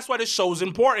 and that's why this show is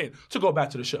important. To go back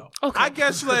to the show. Okay.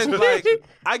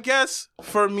 I guess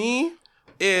for me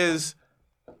is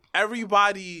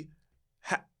everybody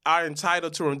are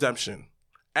entitled to redemption.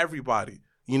 Everybody.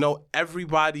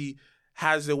 Everybody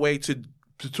has a way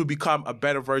to become a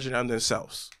better version of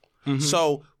themselves. Mm-hmm.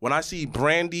 So when I see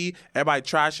Brandy, everybody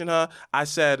trashing her, I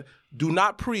said, do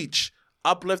not preach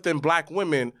uplifting black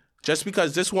women just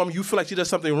because this woman, you feel like she does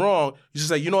something wrong. You just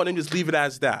say, you know what, then just leave it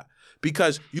as that.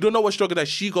 Because you don't know what struggle that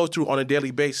she goes through on a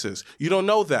daily basis. You don't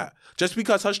know that. Just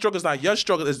because her struggle is not your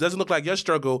struggle, it doesn't look like your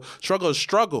struggle. Struggle is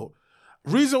struggle.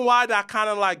 Reason why that I kind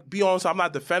of like be on, so I'm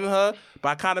not defending her, but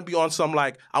I kind of be on some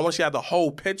like, I want you to have the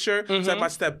whole picture. Mm-hmm. So I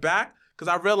might step back because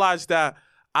I realized that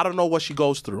I don't know what she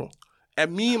goes through.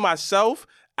 And me, myself,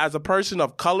 as a person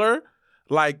of color,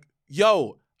 like,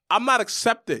 I'm not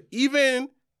accepted. Even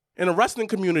in the wrestling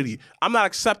community, I'm not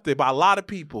accepted by a lot of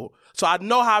people. So I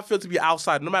know how it feels to be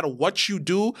outside. No matter what you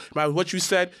do, no matter what you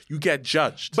said, you get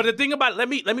judged. But the thing about it,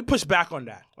 let me push back on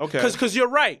that. Okay. Because you're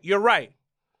right.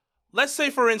 Let's say,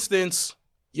 for instance,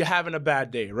 you're having a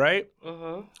bad day, right?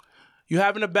 Uh-huh. You're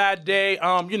having a bad day.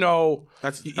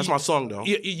 That's my song though.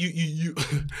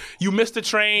 You missed the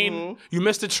train. Mm-hmm. You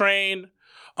missed the train.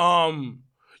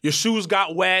 Your shoes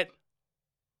got wet.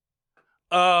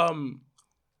 And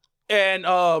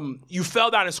you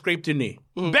fell down and scraped your knee.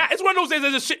 Mm-hmm. It's one of those days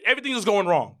that shit, everything is going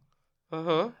wrong.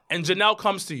 Uh-huh. And Janelle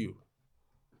comes to you,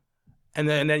 and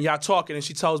then y'all talking, and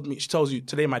she tells you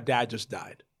today my dad just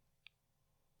died.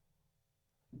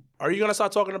 Are you gonna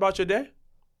start talking about your day?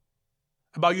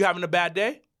 About you having a bad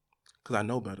day? Because I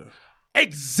know better.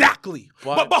 Exactly.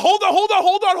 But hold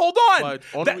on. But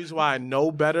only reason why I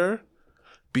know better,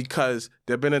 because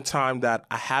there's been a time that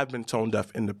I have been tone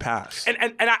deaf in the past. And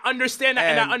I understand that,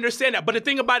 and I understand that. But the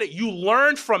thing about it, you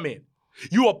learned from it.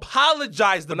 You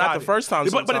apologized about it. Not the first time.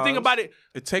 But the thing about it,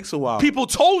 takes a while. People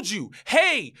told you,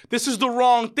 hey, this is the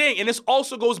wrong thing. And this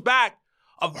also goes back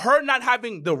of her not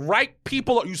having the right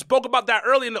people. You spoke about that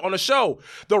earlier on the show.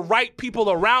 The right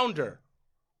people around her.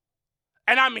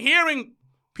 And I'm hearing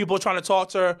people trying to talk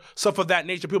to her, stuff of that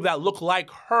nature, people that look like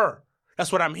her.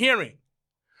 That's what I'm hearing.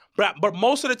 But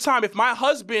most of the time, if my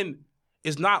husband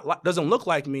doesn't look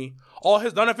like me,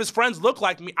 none of his friends look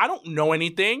like me, I don't know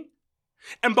anything.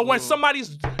 But when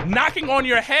somebody's knocking on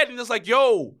your head and it's like,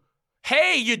 yo,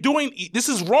 hey, this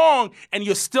is wrong, and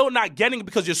you're still not getting it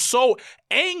because you're so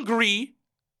angry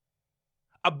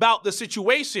about the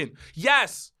situation.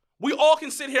 Yes, we all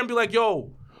can sit here and be like,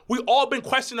 yo, we all been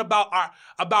questioning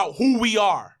about who we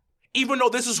are, even though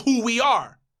this is who we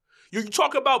are. You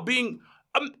talk about being,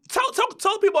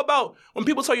 tell people about when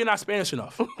people tell you you're not Spanish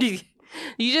enough.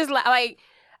 You just like,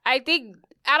 I think,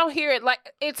 I don't hear it.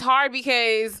 Like, it's hard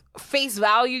because face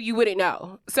value, you wouldn't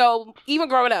know. So even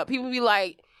growing up, people be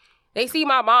like, they see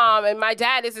my mom and my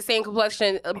dad is the same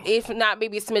complexion, if not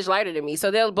maybe a smidge lighter than me. So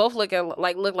they'll both look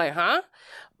like, huh?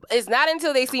 It's not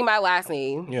until they see my last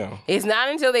name. Yeah. It's not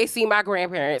until they see my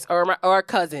grandparents or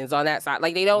cousins on that side.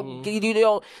 Like, they don't,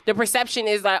 the perception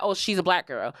is like, oh, she's a black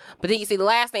girl. But then you see the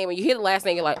last name and you hear the last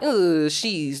name, you're like, oh,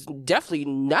 she's definitely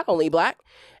not only black.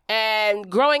 And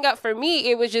growing up for me,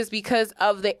 it was just because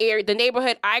of the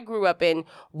neighborhood I grew up in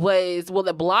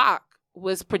the block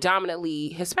was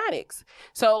predominantly Hispanics.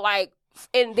 So, like,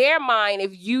 in their mind,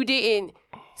 if you didn't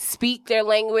speak their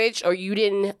language or you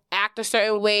didn't act a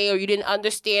certain way or you didn't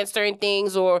understand certain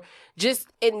things or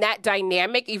just in that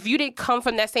dynamic, if you didn't come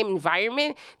from that same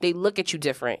environment, they look at you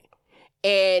different.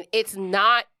 And it's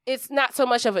not so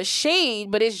much of a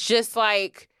shade, but it's just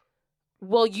like,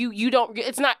 well, we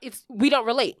don't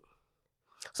relate.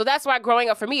 So that's why growing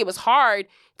up for me, it was hard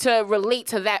to relate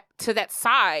to that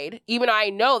side, even though I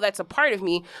know that's a part of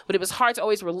me, but it was hard to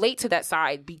always relate to that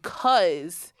side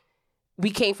because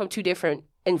we came from two different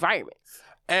environments.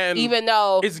 And even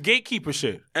though it's gatekeeper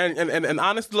shit. And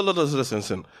honestly,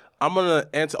 listen, I'm gonna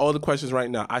answer all the questions right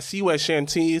now. I see what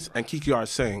Shantiz and Kiki are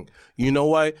saying. You know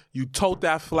what? You tote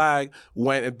that flag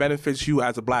when it benefits you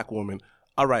as a black woman.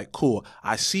 All right, cool.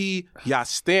 I see y'all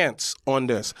stance on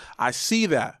this. I see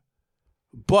that.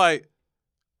 But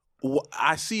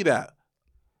I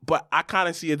kind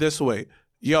of see it this way.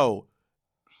 Yo,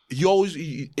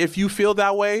 if you feel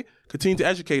that way, continue to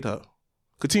educate her.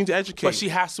 Continue to educate. But she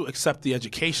has to accept the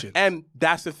education. And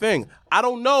that's the thing. I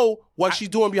don't know what she's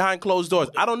doing behind closed doors.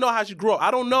 I don't know how she grew up. I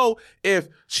don't know if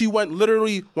she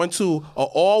literally went to an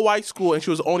all-white school and she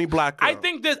was the only black girl.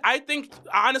 I think,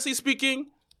 honestly speaking,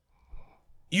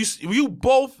 you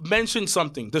both mentioned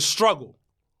something, the struggle.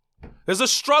 There's a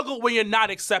struggle when you're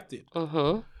not accepted.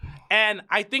 Mm-hmm. And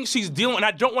I think she's dealing, and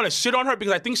I don't want to shit on her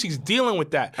because I think she's dealing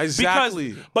with that.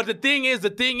 Exactly. But the thing is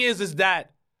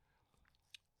that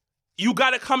you got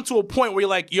to come to a point where you're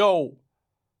like, yo,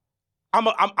 I'm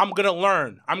gonna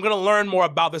learn. I'm gonna learn more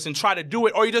about this and try to do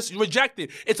it, or you just reject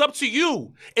it. It's up to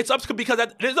you. Because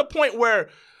there's a point where,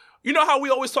 you know how we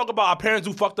always talk about our parents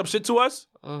who fucked up shit to us?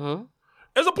 Mm-hmm.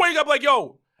 There's a point you got to be like,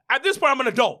 yo, at this point I'm an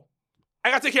adult.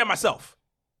 I got to take care of myself.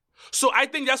 So I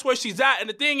think that's where she's at. And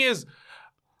the thing is,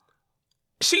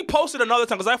 she posted another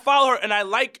time because I follow her and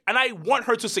I want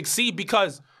her to succeed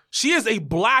because she is a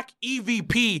black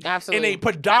EVP Absolutely. in a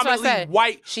predominantly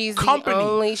white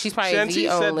company. She's probably Shanti the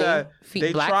said only that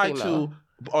they black try female.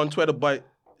 to on Twitter, but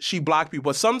she blocked people.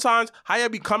 But sometimes how you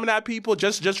be coming at people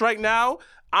just right now,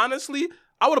 honestly,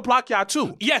 I would have blocked y'all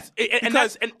too. Yes, you're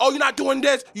not doing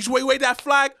this. You should wave that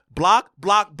flag. Block,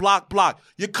 block, block, block.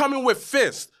 You're coming with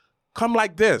fists. Come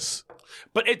like this.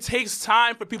 But it takes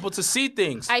time for people to see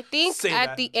things. I think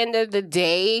the end of the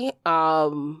day,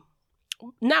 not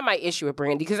my issue with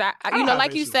Brandy, because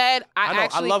like you said,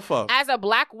 I love her. As a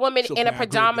black woman in a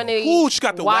predominantly she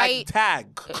got the white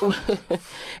tag.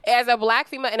 As a black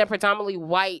female in a predominantly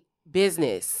white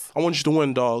business, I want you to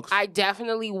win, dogs. I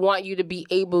definitely want you to be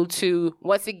able to,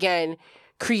 once again,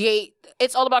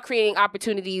 it's all about creating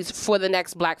opportunities for the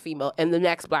next black female and the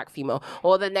next black female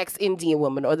or the next Indian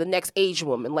woman or the next Asian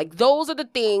woman. Like, those are the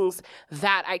things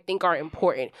that I think are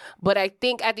important. But I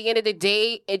think at the end of the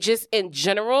day, it just in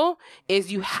general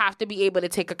is you have to be able to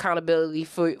take accountability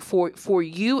for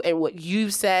you and what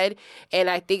you've said. And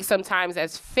I think sometimes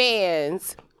as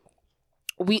fans,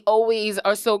 we always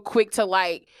are so quick to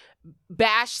like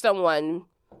bash someone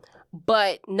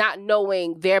but not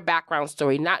knowing their background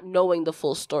story, not knowing the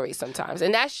full story sometimes.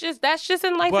 And that's just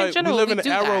in life in general. We live in an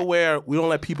era where we don't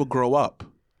let people grow up.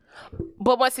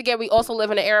 But once again, we also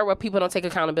live in an era where people don't take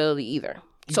accountability either.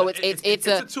 So it's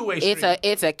a two-way street.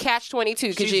 It's a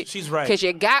catch-22 because she's right. Because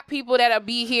you got people that'll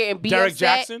be here and be Derek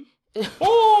upset. Jackson.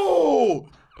 Oh,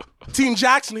 Team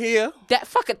Jackson here. That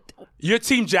fucking Your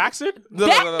Team Jackson? No,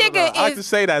 nigga is. I like to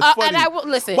say that. It's funny. And I will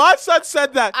listen. My son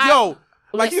said that.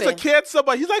 Like he's a listen. Cancer,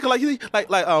 but he's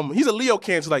he's a Leo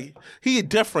Cancer. Like he's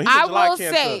different. He's a July Cancer. I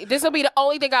will say this will be the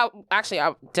only thing I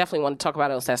definitely want to talk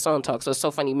about on that song talk. So it's so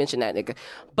funny you mentioned that nigga.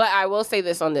 But I will say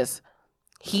this on this: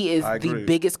 he is the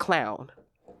biggest clown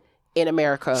in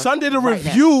America. Son did a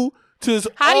review to his.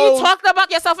 How do you talk about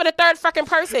yourself in the third fucking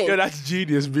person? Yo, that's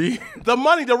genius, B. The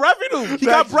money, the revenue. He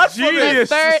got breath from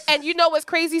it. And you know what's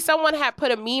crazy? Someone had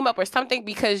put a meme up or something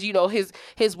because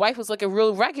his wife was looking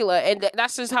real regular, and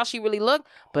that's just how she really looked.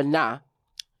 But nah,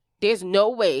 there's no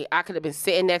way I could have been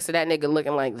sitting next to that nigga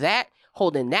looking like that,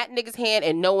 holding that nigga's hand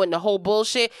and knowing the whole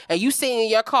bullshit, and you sitting in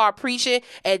your car preaching,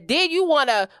 and then you want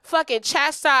to fucking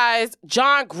chastise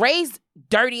John Gray's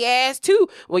dirty ass too.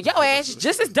 Well, your ass is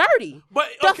just as dirty. But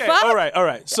okay, fuck? all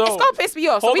right. So it's gonna piss me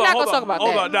off. So we're not gonna talk about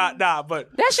that. Hold on, nah.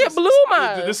 But that shit blew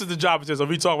my. This is the job of this. So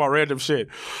we talk about random shit.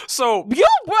 So you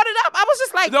brought it up. I was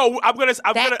just like, no, I'm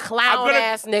gonna clown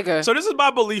ass nigga. So this is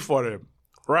my belief on him,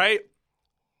 right?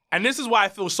 And this is why I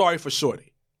feel sorry for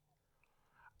Shorty.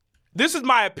 This is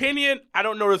my opinion. I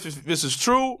don't know if this is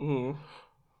true,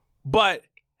 but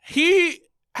he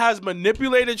has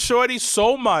manipulated Shorty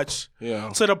so much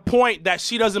to the point that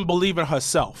she doesn't believe in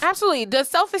herself. Absolutely. The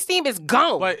self-esteem is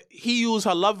gone. But he used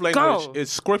her love language.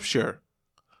 It's scripture.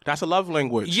 That's a love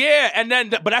language. Yeah, and then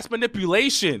but that's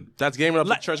manipulation. That's gaming up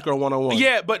the church girl 101.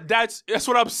 Yeah, but that's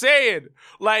what I'm saying.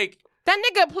 Like, that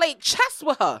nigga played chess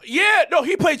with her. Yeah, no,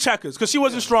 he played checkers because she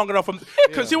wasn't strong enough.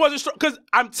 Because he wasn't strong. Because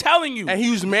I'm telling you, and he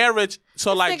used marriage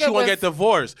so like she won't get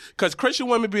divorced. Because Christian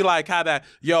women be like, how that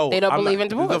they don't believe in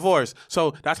divorce.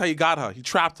 So that's how you got her. He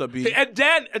trapped her. B. And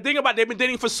then the thing about they've been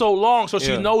dating for so long, so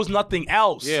she knows nothing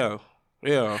else. Yeah.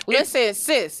 Listen,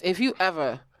 sis, if you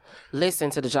ever listen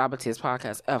to the Jabba Tears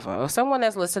podcast ever, or someone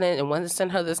that's listening and wants to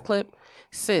send her this clip,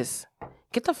 sis,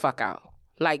 get the fuck out.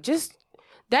 Like, just.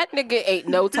 That nigga ain't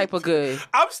no type of good.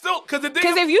 I'm still because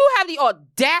if you have the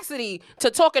audacity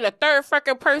to talk in a third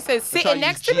fucking person sitting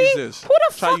next to me, who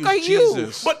the fuck are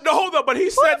you? But no, hold on. But he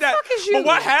said that. But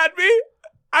what had me?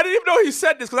 I didn't even know he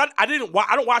said this because I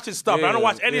don't watch his stuff. I don't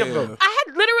watch any of them. I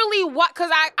had literally watched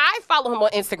because I follow him on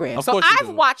Instagram, of so I've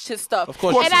watched his stuff. Of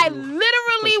course, and I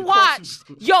literally watched.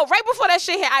 Right before that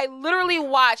shit hit, I literally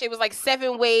watched. It was like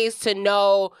 7 ways to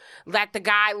know that the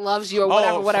guy loves you or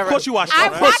whatever. Of course you watched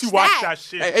that. Of course you watched that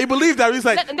shit. Hey, he believed that. He's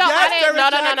like, no, I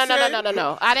didn't.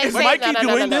 No. I didn't say Mikey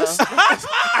doing this.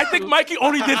 I think Mikey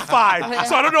only did 5,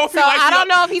 so I don't know if I don't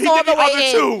know if he's all the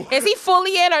way in. 2. Is he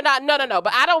fully in or not? No.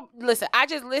 But I don't listen. I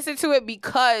just listen to it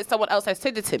because someone else has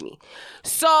sent it to me.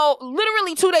 So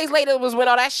literally 2 days later was when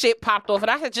all that shit popped off,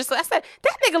 and I said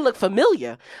that nigga looked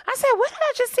familiar. I said, where did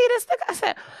I just see this nigga? I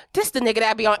said, this the nigga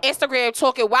that be on Instagram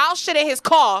talking wild shit in his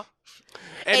car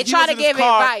and trying to give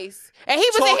advice. And he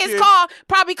was in his car,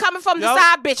 probably coming from the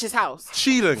side bitch's house.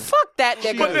 Cheating. Fuck that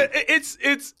nigga. But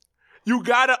it's you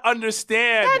gotta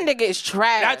understand that nigga is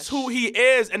trash. That's who he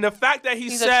is, and the fact that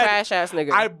he's said, a trash ass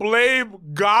nigga. I blame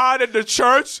God and the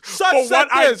church for what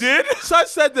I did. Son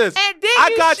said this. And then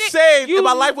I got saved and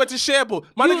my life went to shambles.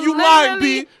 My nigga, you lying,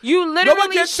 B. You literally no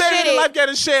one gets saved and their life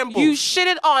getting shambles. You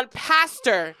shitted on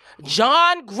Pastor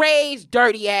John Gray's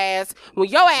dirty ass when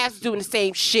your ass was doing the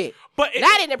same shit. But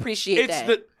I didn't appreciate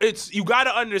that. You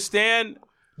gotta understand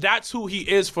that's who he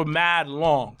is for mad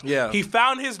long. Yeah. He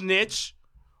found his niche.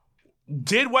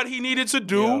 Did what he needed to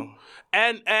do,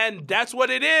 and that's what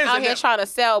it is. Out here trying to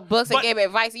sell books and give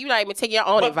advice, and you not even taking your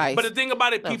own advice. But the thing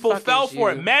about it, people fell for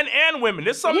it, men and women.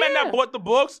 There's some men that bought the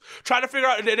books, trying to figure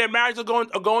out their marriages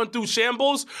are going through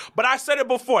shambles. But I said it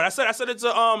before. I said it's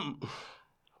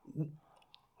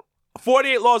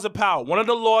 48 laws of power. One of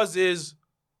the laws is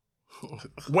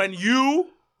when you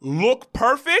look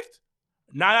perfect,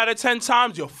 9 out of 10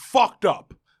 times you're fucked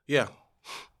up. Yeah.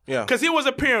 Yeah. Because he was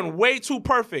appearing way too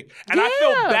perfect. And I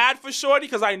feel bad for Shorty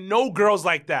because I know girls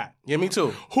like that. Yeah, me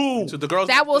too. Who? To the girls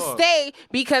that will stay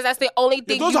because that's the only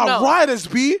thing those you know. Those are riders,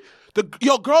 B.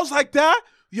 Girls like that,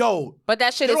 but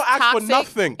that shit is don't ask toxic for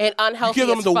nothing. And unhealthy. You give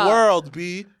them as the fuck. world,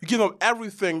 B. You give them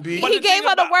everything, B. He gave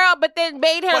her the world, but then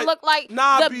made her look like B.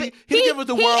 He didn't give her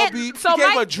the world, B. So he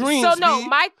gave her dreams, So no, B.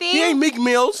 my thing. He ain't Meek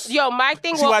Mills. My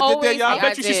thing will always. I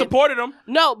bet you she supported him.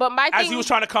 No, but my thing. As he was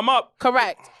trying to come up.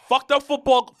 Correct. Fucked up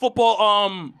football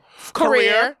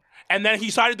career. And then he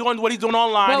started doing what he's doing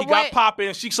online. But he got popping,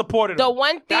 and she supported him. The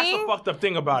one thing, that's the fucked up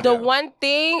thing about it. The one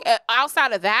thing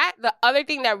outside of that, the other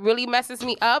thing that really messes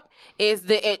me up is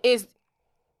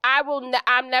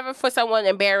I'm never for someone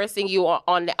embarrassing you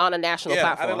on a national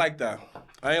platform. I didn't like that.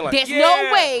 I ain't like. There's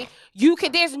no way you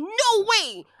can. There's no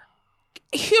way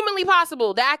humanly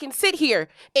possible that I can sit here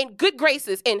in good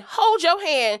graces and hold your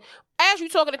hand as you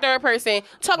talking to third person,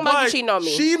 talking about you cheating on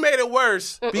me. She made it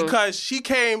worse because she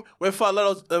came with her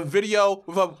little video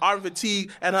with her arm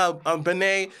fatigue and her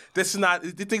benet. This is not.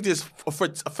 You think this for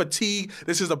fatigue?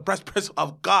 This is the breast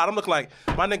of God. I'm looking like,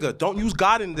 my nigga, don't use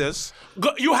God in this.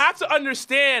 You have to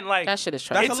understand, like that shit is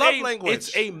trash. That's a love language.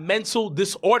 It's a mental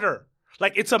disorder.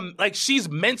 Like she's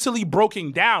mentally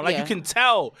broken down. Like you can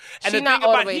tell. And the thing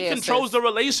about it, he controls the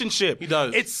relationship. He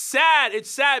does. It's sad.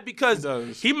 It's sad because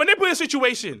he manipulated the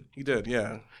situation. He did,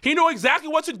 yeah. He knew exactly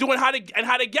what to do and how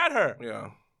to get her.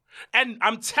 Yeah. And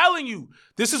I'm telling you,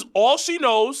 this is all she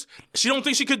knows. She don't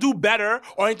think she could do better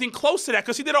or anything close to that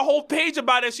because she did a whole page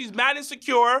about it. She's mad and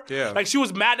insecure. Yeah. Like she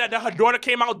was mad that her daughter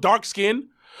came out dark skinned.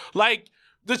 Like.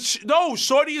 No,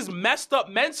 Shorty is messed up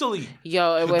mentally.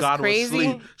 Yo, it was God crazy. Was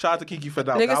asleep. Shout out to Kiki for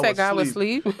that. Nigga said God was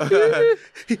asleep.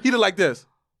 He did like this.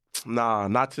 Nah,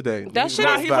 not today. That shit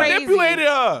is he crazy. manipulated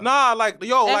her. Nah, like,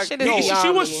 yo, that like, shit is yo. beyond She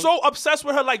was me. so obsessed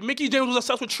with her, like Mickey James was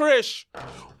obsessed with Trish.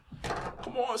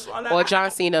 Come on, son. Or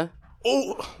John Cena.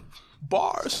 Oh,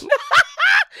 bars.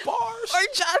 Bars. Or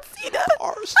John Cena.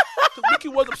 Bars. Mickey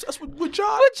was obsessed with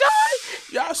John. With John?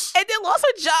 Yes. And then lost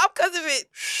her job because of it.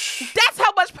 That's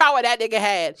how much power that nigga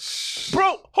had.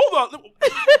 Bro, hold on.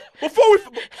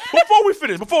 Before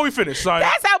we finish, son.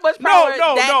 That's how much power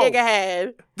that nigga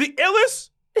had. The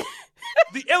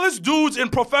illest dudes in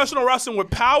professional wrestling with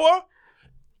power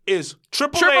is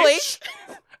Triple H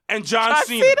and John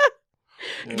Cena.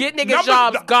 Get niggas'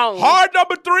 jobs gone. Hard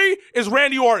number 3 is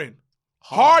Randy Orton.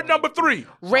 Hard number 3.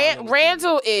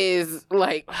 Randall is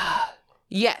like,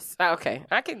 yes, okay,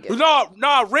 I can get it.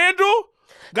 No, Randall.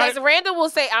 Because Randall will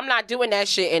say, I'm not doing that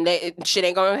shit, and shit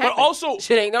ain't going to happen. But also,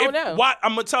 shit ain't going down.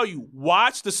 I'm going to tell you,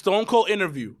 watch the Stone Cold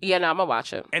interview. Yeah, no, I'm going to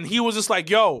watch it. And he was just like,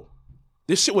 yo,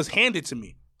 this shit was handed to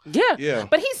me. Yeah.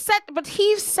 But he said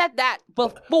that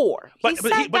before.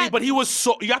 But he was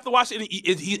so, you have to watch it.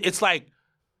 It's like,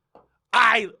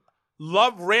 I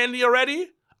love Randy already.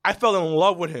 I fell in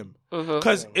love with him.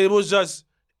 Because it was just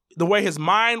the way his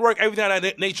mind worked, everything of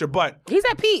that nature. But he's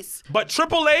at peace. But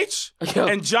Triple H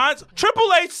and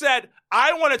Triple H said,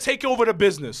 I want to take over the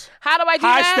business. How do I do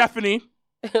that? Hi, Stephanie.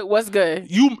 What's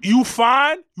good? You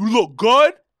fine? You look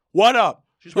good? What up?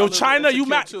 Yo, China, you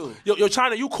Yo,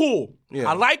 China, you cool. Yeah.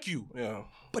 I like you. Yeah.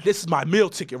 But this is my meal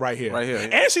ticket right here. Right here.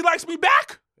 Yeah. And she likes me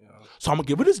back. Yeah. So I'm going to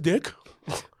give her this dick.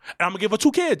 And I'm going to give her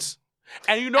 2 kids.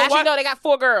 And you know what? No, they got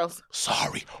 4 girls.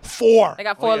 Sorry, 4. They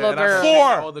got 4 little girls.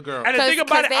 4. All the girls. And the thing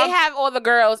about it, they have all the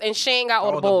girls, and she ain't got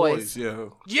all the boys.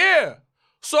 Yeah.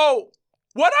 So,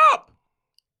 what up?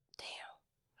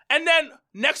 Damn. And then,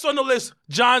 next on the list,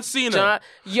 John Cena.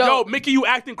 Yo, Mickey, you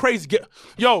acting crazy.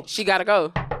 She gotta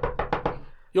go.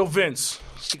 Yo, Vince.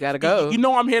 She gotta go. You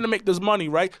know I'm here to make this money,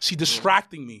 right? She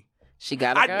distracting me. She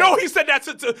gotta go. I know he said that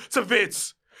to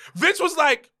Vince. Vince was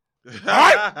like, all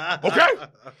right, okay.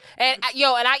 And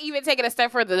I even take it a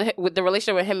step further with the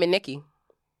relationship with him and Nikki.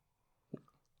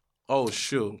 Oh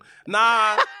shoot,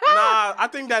 nah. I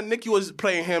think that Nikki was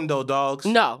playing him though, dogs.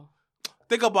 No,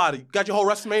 think about it. Got your whole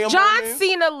WrestleMania. John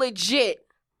Cena legit.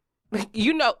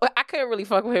 You know, I couldn't really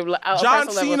fuck with him. John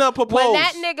Cena proposed. When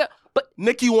that nigga, but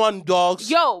Nikki won, dogs.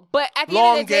 But at the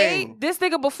end of the day, this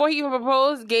nigga before he even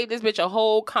proposed gave this bitch a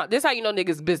whole. This is how you know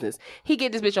niggas business. He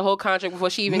gave this bitch a whole contract before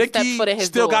she even stepped foot in his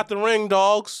still door. Got the ring,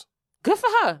 dogs. Good for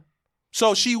her.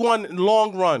 So she won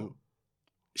long run.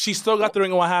 She still got the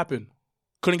ring, and what happened?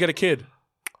 Couldn't get a kid.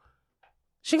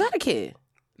 She got a kid.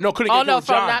 No, couldn't get a kid with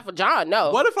John. Not for John.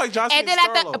 No. What if like John? And then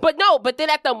but then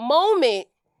at the moment.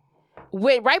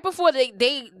 When right before the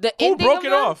who broke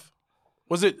it off?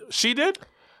 Was it she did?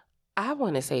 I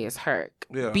want to say it's her.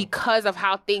 Yeah. Because of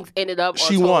how things ended up.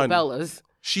 She on won. Bella's.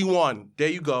 She won. There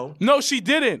you go. No, she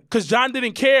didn't. Because John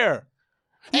didn't care.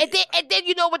 And then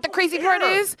you know what the crazy part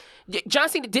is? John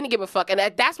Cena didn't give a fuck, and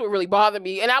that's what really bothered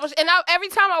me. And every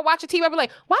time I watch a TV, I be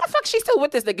like, why the fuck she still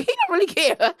with this nigga? He don't really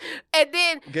care. And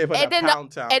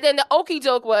then the okie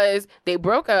doke was they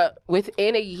broke up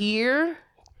within a year.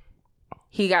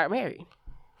 He got married.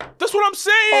 That's what I'm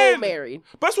saying. Old married.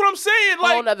 That's what I'm saying.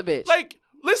 Like, whole other bitch. Like,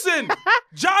 listen,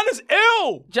 John is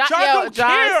ill. John don't John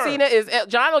care. Cena is ill.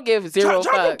 John don't give zero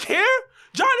fuck. John don't care.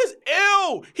 John is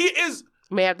ill. He is.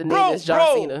 May have to name this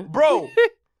John Cena. Bro.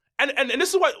 and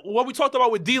this is what we talked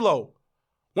about with D-Lo.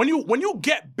 When you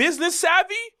get business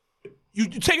savvy, You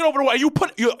take it over the way. You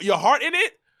put your heart in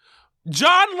it.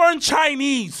 John learned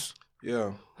Chinese.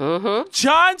 Yeah. Mm-hmm.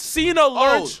 John Cena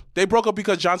learned. They broke up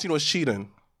because John Cena was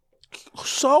cheating.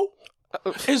 So?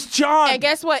 It's John. And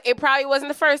guess what? It probably wasn't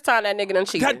the first time that nigga done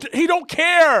cheated. He don't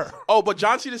care. Oh, but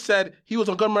John Cena said he was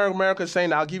on Good Morning America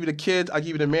saying, I'll give you the kids, I'll give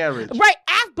you the marriage. Right,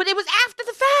 but it was after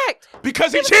the fact.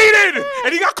 Because he cheated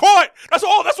and he got caught. That's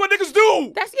all. That's what niggas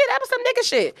do. That was some nigga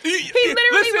shit. He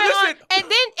literally went on,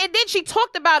 and then she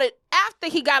talked about it after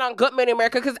he got on Good Morning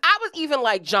America, because I was even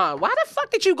like, John, why the fuck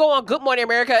did you go on Good Morning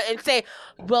America and say,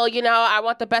 well, I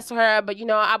want the best for her, but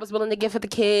I was willing to give her the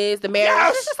kids, the marriage.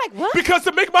 Yes. It's just like, what? Because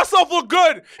to make myself look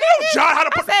good. John how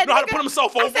to put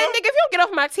himself over. I said, nigga, if you don't get off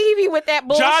my TV with that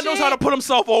bullshit. John knows how to put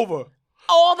himself over.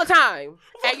 All the time.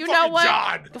 And you know what?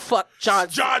 John. The fuck, John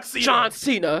Cena. John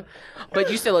Cena. But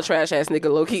you still a trash ass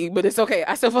nigga, low key. But it's okay.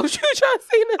 I still fuck with you, John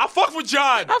Cena. I fuck with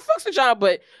John. I fucks with John,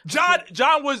 but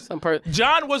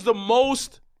John was the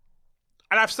most,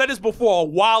 and I've said this before a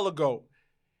while ago.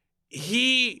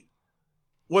 He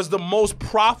was the most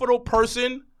profitable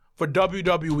person for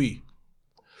WWE.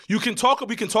 We can talk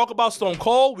about Stone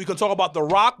Cold. We can talk about The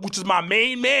Rock, which is my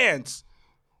main man's.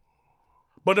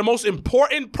 But the most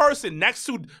important person next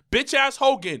to bitch-ass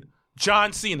Hogan,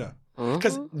 John Cena.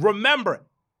 Because remember,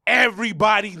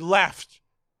 everybody left.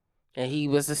 And he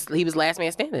was last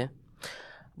man standing.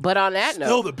 But on that note.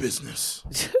 Still the business.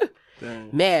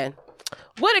 Man,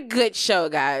 what a good show,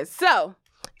 guys. So,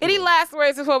 any last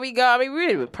words before we go? I mean,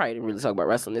 we probably didn't really talk about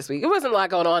wrestling this week. It wasn't a lot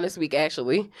going on this week,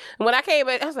 actually. And when I came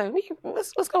in, I was like,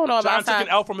 what's going on? John took an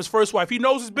L from his first wife. He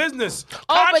knows his business.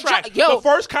 Contract. The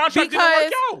first contract didn't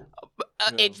work out.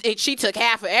 She took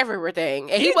half of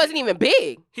everything, and he wasn't even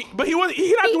big. He's not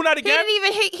doing that again. He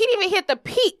didn't even hit the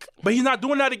peak. But he's not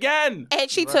doing that again.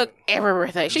 And she took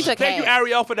everything. She took Thank half. you,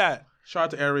 Ariel, for that. Shout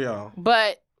out to Ariel.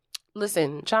 But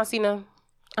listen, John Cena,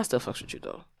 I still fucks with you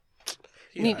though.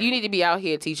 Yeah. You need to be out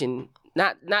here teaching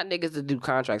not niggas to do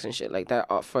contracts and shit like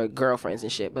that for girlfriends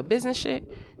and shit, but business shit.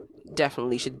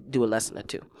 Definitely should do a lesson or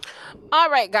two. All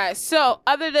right, guys. So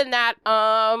other than that,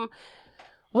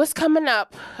 what's coming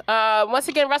up? Once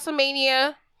again,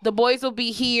 WrestleMania. The boys will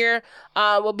be here.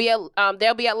 They'll be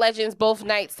at Legends both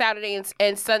nights, Saturday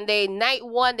and Sunday. Night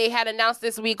one, they had announced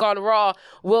this week on Raw,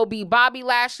 will be Bobby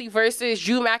Lashley versus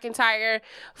Drew McIntyre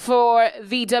for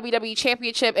the WWE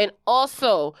Championship. And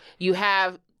also, you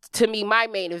have, to me, my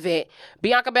main event,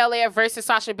 Bianca Belair versus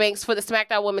Sasha Banks for the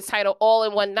SmackDown Women's title all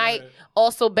in one night. Right.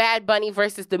 Also, Bad Bunny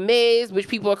versus The Miz, which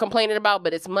people are complaining about,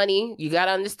 but it's money. You got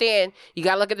to understand. You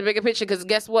got to look at the bigger picture, because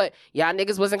guess what? Y'all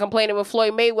niggas wasn't complaining when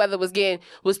Floyd Mayweather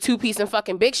was two-piece and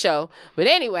fucking Big Show. But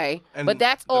anyway, but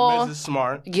that's all. The Miz is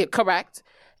smart. Yeah, correct.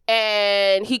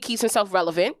 And he keeps himself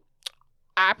relevant.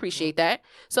 I appreciate that.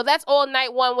 So that's all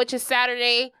night one, which is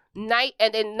Saturday night.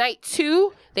 And then night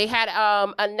two, they had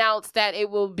announced that it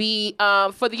will be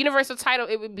for the Universal title.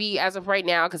 It would be, as of right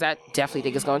now, because I definitely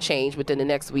think it's going to change within the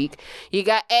next week. You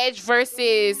got Edge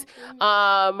versus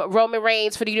Roman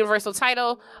Reigns for the Universal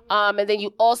title, and then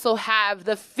you also have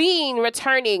The Fiend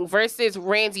returning versus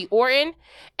Randy Orton,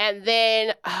 and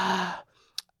then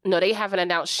no, they haven't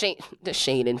announced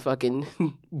Shane and fucking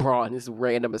Braun is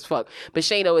random as fuck. But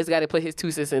Shane always got to put his 2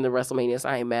 cents in the WrestleMania, so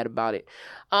I ain't mad about it.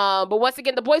 But once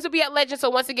again, the boys will be at Legends. So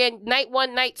once again, night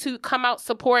one, night two, come out,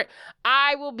 support.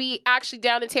 I will be actually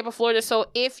down in Tampa, Florida. So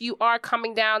if you are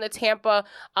coming down to Tampa,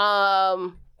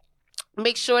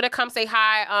 make sure to come say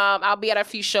hi. I'll be at a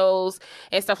few shows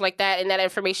and stuff like that, and that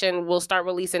information will start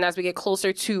releasing as we get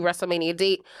closer to WrestleMania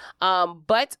date.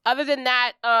 But other than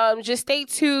that, just stay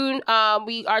tuned.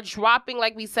 We are dropping,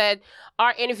 like we said,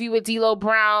 our interview with D'Lo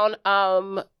Brown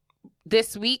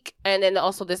this week, and then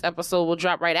also this episode will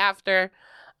drop right after.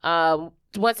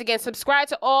 Once again, subscribe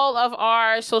to all of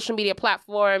our social media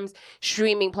platforms,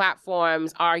 streaming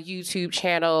platforms, our YouTube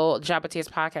channel, Jabba Tears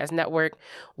Podcast Network,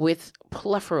 with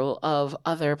plethora of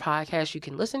other podcasts you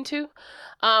can listen to.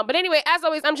 But anyway, as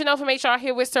always, I'm Janelle from HR,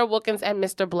 here with Sir Wilkins and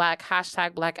Mr. Black.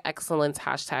 #Black Excellence.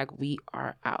 #We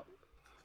are out.